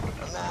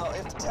 Now,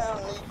 if the town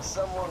needs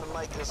someone to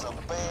make us a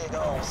big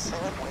old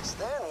sandwich,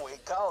 then we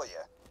call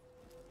you.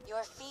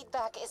 Your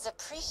feedback is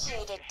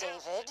appreciated,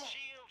 David.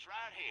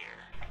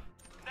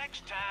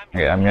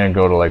 Okay, I'm gonna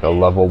go to like a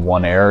level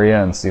 1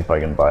 area and see if I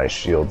can buy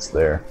shields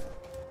there.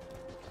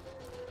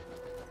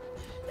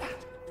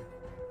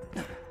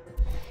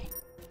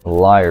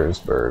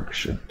 Liarsburg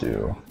should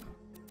do.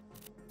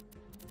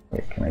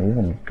 Wait, can I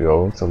even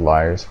go to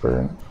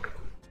Liarsburg?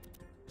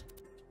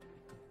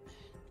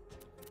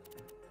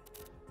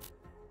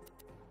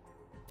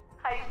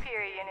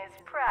 Hyperion is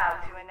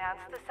proud to announce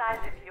the size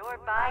of your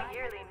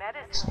bi-yearly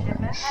medicine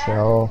shipment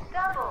Shelf.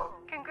 has doubled.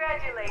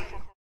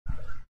 Congratulations.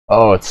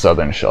 Oh, it's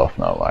Southern Shelf,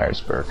 not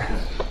Liarsburg.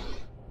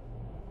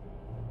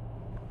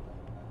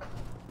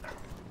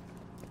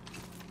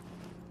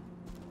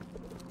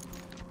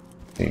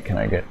 See, can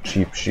I get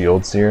cheap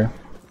shields here?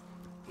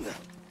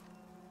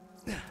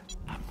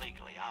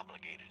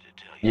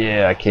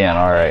 Yeah, I can.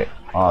 Alright.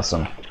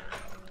 Awesome.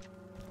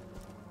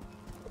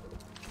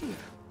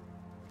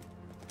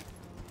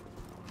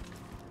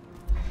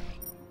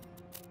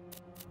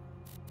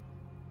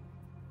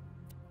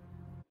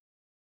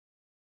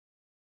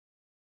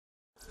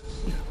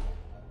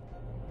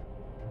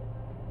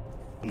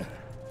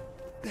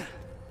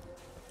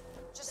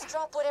 Just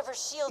drop whatever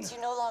shields you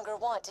no longer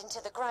want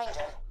into the grinder.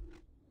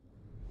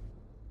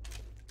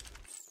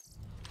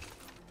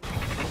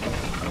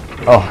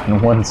 Oh,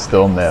 and one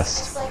still missed.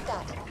 Just like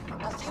that.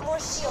 A few more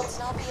shields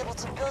and I'll be able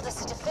to build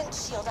us a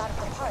defense shield out of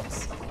the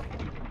parts.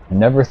 I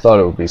never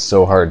thought it would be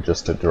so hard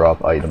just to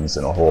drop items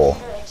in a hole.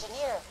 You're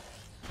engineer.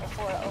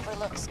 Before it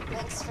overlooks.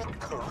 Thanks for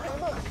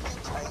Karima, you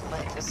can't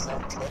make us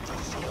some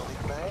touchy-shieldy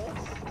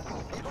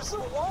thing. It was a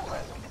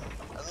woman.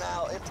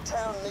 Now, if the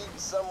town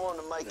needs someone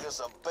to make us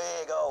a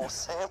big old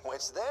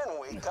sandwich, then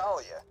we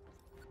call you.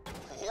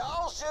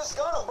 Y'all's just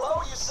gonna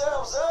blow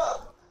yourselves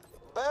up.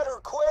 Better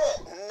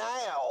quit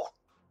now.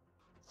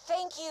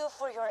 Thank you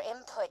for your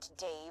input,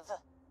 Dave.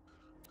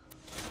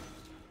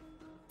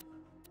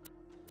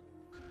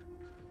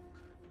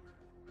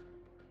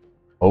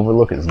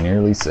 Overlook is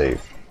nearly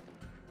safe.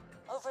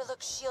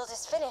 Overlook's shield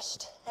is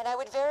finished, and I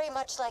would very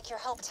much like your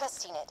help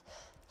testing it.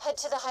 Head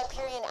to the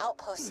Hyperion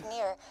outpost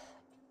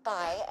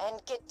nearby and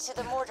get to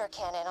the mortar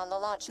cannon on the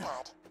launch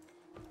pad.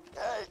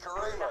 Hey,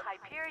 Karima,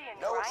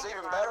 know what's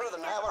even better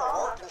than having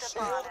a working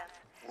shield?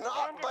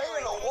 Not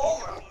being a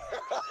woman.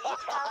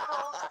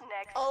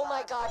 Oh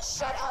my god,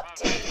 shut up,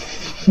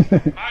 Dave.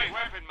 My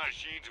weapon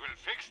machines will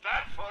fix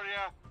that for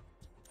you.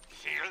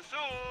 See you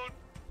soon.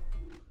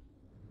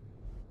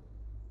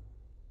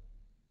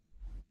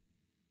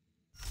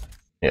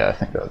 Yeah, I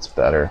think that's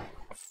better.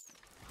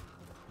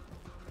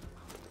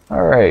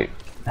 Alright,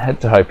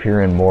 head to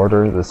Hyperion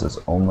Mortar. This is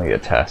only a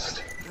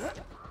test.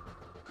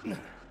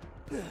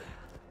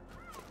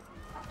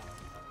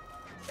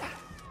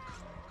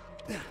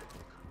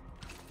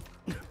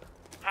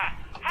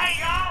 Hey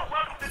y'all,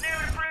 welcome to New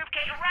Improved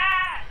Cake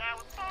Ride! Now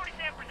with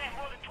 47%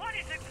 more than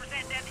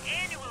 26% down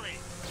annually.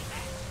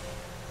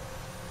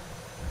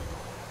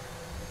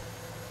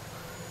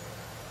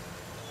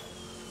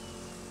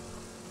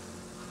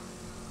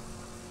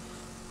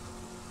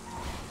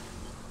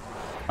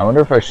 I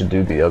wonder if I should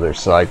do the other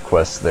side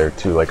quests there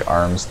too, like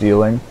arms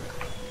dealing,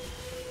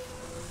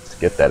 to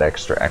get that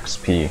extra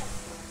XP.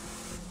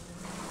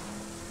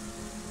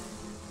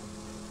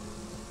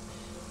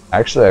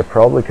 Actually, I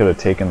probably could have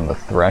taken the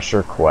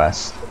Thresher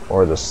quest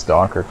or the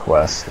Stalker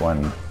quest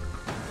when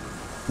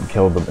you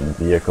killed them in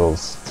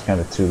vehicles. It's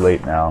kind of too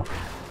late now.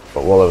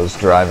 But while I was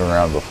driving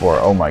around before,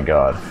 oh my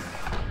god.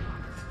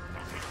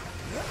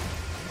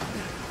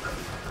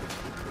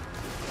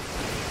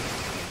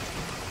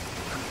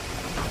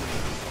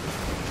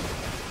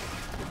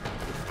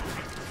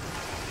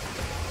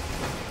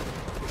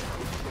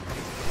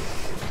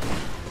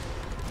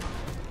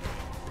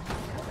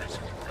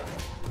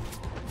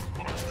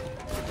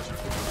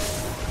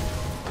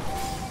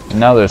 And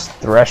now there's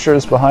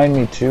Threshers behind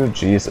me too?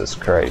 Jesus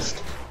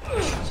Christ.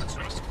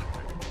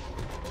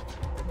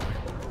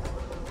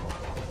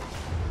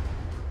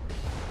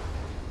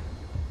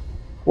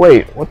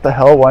 Wait, what the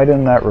hell? Why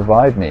didn't that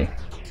revive me?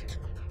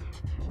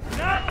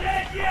 Not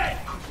dead yet!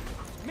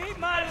 Meet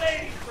my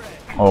lady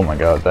friend! Oh my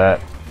god, that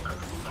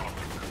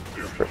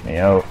tripped me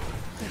out.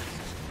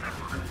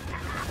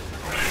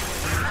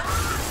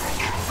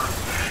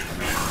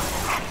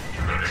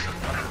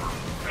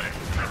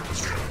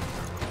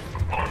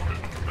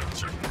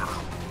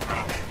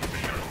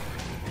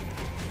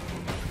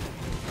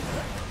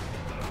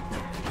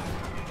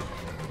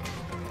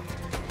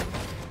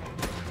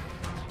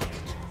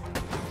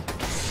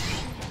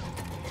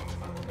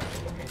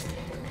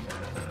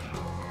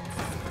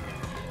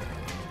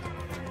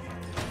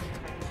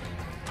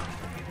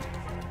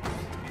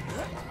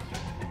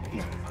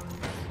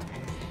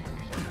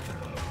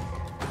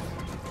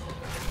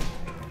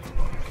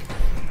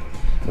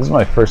 This is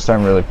my first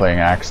time really playing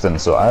Axton,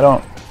 so I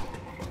don't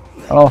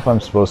know if I'm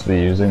supposed to be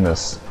using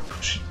this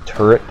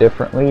turret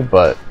differently,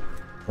 but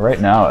right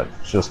now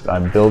it's just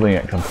I'm building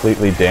it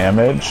completely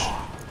damaged.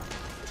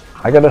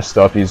 I gotta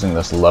stop using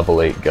this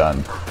level 8 gun.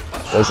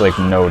 It does like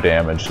no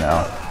damage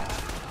now.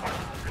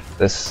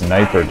 This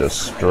sniper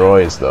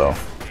destroys though,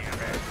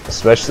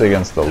 especially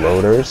against the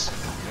loaders.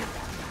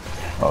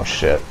 Oh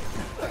shit,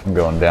 I'm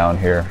going down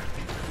here.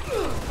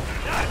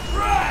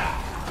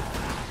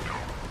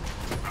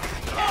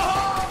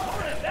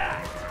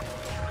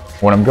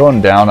 When I'm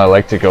going down, I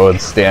like to go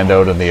and stand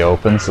out in the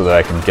open so that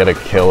I can get a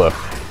kill if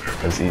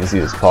as easy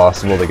as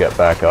possible to get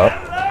back up.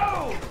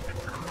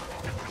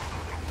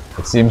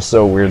 It seems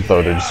so weird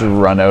though to just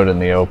run out in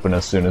the open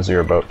as soon as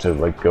you're about to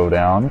like go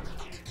down.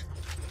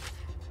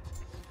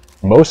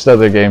 Most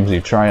other games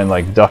you try and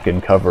like duck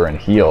and cover and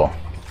heal.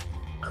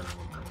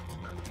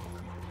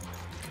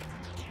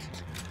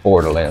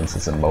 Borderlands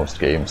is in most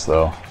games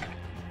though.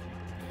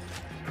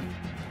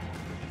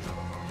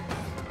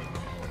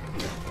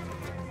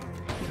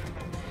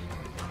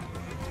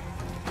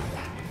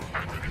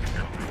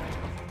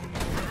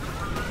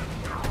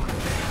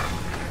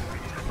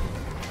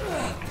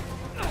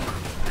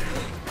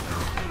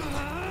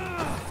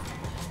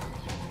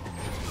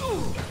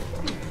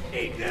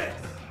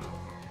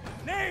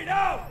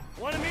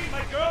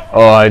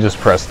 Oh, I just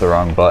pressed the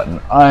wrong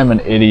button. I'm an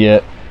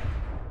idiot.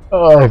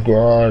 Oh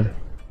god.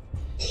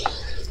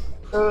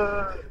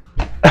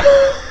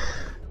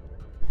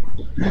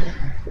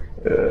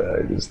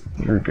 I just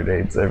threw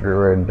grenades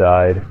everywhere and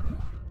died.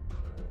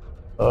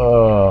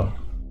 Oh.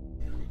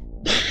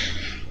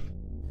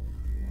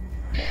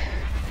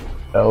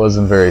 That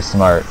wasn't very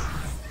smart.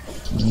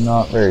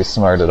 Not very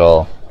smart at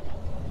all.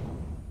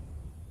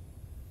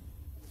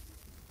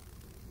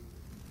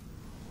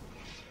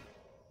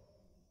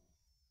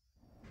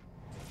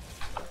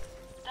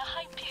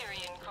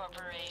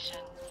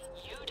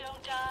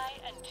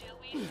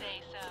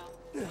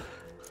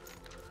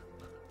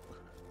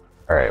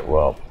 Alright,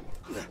 well,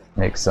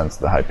 makes sense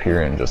the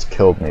Hyperion just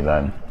killed me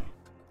then.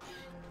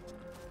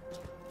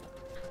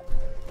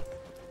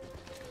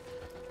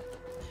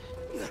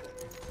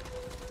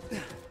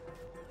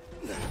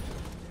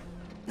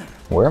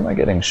 Where am I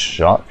getting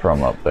shot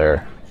from up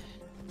there?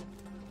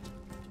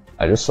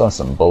 I just saw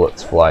some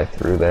bullets fly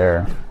through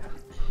there.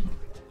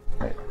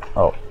 Wait,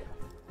 oh.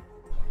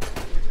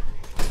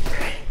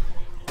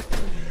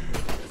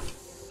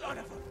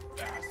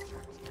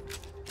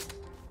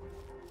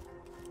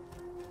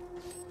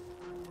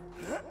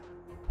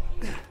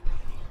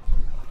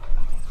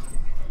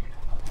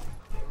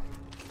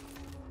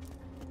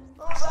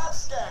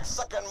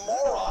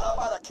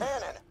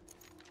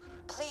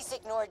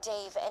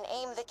 Dave, and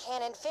aim the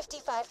cannon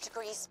 55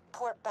 degrees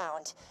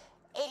port-bound,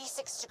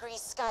 86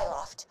 degrees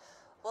skyloft.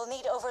 We'll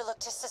need Overlook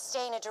to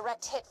sustain a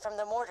direct hit from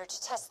the mortar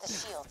to test the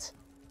shield.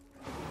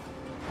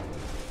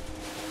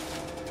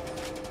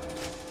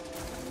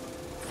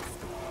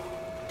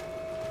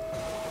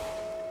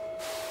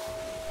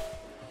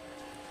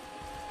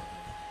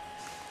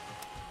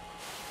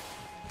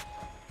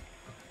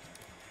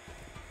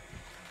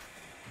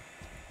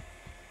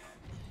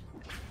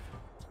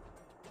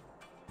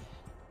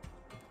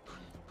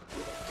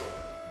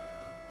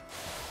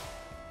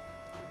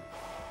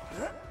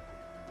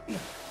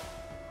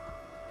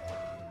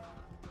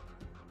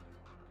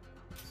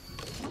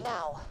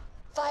 Now,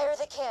 fire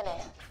the cannon.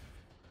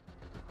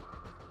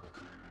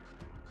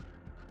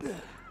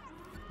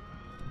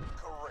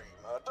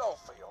 Karima, don't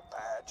feel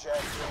bad. Jack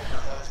killed your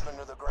husband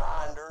to the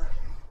grinder.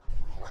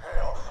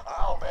 Well,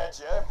 I'll bet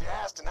you if you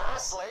asked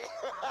nicely.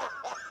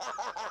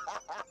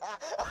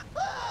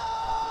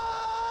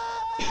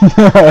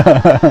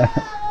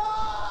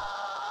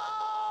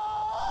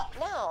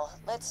 Now,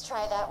 let's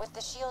try that with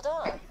the shield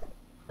on.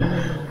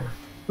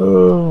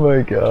 Oh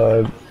my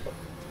god.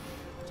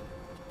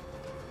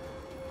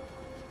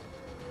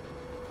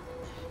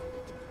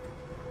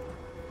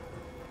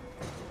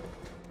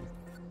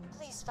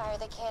 Please fire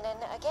the cannon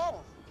again.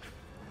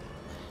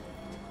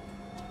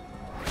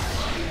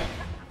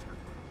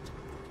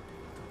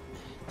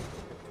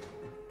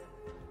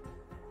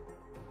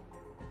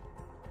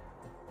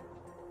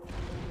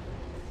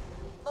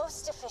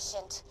 Most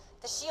efficient.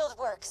 The shield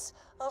works.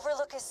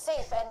 Overlook is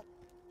safe and...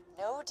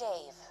 no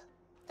Dave.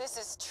 This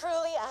is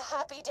truly a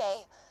happy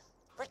day.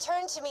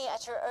 Return to me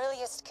at your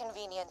earliest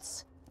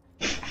convenience.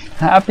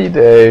 Happy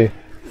day.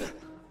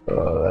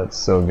 Oh, that's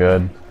so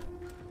good.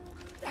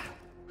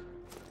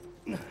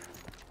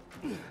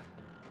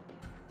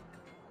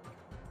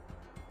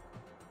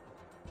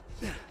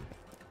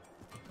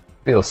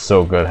 Feels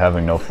so good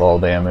having no fall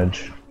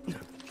damage.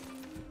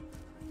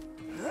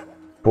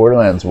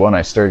 Borderlands 1,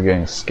 I started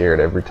getting scared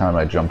every time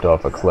I jumped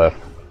off a cliff.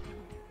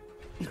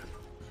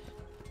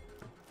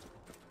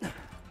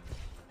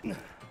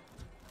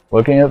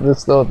 Looking at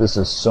this though, this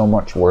is so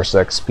much worse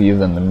XP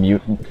than the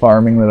mutant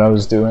farming that I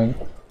was doing.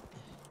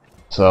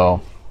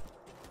 So,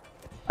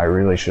 I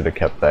really should have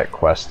kept that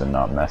quest and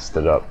not messed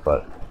it up,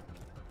 but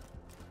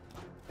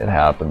it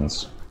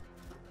happens.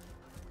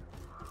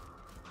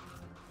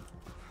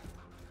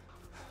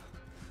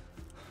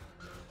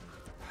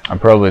 I'm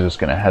probably just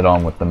gonna head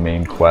on with the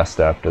main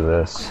quest after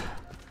this.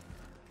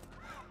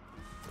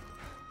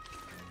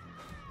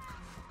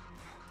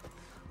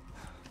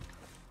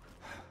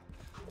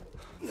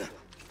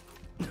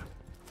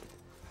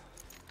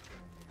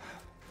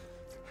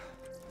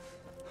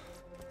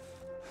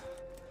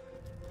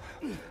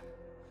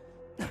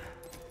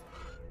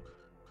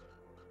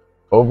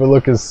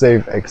 Overlook is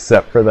safe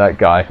except for that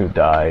guy who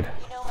died.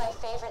 You know my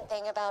favorite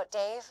thing about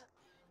Dave?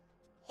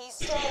 He's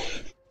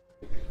dead.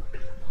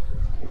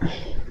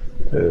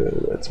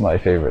 That's my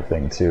favorite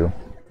thing too.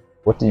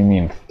 What do you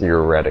mean,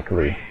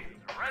 theoretically?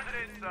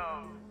 Residents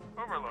of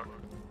Overlook,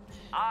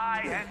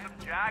 I, Handsome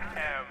Jack,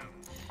 am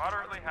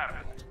moderately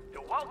happy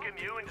to welcome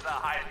you into the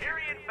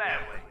Hyperion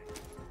family.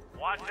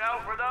 Watch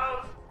out for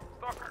those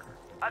stalker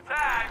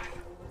attacks.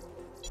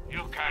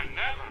 You can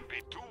never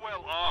be too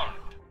well armed.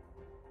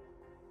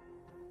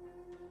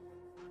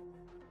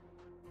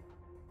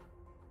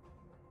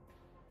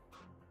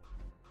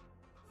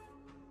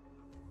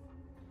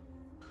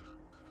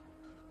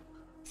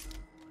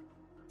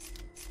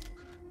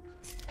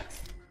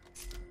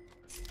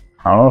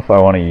 I don't know if I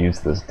want to use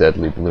this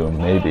deadly bloom,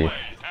 maybe.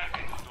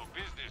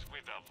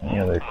 Any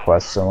other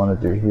quests I want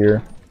to do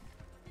here?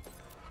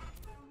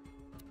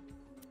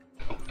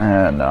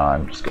 And no,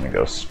 I'm just gonna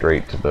go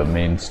straight to the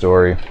main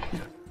story.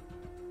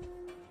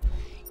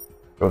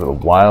 Go to the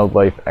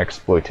Wildlife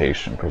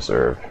Exploitation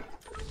Preserve.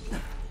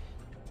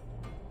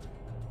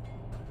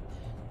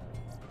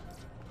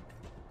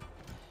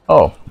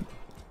 Oh,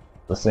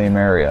 the same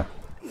area.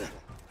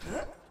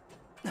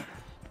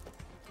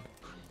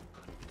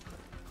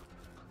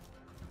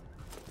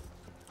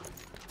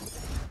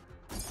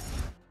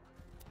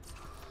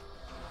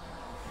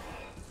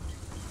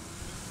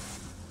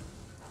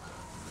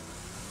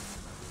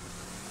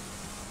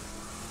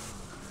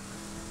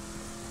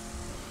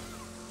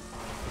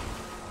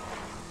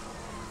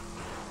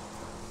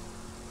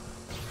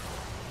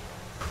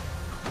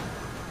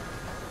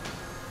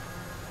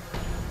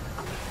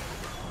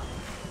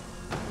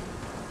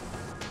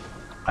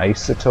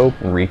 Isotope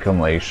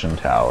Reclamation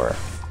Tower.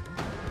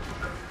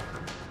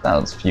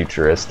 Sounds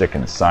futuristic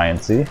and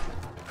sciencey.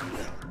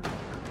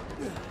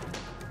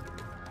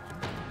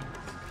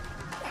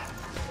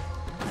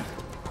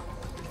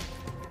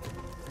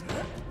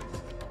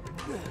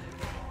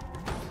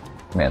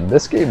 Man,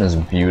 this game is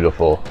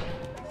beautiful.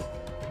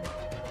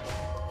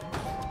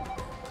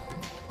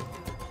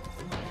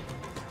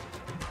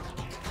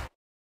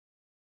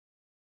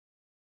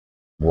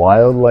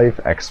 Wildlife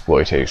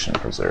Exploitation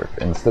Preserve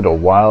instead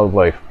of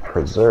Wildlife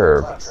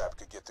Preserve. Claptrap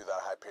could get through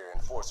that Hyperion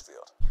force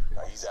field.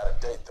 Now he's out of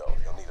date though.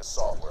 You'll need a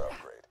software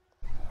upgrade.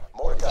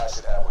 Mordecai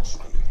should have what you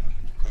need.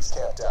 He's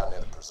camped down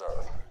near the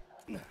preserve.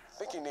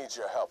 Think he needs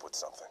your help with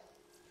something.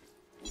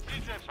 It's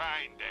a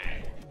fine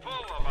day,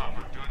 full of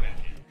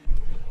opportunity.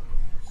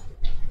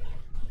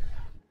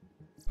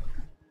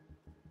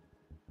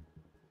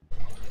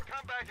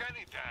 Come back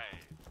anytime.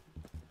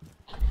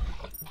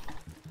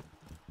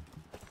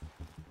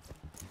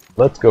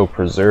 Let's go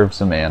preserve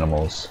some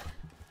animals.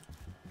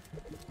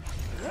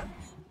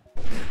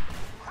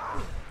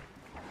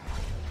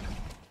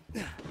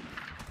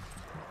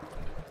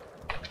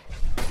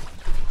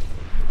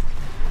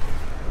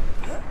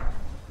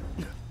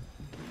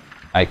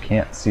 I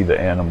can't see the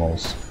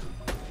animals.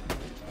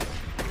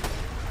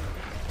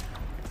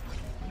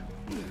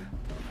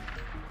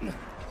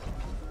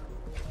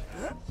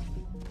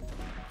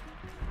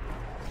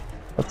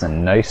 That's a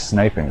nice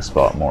sniping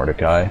spot,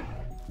 Mordecai.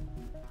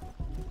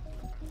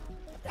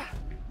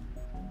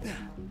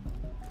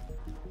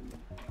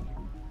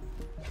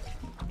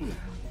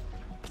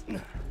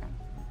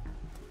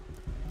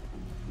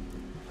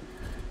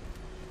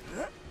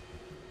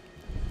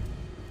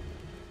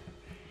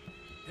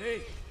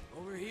 Hey,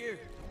 over here.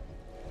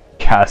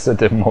 Casa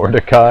de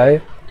Mordecai?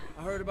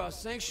 I heard about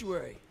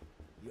Sanctuary.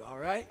 You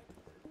alright?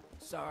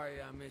 Sorry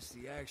I missed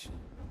the action.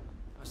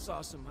 I saw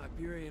some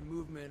Hyperion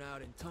movement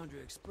out in Tundra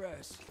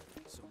Express,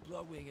 so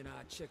Bloodwing and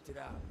I checked it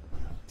out.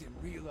 Didn't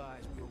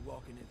realize we were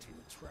walking into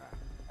a trap.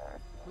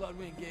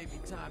 Bloodwing gave me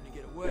time to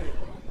get away,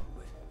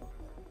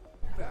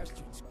 but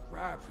bastards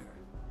grabbed her.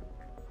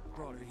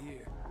 Brought her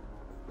here.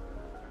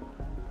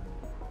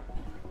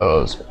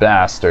 Those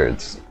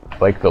bastards.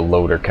 Like the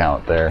loader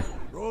count there.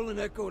 Rolling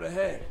echoed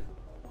ahead.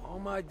 All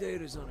my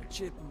data's on a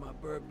chip in my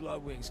bird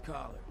Bloodwing's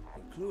collar,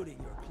 including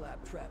your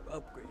claptrap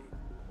upgrade.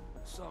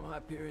 Some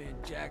Hyperion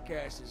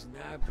jackasses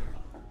nabbed her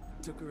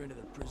and took her into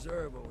the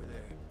preserve over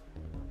there.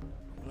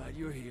 I'm glad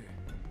you're here.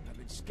 I've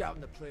been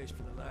scouting the place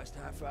for the last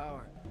half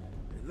hour,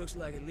 and it looks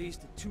like at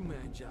least a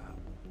two-man job.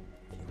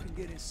 If you can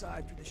get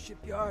inside through the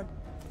shipyard,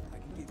 I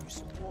can give you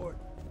support.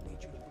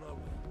 Lead you to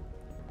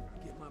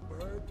Bloodwing. Get my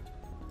bird,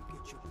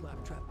 get your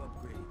claptrap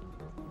upgrade.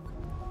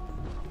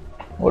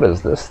 What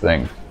is this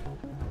thing?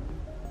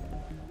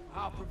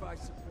 I'll provide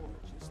support,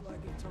 just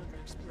like in Tundra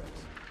Express.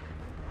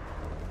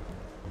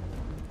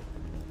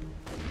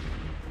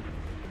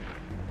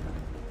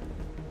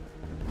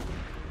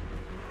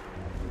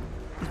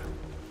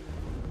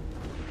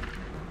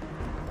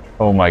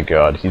 Oh my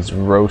god, he's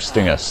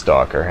roasting a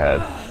stalker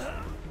head.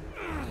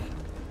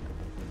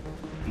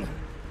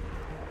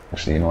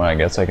 Actually, you know what, I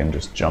guess I can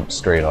just jump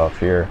straight off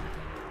here.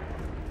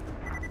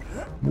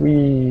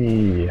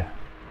 Whee!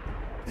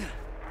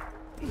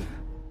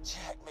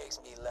 Jack makes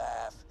me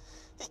laugh.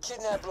 He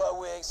kidnapped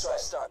Bloodwing, so I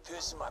start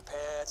pissing my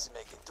pants and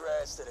making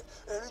threats that if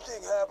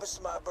anything happens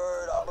to my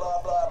bird, I'll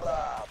blah blah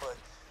blah. But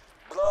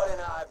Blood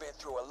and I have been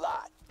through a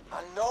lot.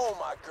 I know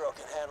my girl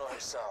can handle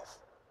herself.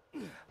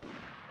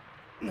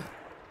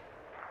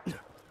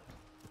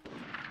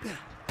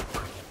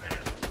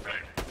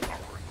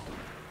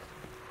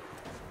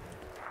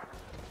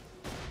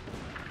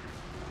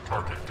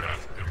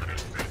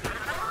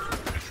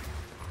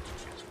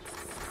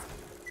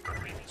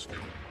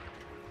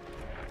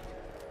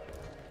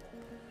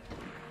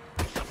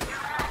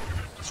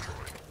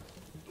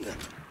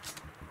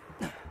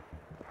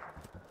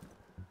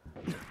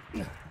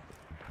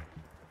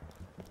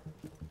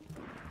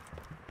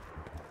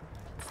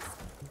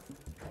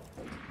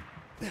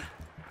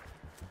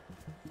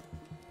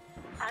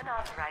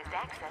 Unauthorized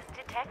access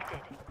detected.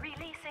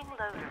 Releasing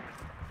loaders.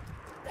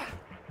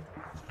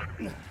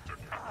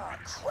 Ah,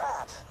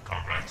 crap.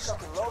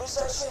 Fucking loaders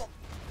that shit?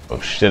 Oh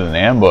shit, an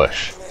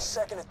ambush. Give me a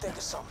second to think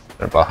of something.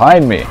 They're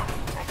behind me. Okay,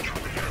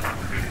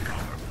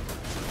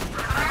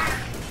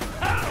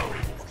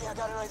 I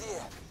got an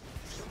idea.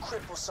 If you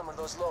cripple some of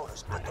those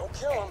loaders, but don't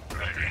kill them,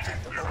 you can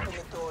open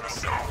the door to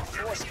some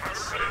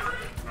reinforcements.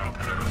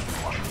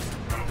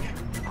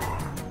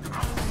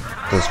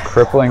 Does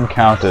crippling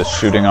count as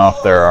shooting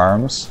off their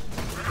arms?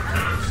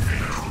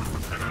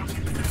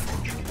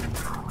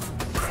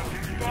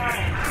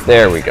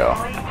 There we go.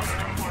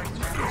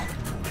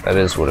 That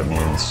is what it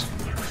means.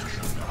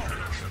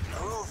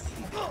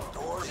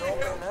 Doors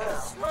open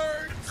now.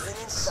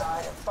 Get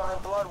inside and find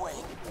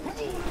Bloodwing.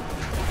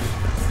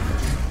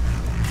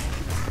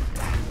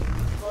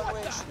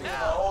 Bloodwing should be in the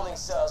holding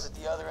cells at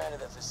the other end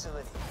of the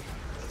facility.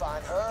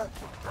 Find her,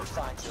 or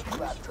find your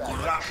claptrap.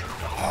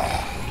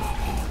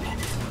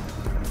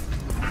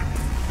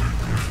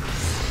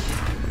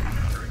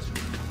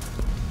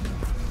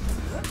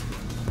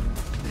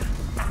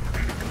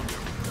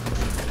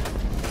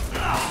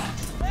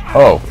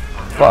 Oh,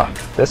 fuck.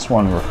 This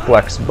one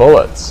reflects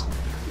bullets.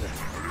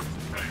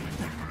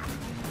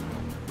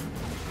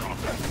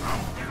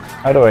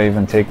 How do I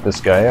even take this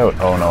guy out?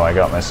 Oh no, I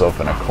got myself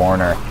in a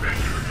corner.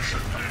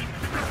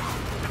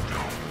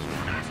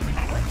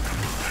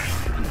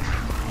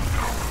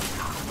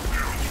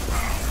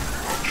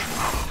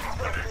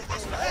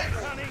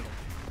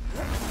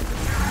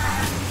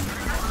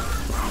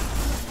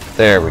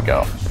 There we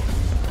go.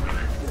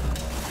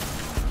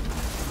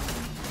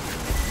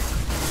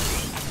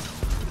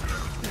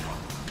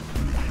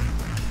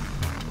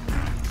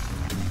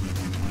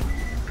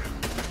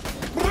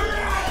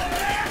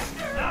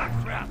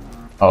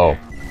 Oh,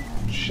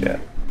 shit.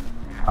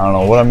 I don't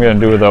know what I'm gonna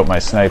do without my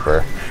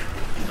sniper.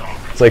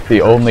 It's like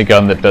the only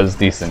gun that does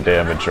decent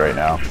damage right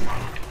now.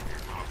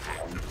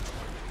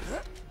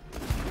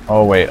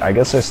 Oh wait, I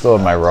guess I still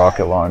have my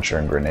rocket launcher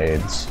and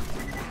grenades.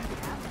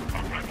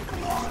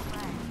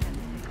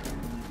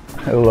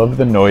 I love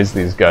the noise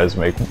these guys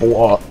make.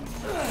 Blah.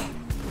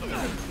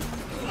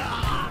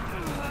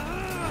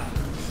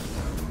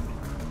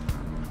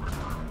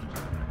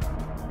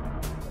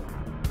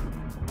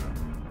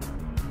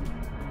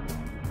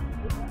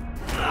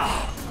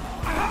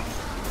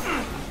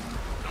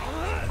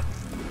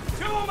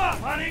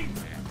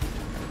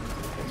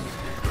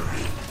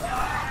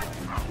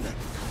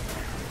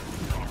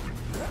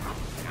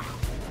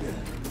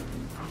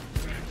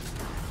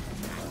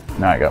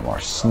 Now I got more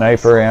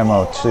sniper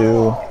ammo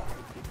too.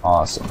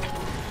 Awesome.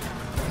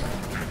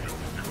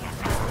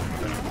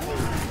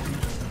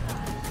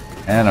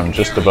 And I'm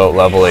just about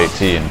level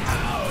 18.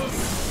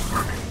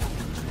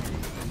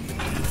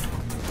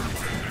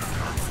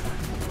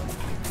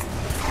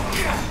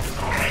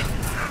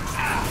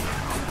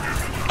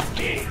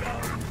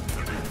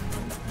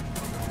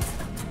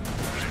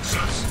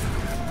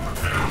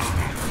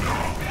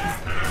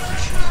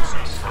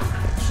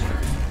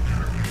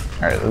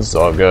 Alright, this is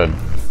all good.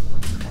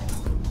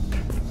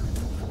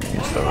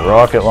 Use the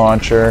rocket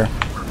launcher.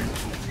 I'm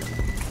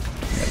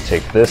gonna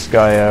take this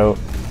guy out.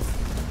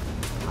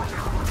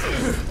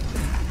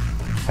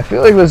 I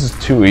feel like this is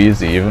too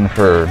easy, even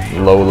for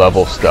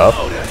low-level stuff.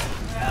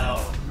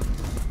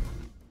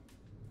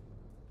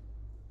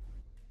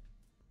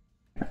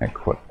 Can I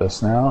equip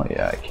this now?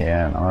 Yeah, I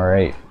can.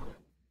 Alright.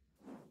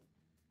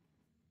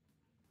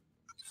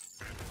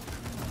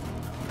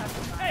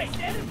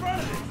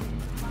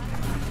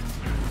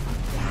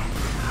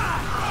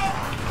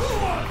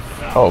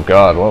 Oh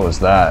god, what was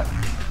that?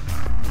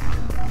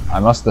 I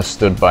must have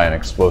stood by an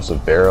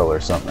explosive barrel or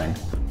something.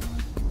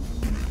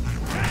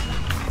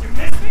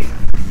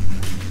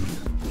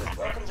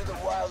 Welcome to the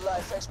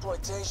Wildlife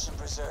Exploitation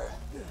Preserve.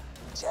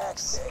 Jack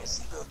says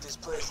he built this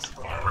place to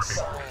promote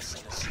science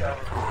and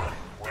discovery.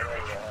 Whatever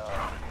the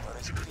hell, but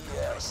it's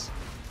BS.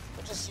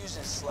 They're just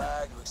using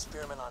slag to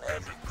experiment on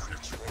every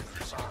creature they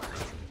can find.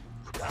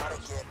 Gotta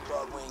get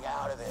Bloodwing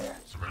out of there.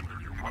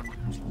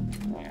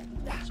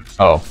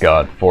 Oh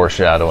god,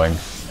 foreshadowing.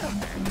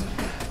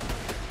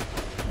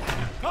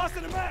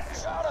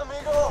 Shot,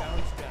 amigo!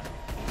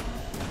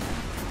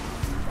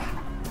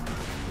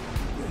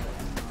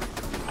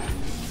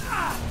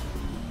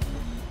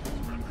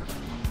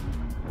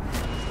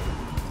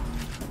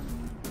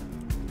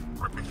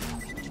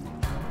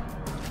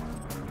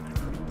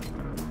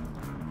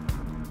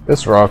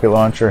 This rocket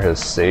launcher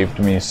has saved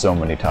me so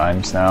many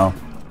times now.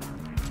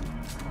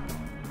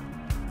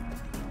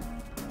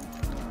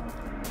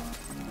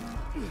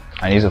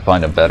 I need to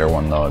find a better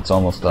one though, it's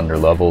almost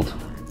underleveled.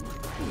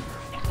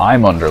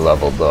 I'm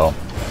underleveled though.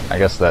 I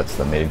guess that's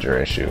the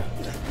major issue.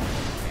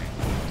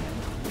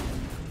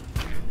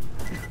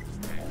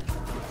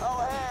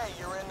 Oh hey,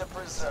 you're in the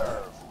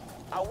preserve.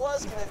 I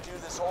was gonna do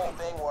this whole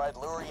thing where I'd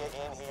lure you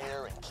in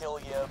here and kill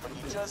you, but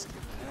you just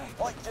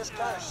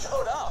kind of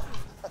showed up.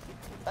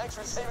 Thanks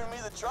for saving me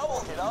the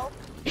trouble, you know?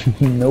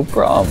 No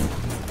problem.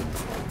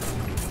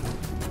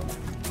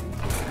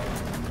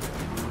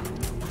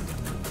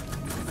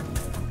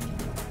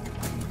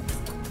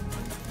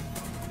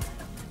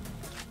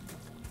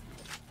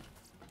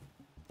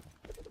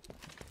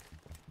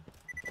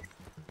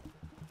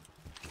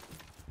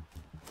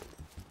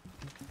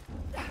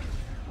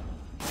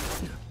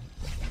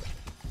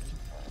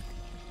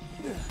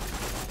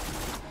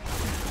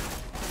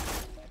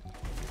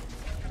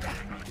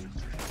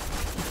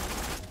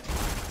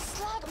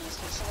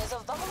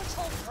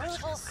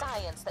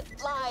 science that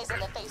flies in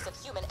the face of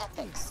human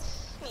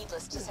ethics.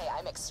 Needless to say,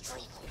 I'm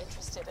extremely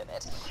interested in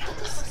it.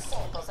 Give me some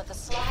samples of the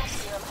Slav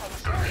serum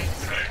Hyperion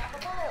on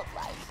the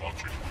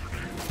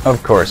wildlife.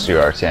 Of course you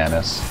are,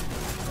 Tannis.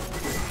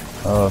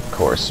 Of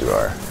course you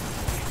are.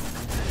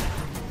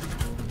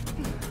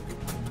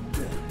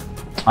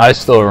 I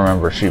still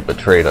remember she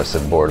betrayed us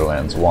in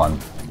Borderlands 1.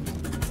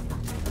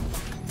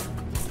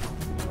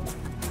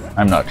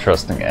 I'm not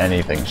trusting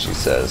anything she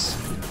says.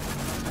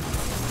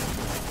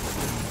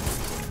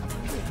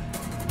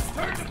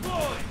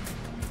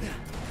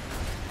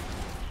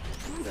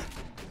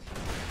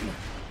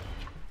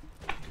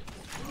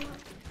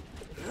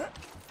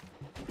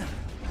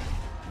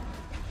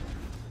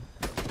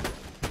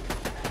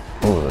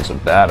 Oh, there's a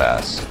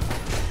badass.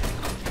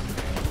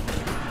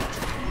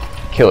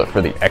 Kill it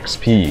for the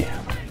XP.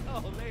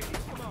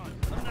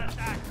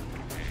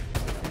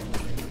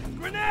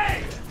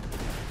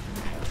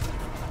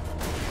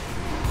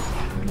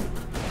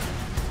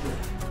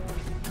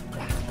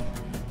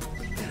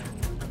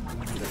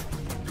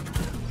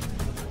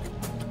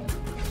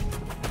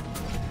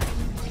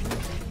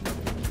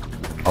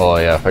 Oh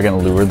yeah, if I can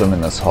lure them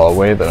in this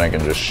hallway, then I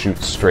can just shoot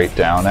straight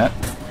down it.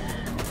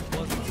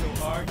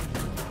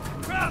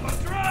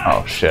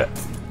 Oh shit.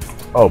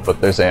 Oh,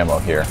 but there's ammo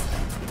here.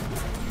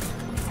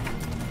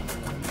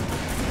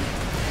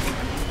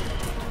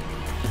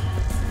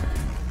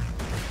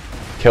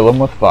 Kill him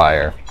with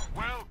fire.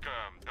 Welcome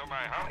to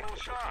my humble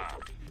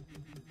shop.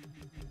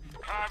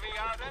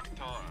 Caviar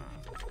Emptor.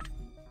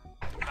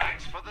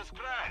 Thanks for the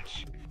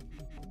scratch.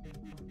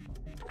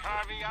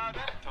 Caviar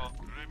Emptor.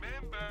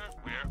 Remember,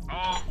 we're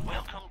all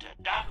welcome to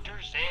Dr.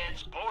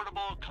 Zed's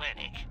portable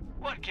clinic.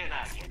 What can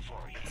I get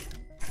for you?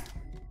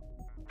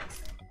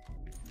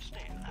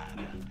 Stay alive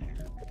out there.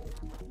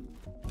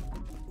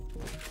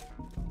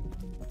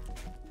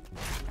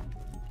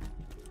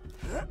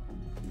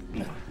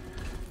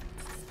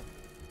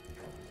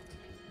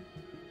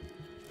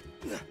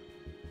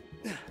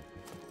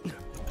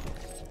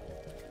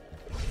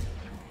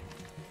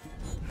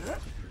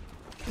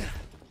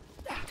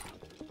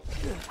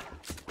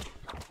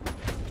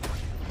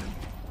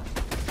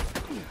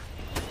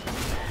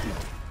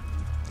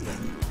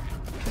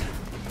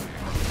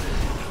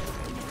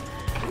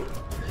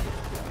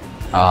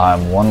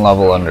 I'm one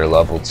level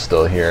under-leveled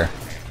still here.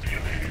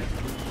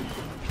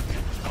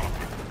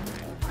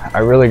 I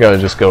really gotta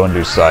just go and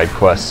do side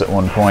quests at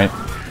one point.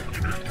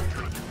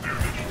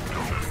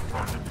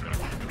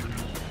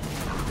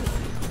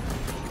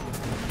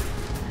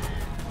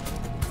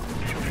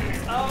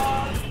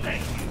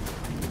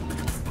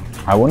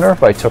 I wonder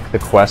if I took the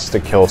quest to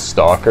kill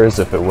stalkers,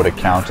 if it would have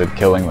counted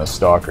killing the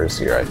stalkers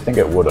here. I think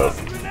it would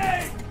have.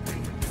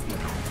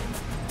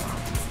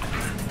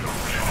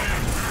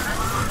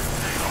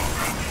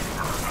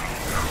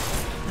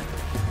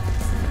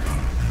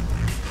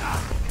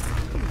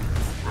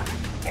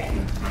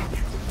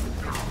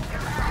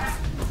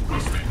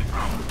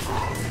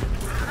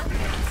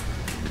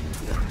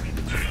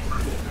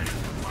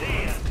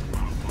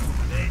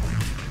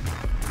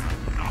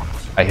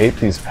 I hate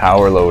these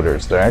power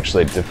loaders. They're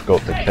actually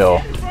difficult to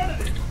kill.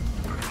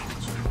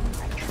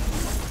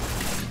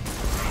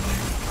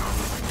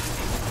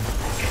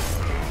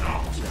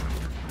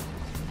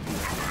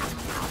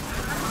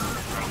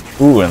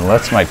 Ooh,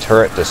 unless my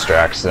turret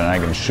distracts, then I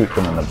can shoot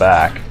them in the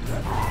back.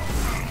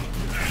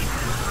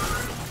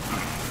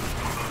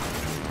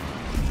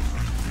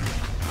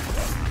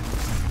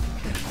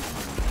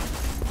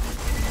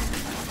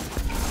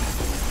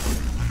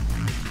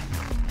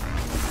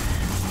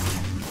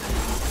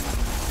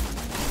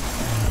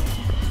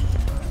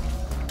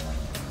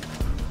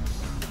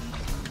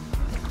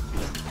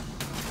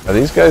 Are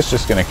these guys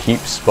just gonna keep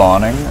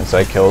spawning as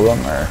I kill them,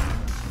 or?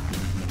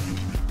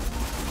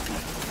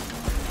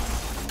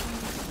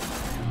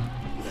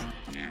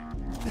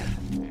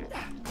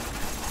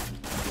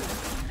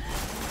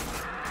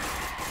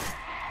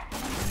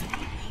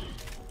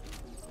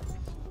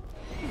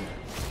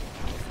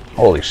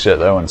 Holy shit,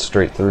 that went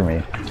straight through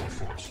me.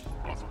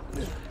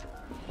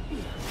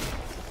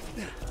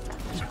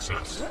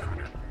 Success.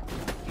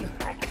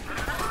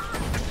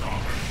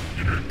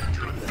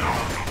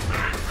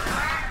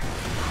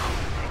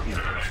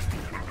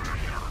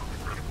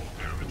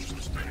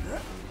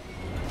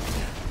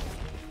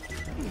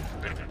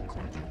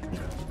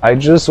 I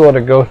just want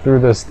to go through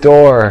this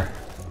door.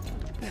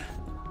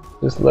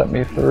 Just let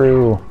me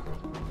through.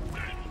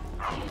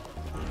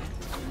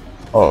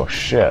 Oh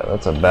shit,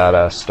 that's a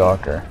badass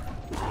stalker.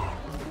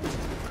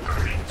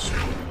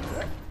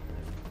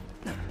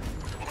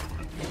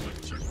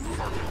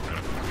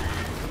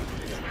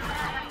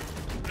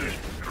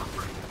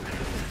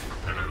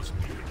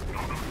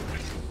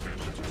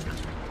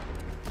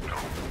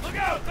 Look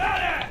out,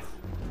 badass!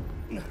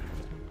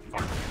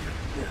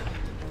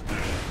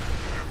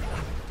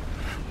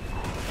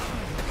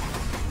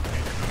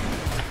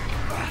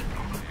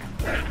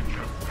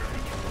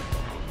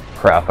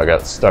 Crap, I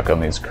got stuck on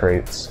these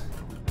crates.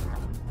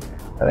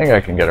 I think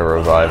I can get a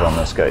revive on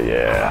this guy.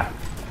 Yeah.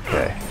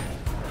 Okay.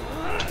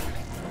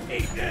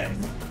 Eat this!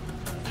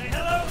 Say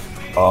hello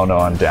to me! Oh no,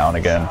 I'm down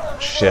again.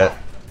 Shit.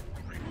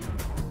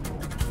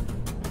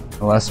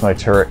 Unless my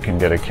turret can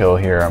get a kill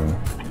here, I'm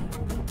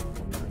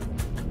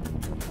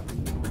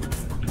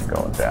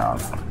going down.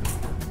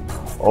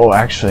 Oh,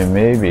 actually,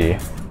 maybe.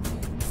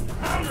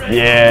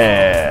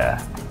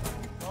 Yeah!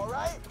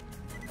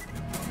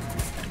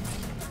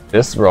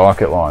 This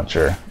rocket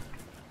launcher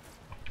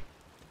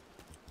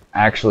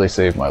actually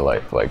saved my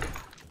life like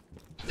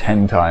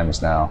 10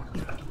 times now.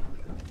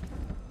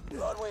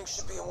 Bloodwing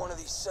should be in one of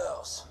these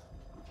cells.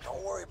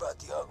 Don't worry about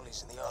the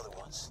uglies and the other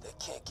ones. They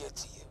can't get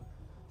to you.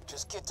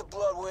 Just get to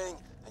Bloodwing,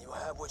 and you'll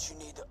have what you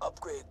need to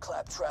upgrade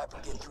Claptrap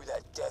and get through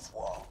that death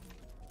wall.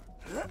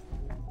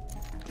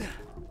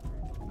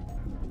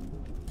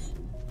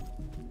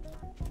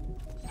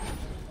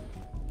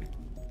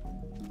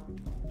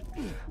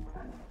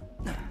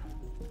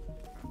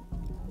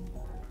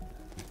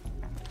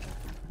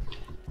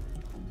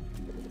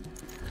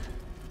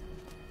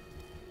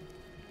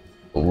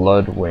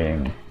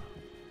 Bloodwing.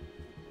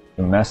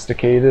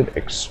 Domesticated,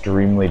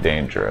 extremely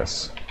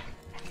dangerous.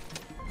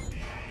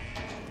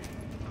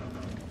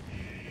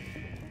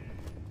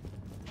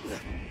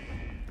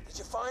 Did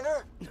you find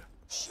her?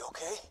 She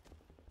okay?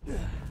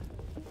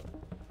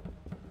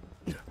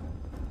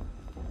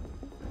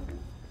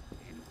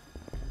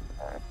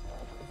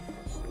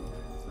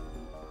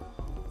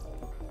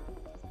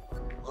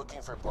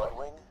 Looking for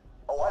Bloodwing?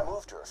 Oh, I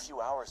moved her a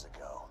few hours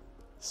ago.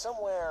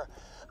 Somewhere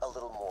a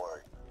little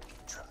more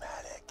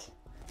dramatic.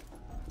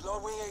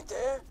 Bloodwing ain't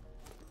there?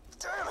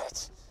 Damn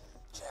it!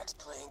 Jack's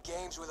playing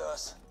games with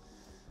us.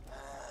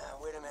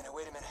 Wait a minute.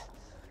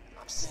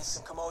 I'm seeing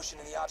some commotion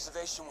in the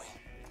observation wing.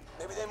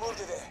 Maybe they moved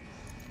her there.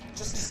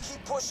 Just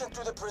keep pushing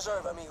through the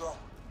preserve, amigo.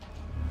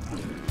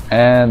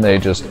 And they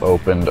just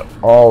opened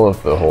all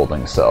of the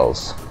holding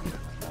cells.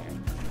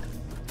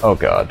 Oh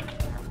god.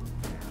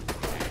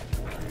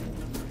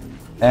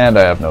 And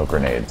I have no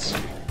grenades.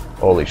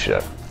 Holy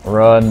shit.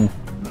 Run.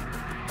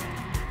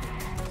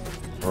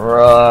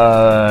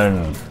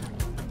 Run!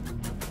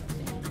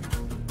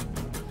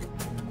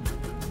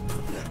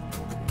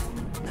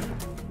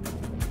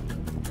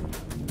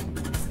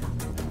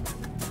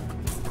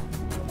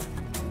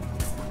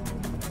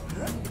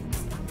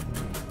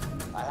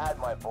 I had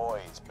my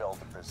boys build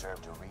the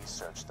preserve to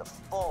research the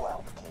full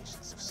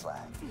applications of slag.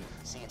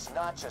 See, it's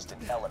not just an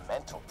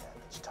elemental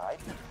damage type.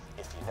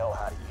 If you know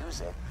how to use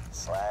it,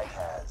 slag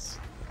has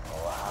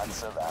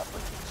lots of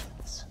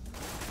applications.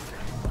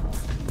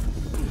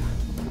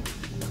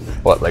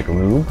 What, like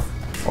lube?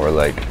 Or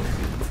like...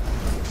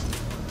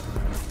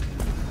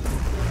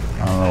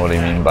 I don't know what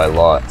you mean by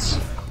lots.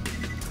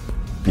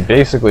 He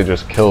basically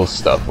just kills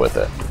stuff with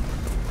it.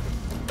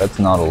 That's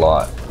not a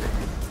lot.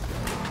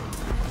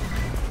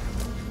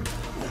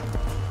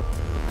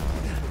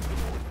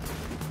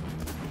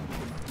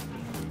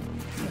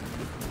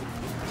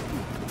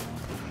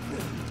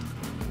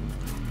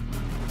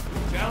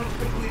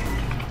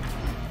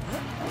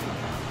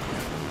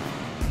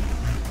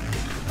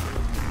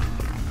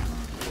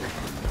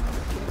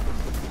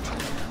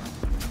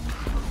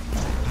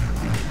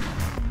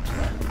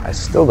 I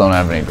still don't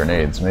have any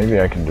grenades. Maybe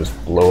I can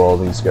just blow all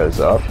these guys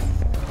up.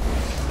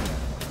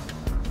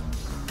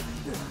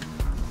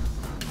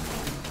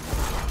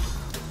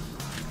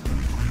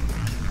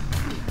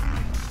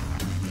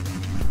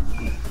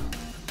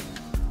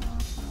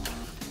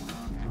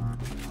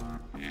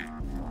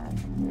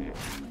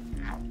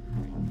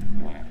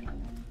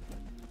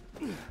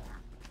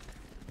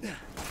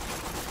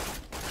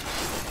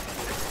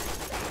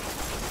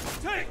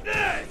 Take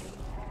this!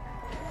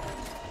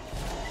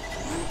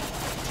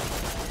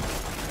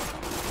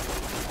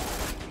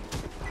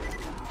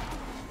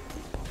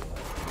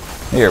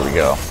 Here we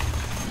go.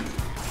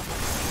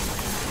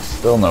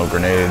 Still no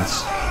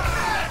grenades.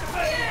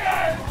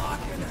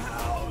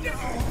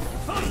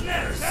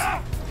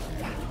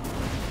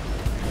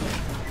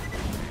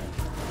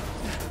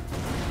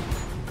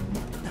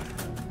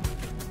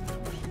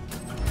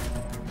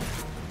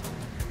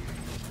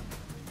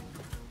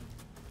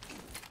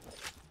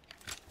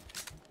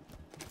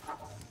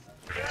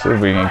 See if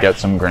we can get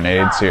some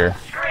grenades here.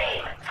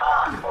 Scream,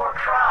 talk, or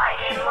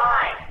cry in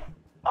line.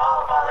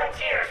 All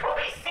volunteers will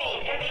be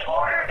seen in the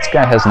order This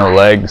guy has no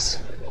legs.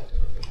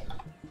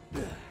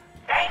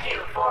 Thank you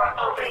for,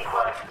 open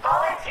quotes,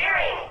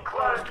 volunteering,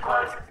 closed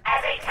quotes,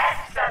 as a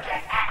test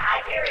subject at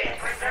Hyperion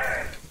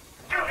Preserve.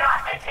 Do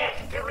not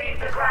attempt to leave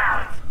the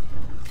grounds.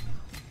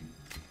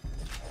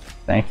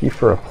 Thank you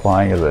for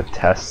applying as a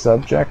test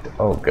subject?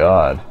 Oh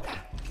god.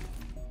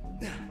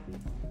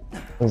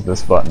 What does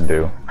this button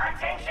do?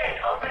 Attention,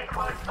 open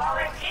quotes,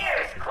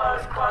 volunteers,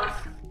 close quotes.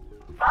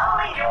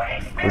 Following your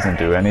experience, Doesn't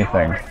do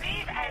anything.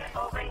 receive an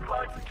open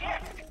quotes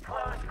gift,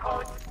 close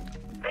quotes.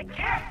 The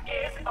gift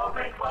is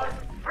open quotes,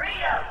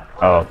 freedom.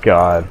 Oh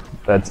god,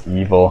 that's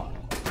evil.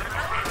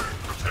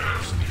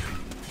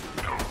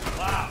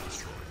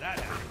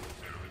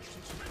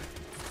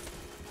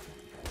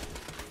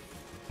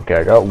 Okay,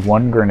 I got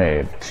 1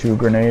 grenade, 2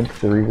 grenade,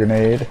 3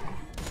 grenade,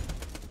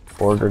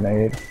 4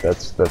 grenade.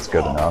 That's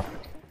good enough.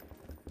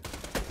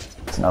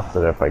 It's enough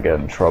that if I get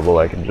in trouble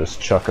I can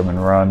just chuck them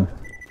and run.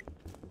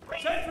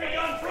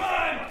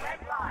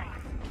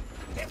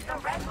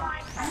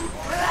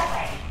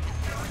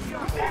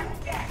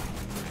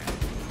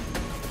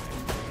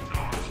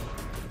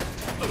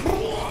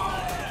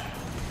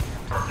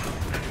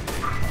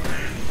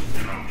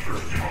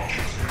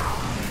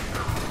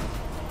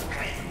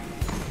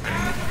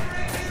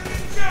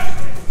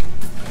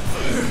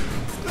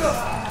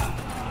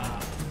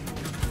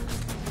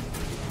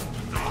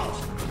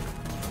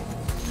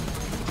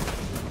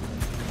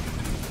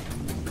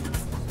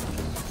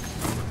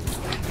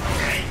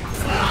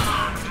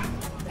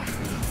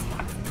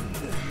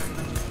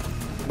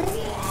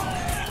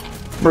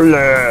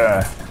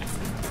 Blah.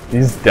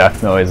 These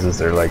death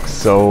noises are like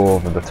so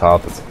over the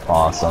top, it's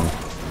awesome.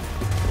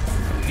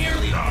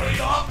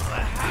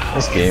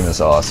 This game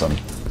is awesome.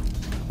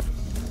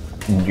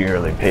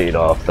 Nearly paid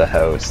off the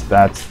house.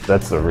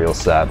 That's the real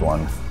sad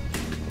one.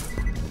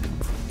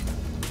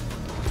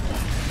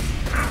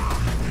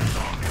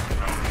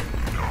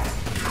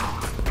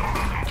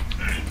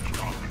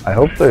 I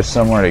hope there's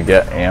somewhere to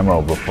get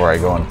ammo before I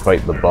go and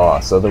fight the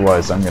boss,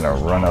 otherwise I'm gonna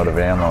run out of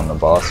ammo in the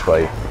boss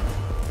fight.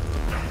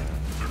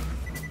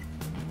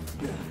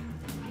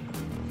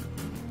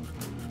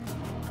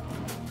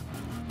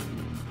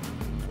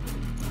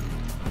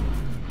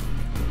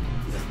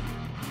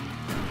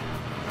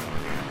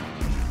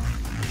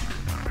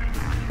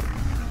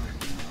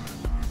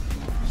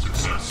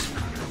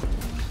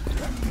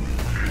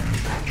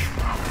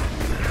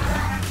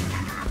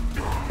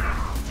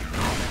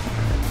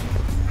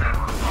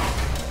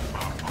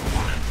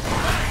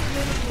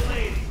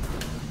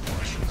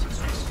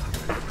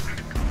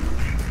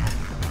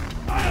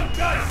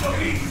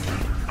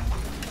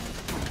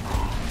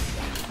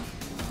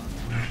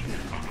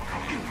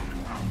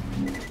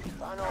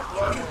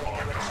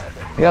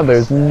 Yeah,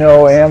 there's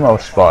no ammo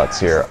spots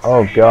here.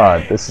 Oh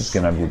god, this is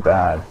gonna be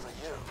bad.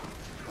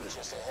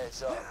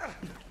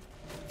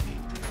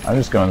 I'm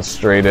just going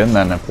straight in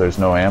then if there's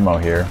no ammo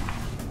here.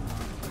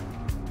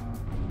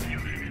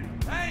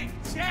 Hey,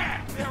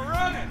 Jack, they're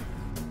running!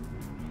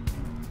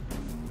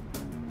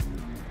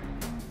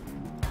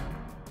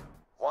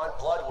 Want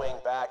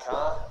Bloodwing back,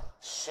 huh?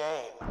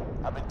 Shame.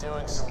 I've been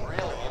doing some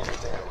really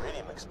interesting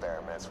iridium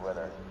experiments with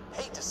her.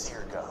 Hate to see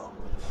her go.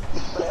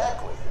 But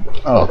heck with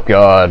you. Oh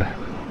god.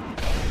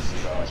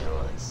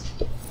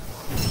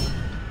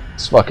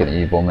 It's fucking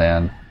evil,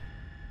 man.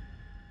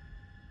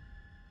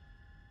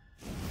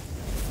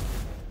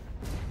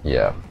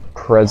 Yeah,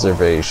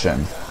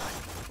 preservation.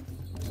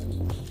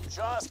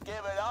 Just give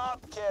it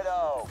up,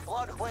 kiddo.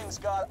 Bloodwing's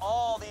got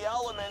all the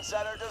elements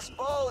at her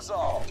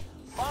disposal.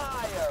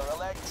 Fire,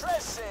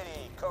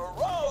 electricity,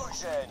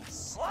 corrosion,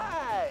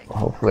 slag.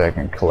 Hopefully I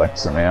can collect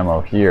some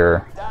ammo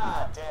here.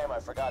 God damn, I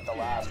forgot the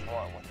last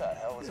one. What the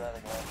hell was that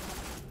again?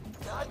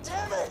 God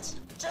damn it!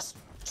 Just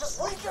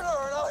weaken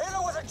her and I'll hit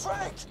her with a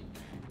drink!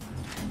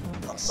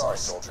 I'm sorry,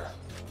 soldier,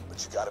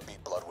 but you gotta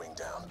beat Bloodwing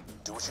down.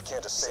 Do what you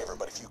can to save her,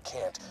 but if you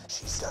can't,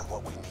 she's got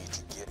what we need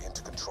to get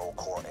into Control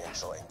Core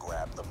Angel and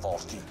grab the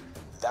vault key.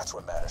 That's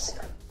what matters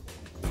here.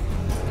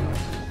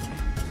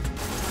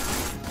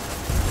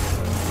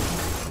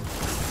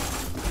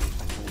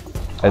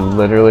 I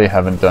literally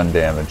haven't done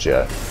damage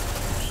yet.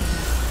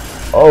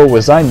 Oh,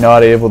 was I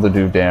not able to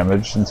do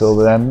damage until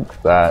then?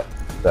 That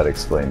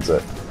explains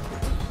it.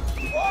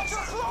 Watch your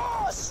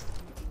claws!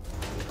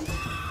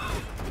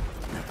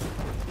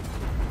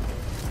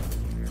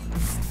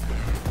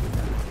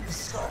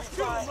 This is gonna be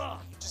fine.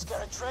 Just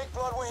gotta drink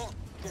Bloodwing,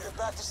 get her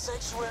back to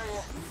Sanctuary.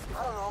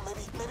 I don't know,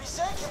 maybe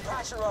Zed can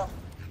patch her up.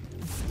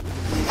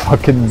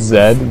 Fucking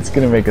Zed? It's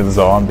gonna make a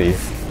zombie.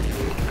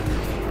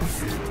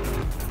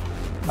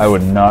 I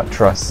would not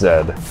trust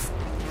Zed.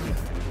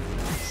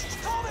 She's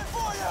coming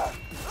for you!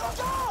 Look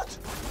out!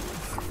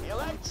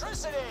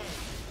 Electricity!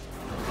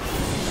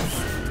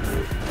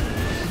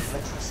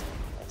 Electricity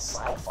and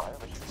slag fire,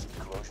 electricity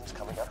corrosion's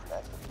coming up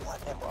next. What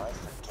am I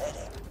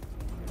forgetting?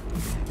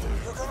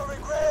 You're gonna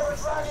regret ever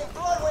dragging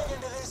Bloodwing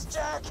into this,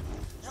 Jack!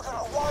 You're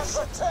gonna want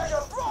to tear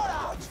your throat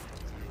out!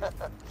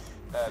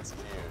 That's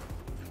cute.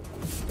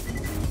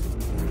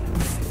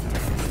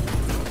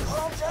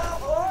 Calm down,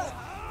 boy!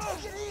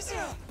 Take it easy!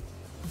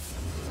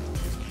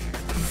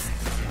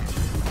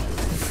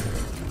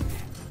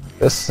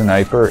 This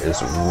sniper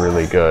is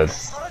really good.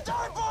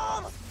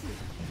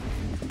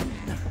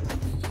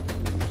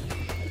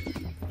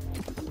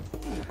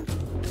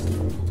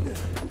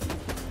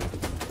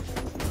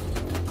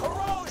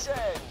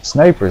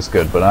 Sniper's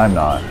good, but I'm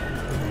not.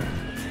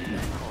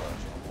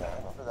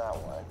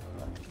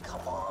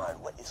 Come on,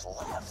 what is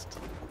left?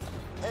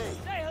 Hey,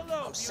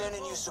 I'm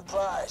sending you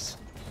supplies.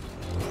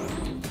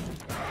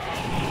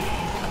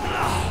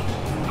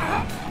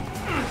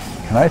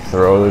 Can I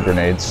throw the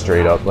grenade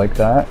straight up like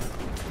that?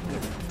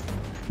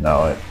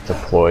 No, it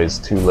deploys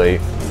too late.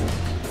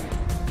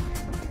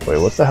 Wait,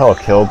 what the hell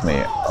killed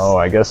me? Oh,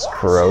 I guess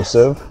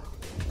corrosive?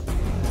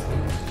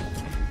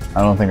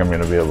 I don't think I'm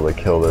gonna be able to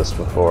kill this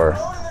before.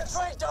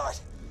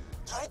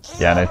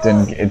 Yeah,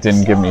 and it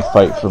didn't give me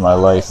fight for my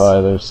life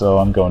either, so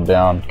I'm going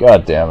down.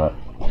 God damn it.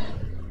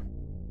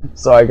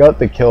 So I got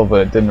the kill,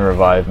 but it didn't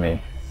revive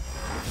me.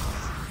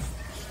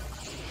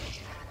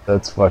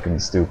 That's fucking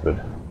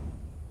stupid.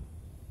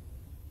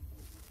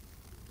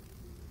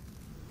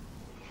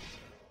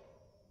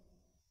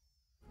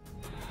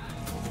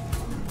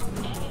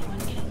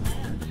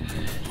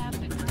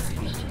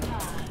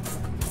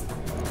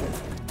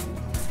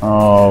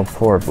 Oh,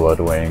 poor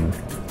Bloodwing.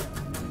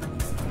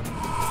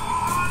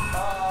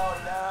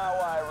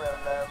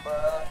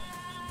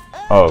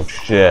 Oh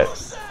shit.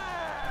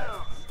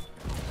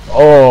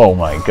 Oh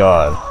my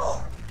god.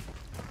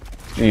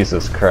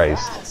 Jesus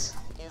Christ.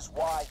 That is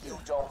why you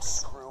don't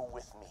screw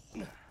with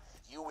me.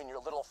 You and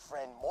your little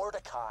friend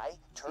Mordecai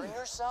turn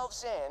yourself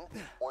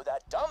or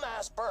that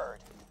dumbass bird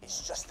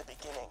is just the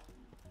beginning.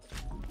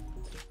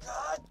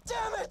 God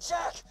damn it,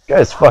 Jack! This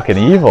guy's fucking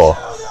evil.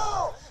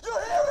 You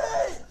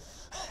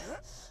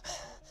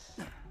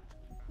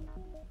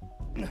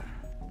hear me?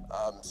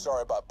 I'm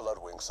sorry about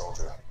Bloodwing,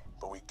 soldier,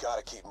 but we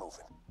gotta keep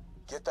moving.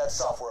 Get that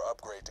software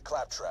upgrade to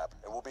Claptrap,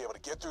 and we'll be able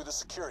to get through the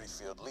security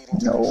field leading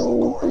to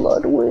control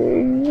core.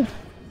 Bloodwing.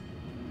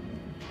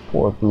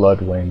 Poor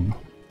Bloodwing.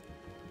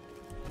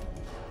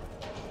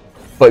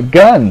 But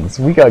guns!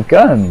 We got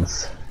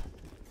guns!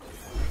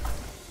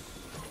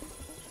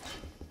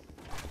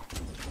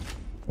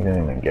 We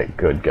didn't even get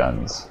good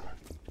guns.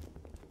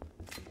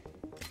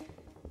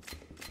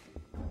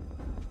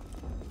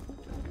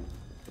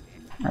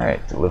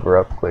 Alright, deliver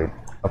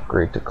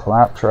upgrade to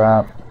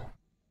Claptrap.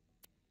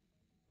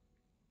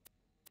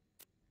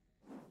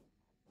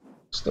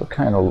 Still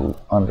kind of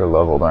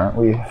under-leveled, aren't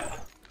we?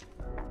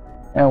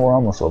 Yeah, we're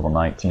almost level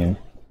 19.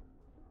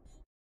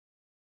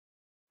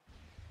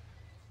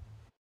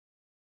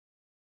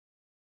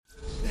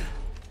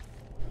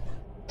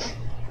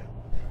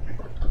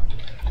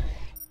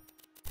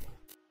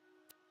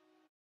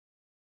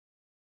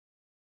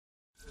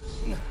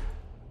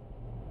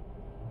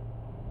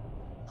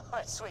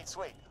 Alright, sweet,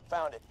 sweet.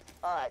 Found it.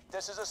 Alright,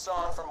 this is a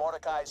song for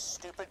Mordecai's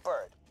Stupid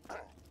Bird.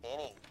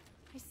 Any.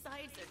 My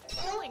sides are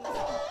killing me.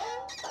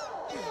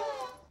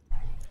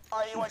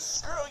 Alright, you know what?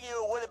 Screw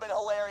you. It would have been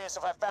hilarious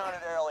if I found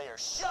it earlier.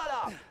 Shut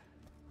up!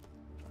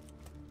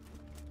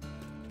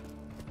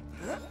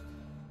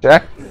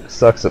 Jack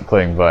sucks at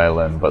playing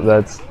violin, but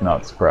that's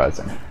not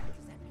surprising.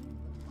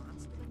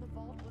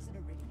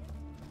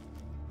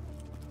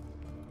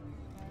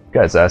 You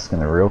guys asking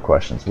the real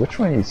questions. Which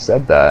one of you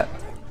said that?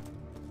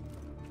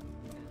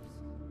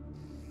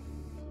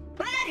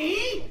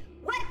 Buddy,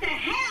 what the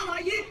hell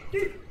are you?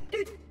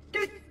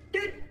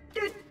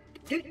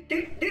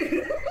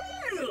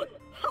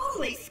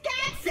 Holy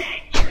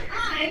scatsec!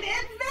 I'm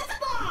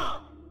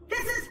invisible.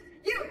 This is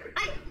you.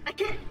 I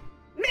can't.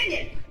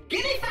 Minion,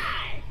 give me 5.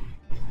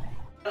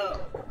 Oh,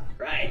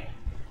 right.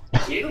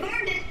 You've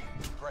earned it.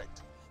 Great.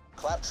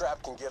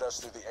 Claptrap can get us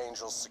through the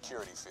Angel's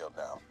security field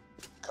now.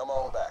 Come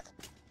on back.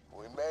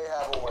 We may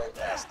have a way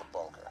past the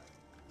bunker.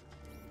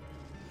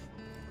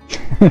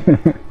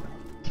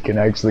 You can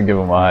actually give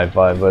him a high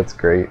five, that's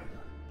great.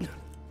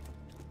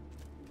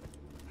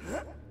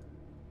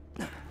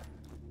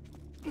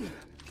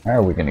 How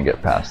are we gonna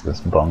get past this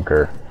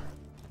bunker?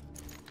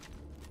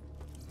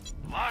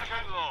 Lock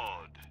and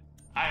load.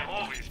 I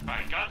always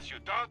buy guns you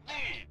don't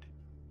need.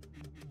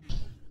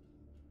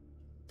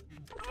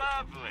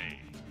 Lovely.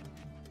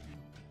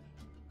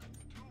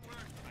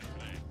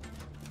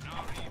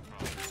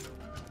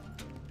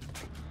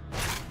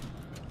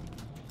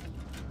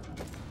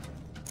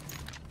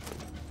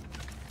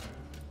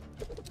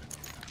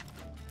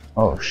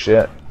 Oh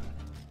shit.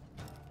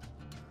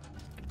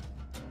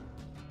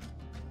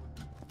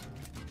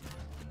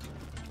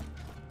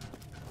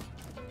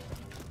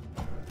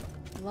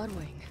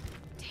 Bloodwing.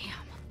 Damn.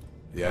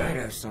 Yeah. I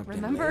got something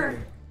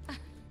Remember? there.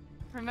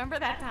 Remember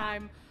that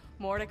time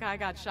Mordecai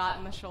got shot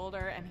in the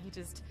shoulder and he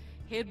just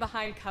hid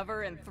behind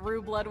cover and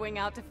threw Bloodwing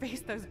out to face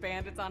those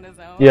bandits on his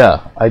own?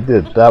 Yeah, I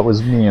did. That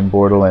was me in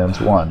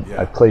Borderlands 1.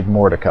 Yeah. I played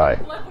Mordecai.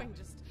 Bloodwing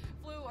just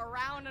flew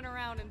around and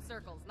around in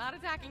circles, not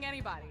attacking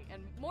anybody,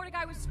 and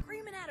Mordecai was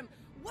screaming at him,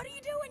 "What are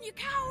you doing, you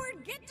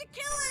coward? Get to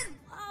killing!"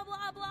 Blah,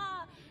 blah,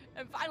 blah.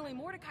 And finally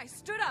Mordecai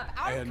stood up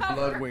out of And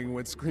cover. Bloodwing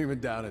went screaming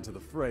down into the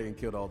fray and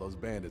killed all those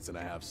bandits in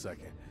a half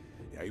second.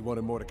 Yeah, he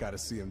wanted Mordecai to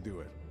see him do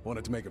it.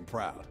 Wanted to make him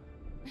proud.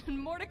 And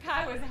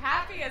Mordecai was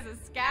happy as a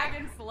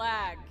skagging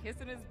slag,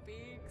 kissing his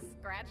beak,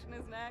 scratching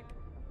his neck.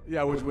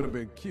 Yeah, which would have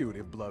been cute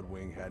if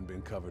Bloodwing hadn't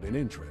been covered in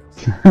entrails.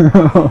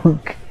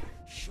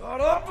 Shut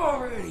up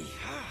already!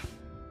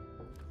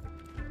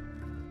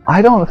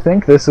 I don't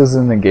think this was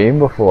in the game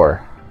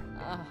before.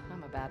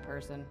 I'm a bad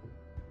person.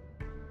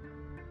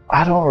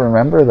 I don't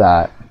remember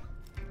that.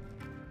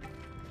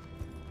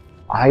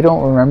 I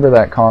don't remember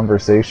that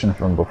conversation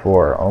from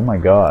before. Oh my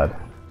god.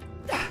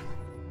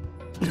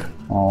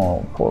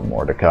 Oh, poor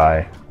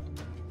Mordecai.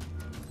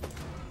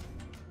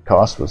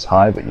 Cost was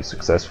high, but you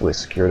successfully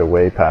secured a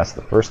way past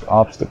the first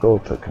obstacle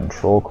to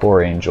Control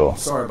Core Angel.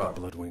 Sorry about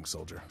Bloodwing,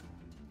 soldier.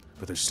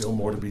 But there's still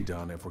more to be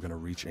done if we're gonna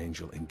reach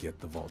Angel and get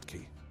the vault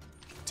key.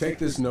 Take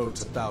this note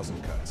to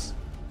Thousand Cuts.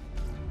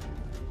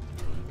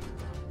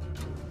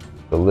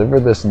 Deliver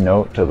this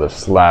note to the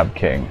Slab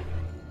King.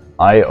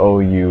 I owe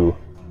you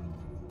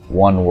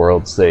 1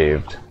 world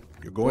saved.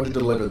 You're going to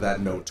deliver that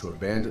note to a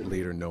bandit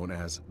leader known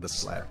as the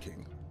Slab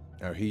King.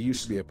 Now, he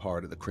used to be a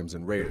part of the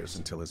Crimson Raiders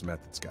until his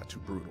methods got too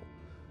brutal.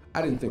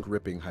 I didn't think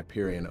ripping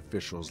Hyperion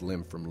officials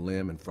limb from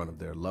limb in front of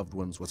their loved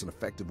ones was an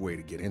effective way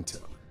to get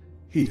intel.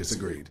 He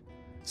disagreed.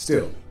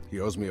 Still,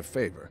 he owes me a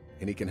favor,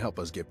 and he can help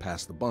us get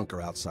past the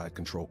bunker outside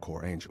Control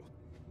Core Angel.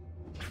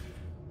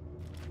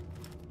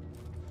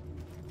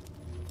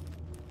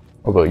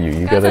 What about you?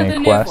 You got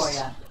any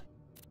quests?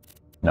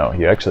 No,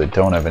 you actually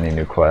don't have any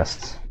new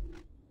quests.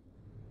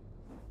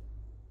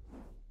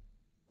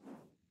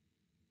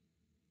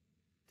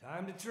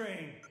 Time to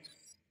train.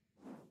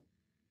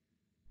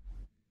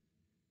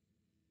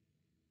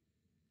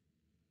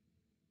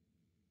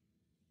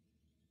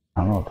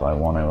 I don't know if I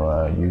want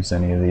to use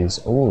any of these.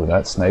 Oh,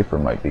 that sniper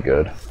might be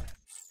good.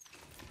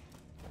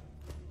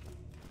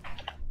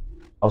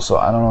 Also,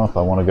 I don't know if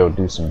I want to go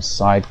do some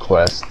side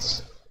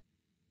quests.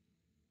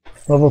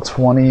 Level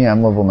 20,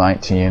 I'm level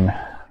 19.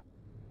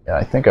 Yeah,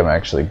 I think I'm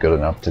actually good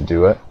enough to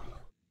do it.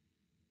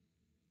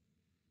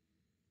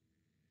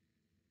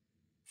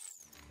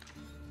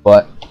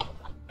 But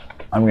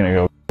I'm gonna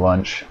go get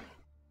lunch.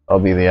 That'll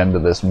be the end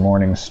of this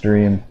morning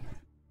stream.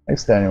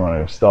 Thanks to anyone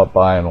who stopped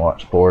by and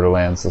watched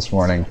Borderlands this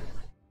morning.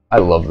 I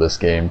love this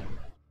game.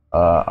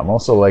 I'm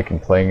also liking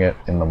playing it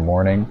in the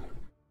morning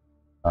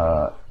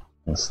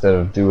instead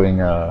of doing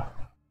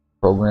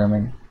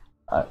programming.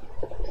 I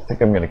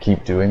think I'm gonna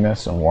keep doing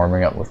this and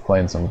warming up with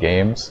playing some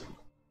games.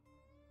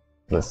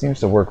 That seems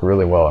to work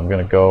really well. I'm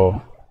gonna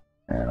go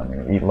and I'm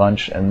gonna eat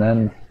lunch and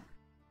then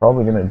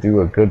probably gonna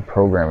do a good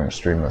programming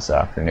stream this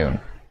afternoon.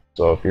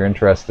 So if you're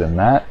interested in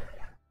that,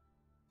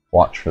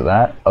 watch for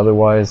that.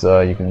 Otherwise,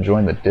 you can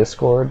join the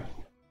Discord,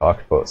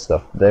 talk about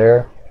stuff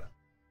there.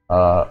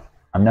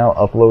 I'm now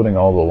uploading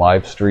all the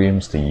live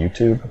streams to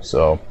YouTube,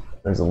 so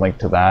there's a link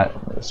to that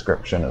in the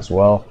description as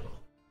well.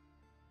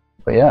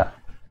 But yeah,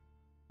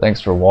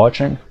 thanks for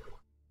watching.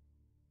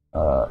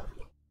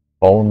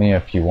 Follow me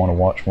if you want to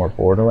watch more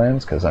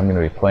Borderlands, because I'm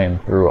going to be playing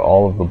through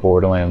all of the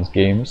Borderlands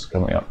games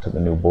coming up to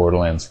the new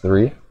Borderlands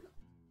 3.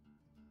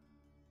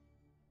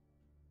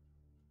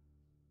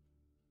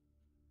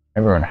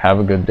 Everyone, have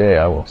a good day.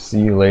 I will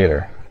see you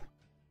later.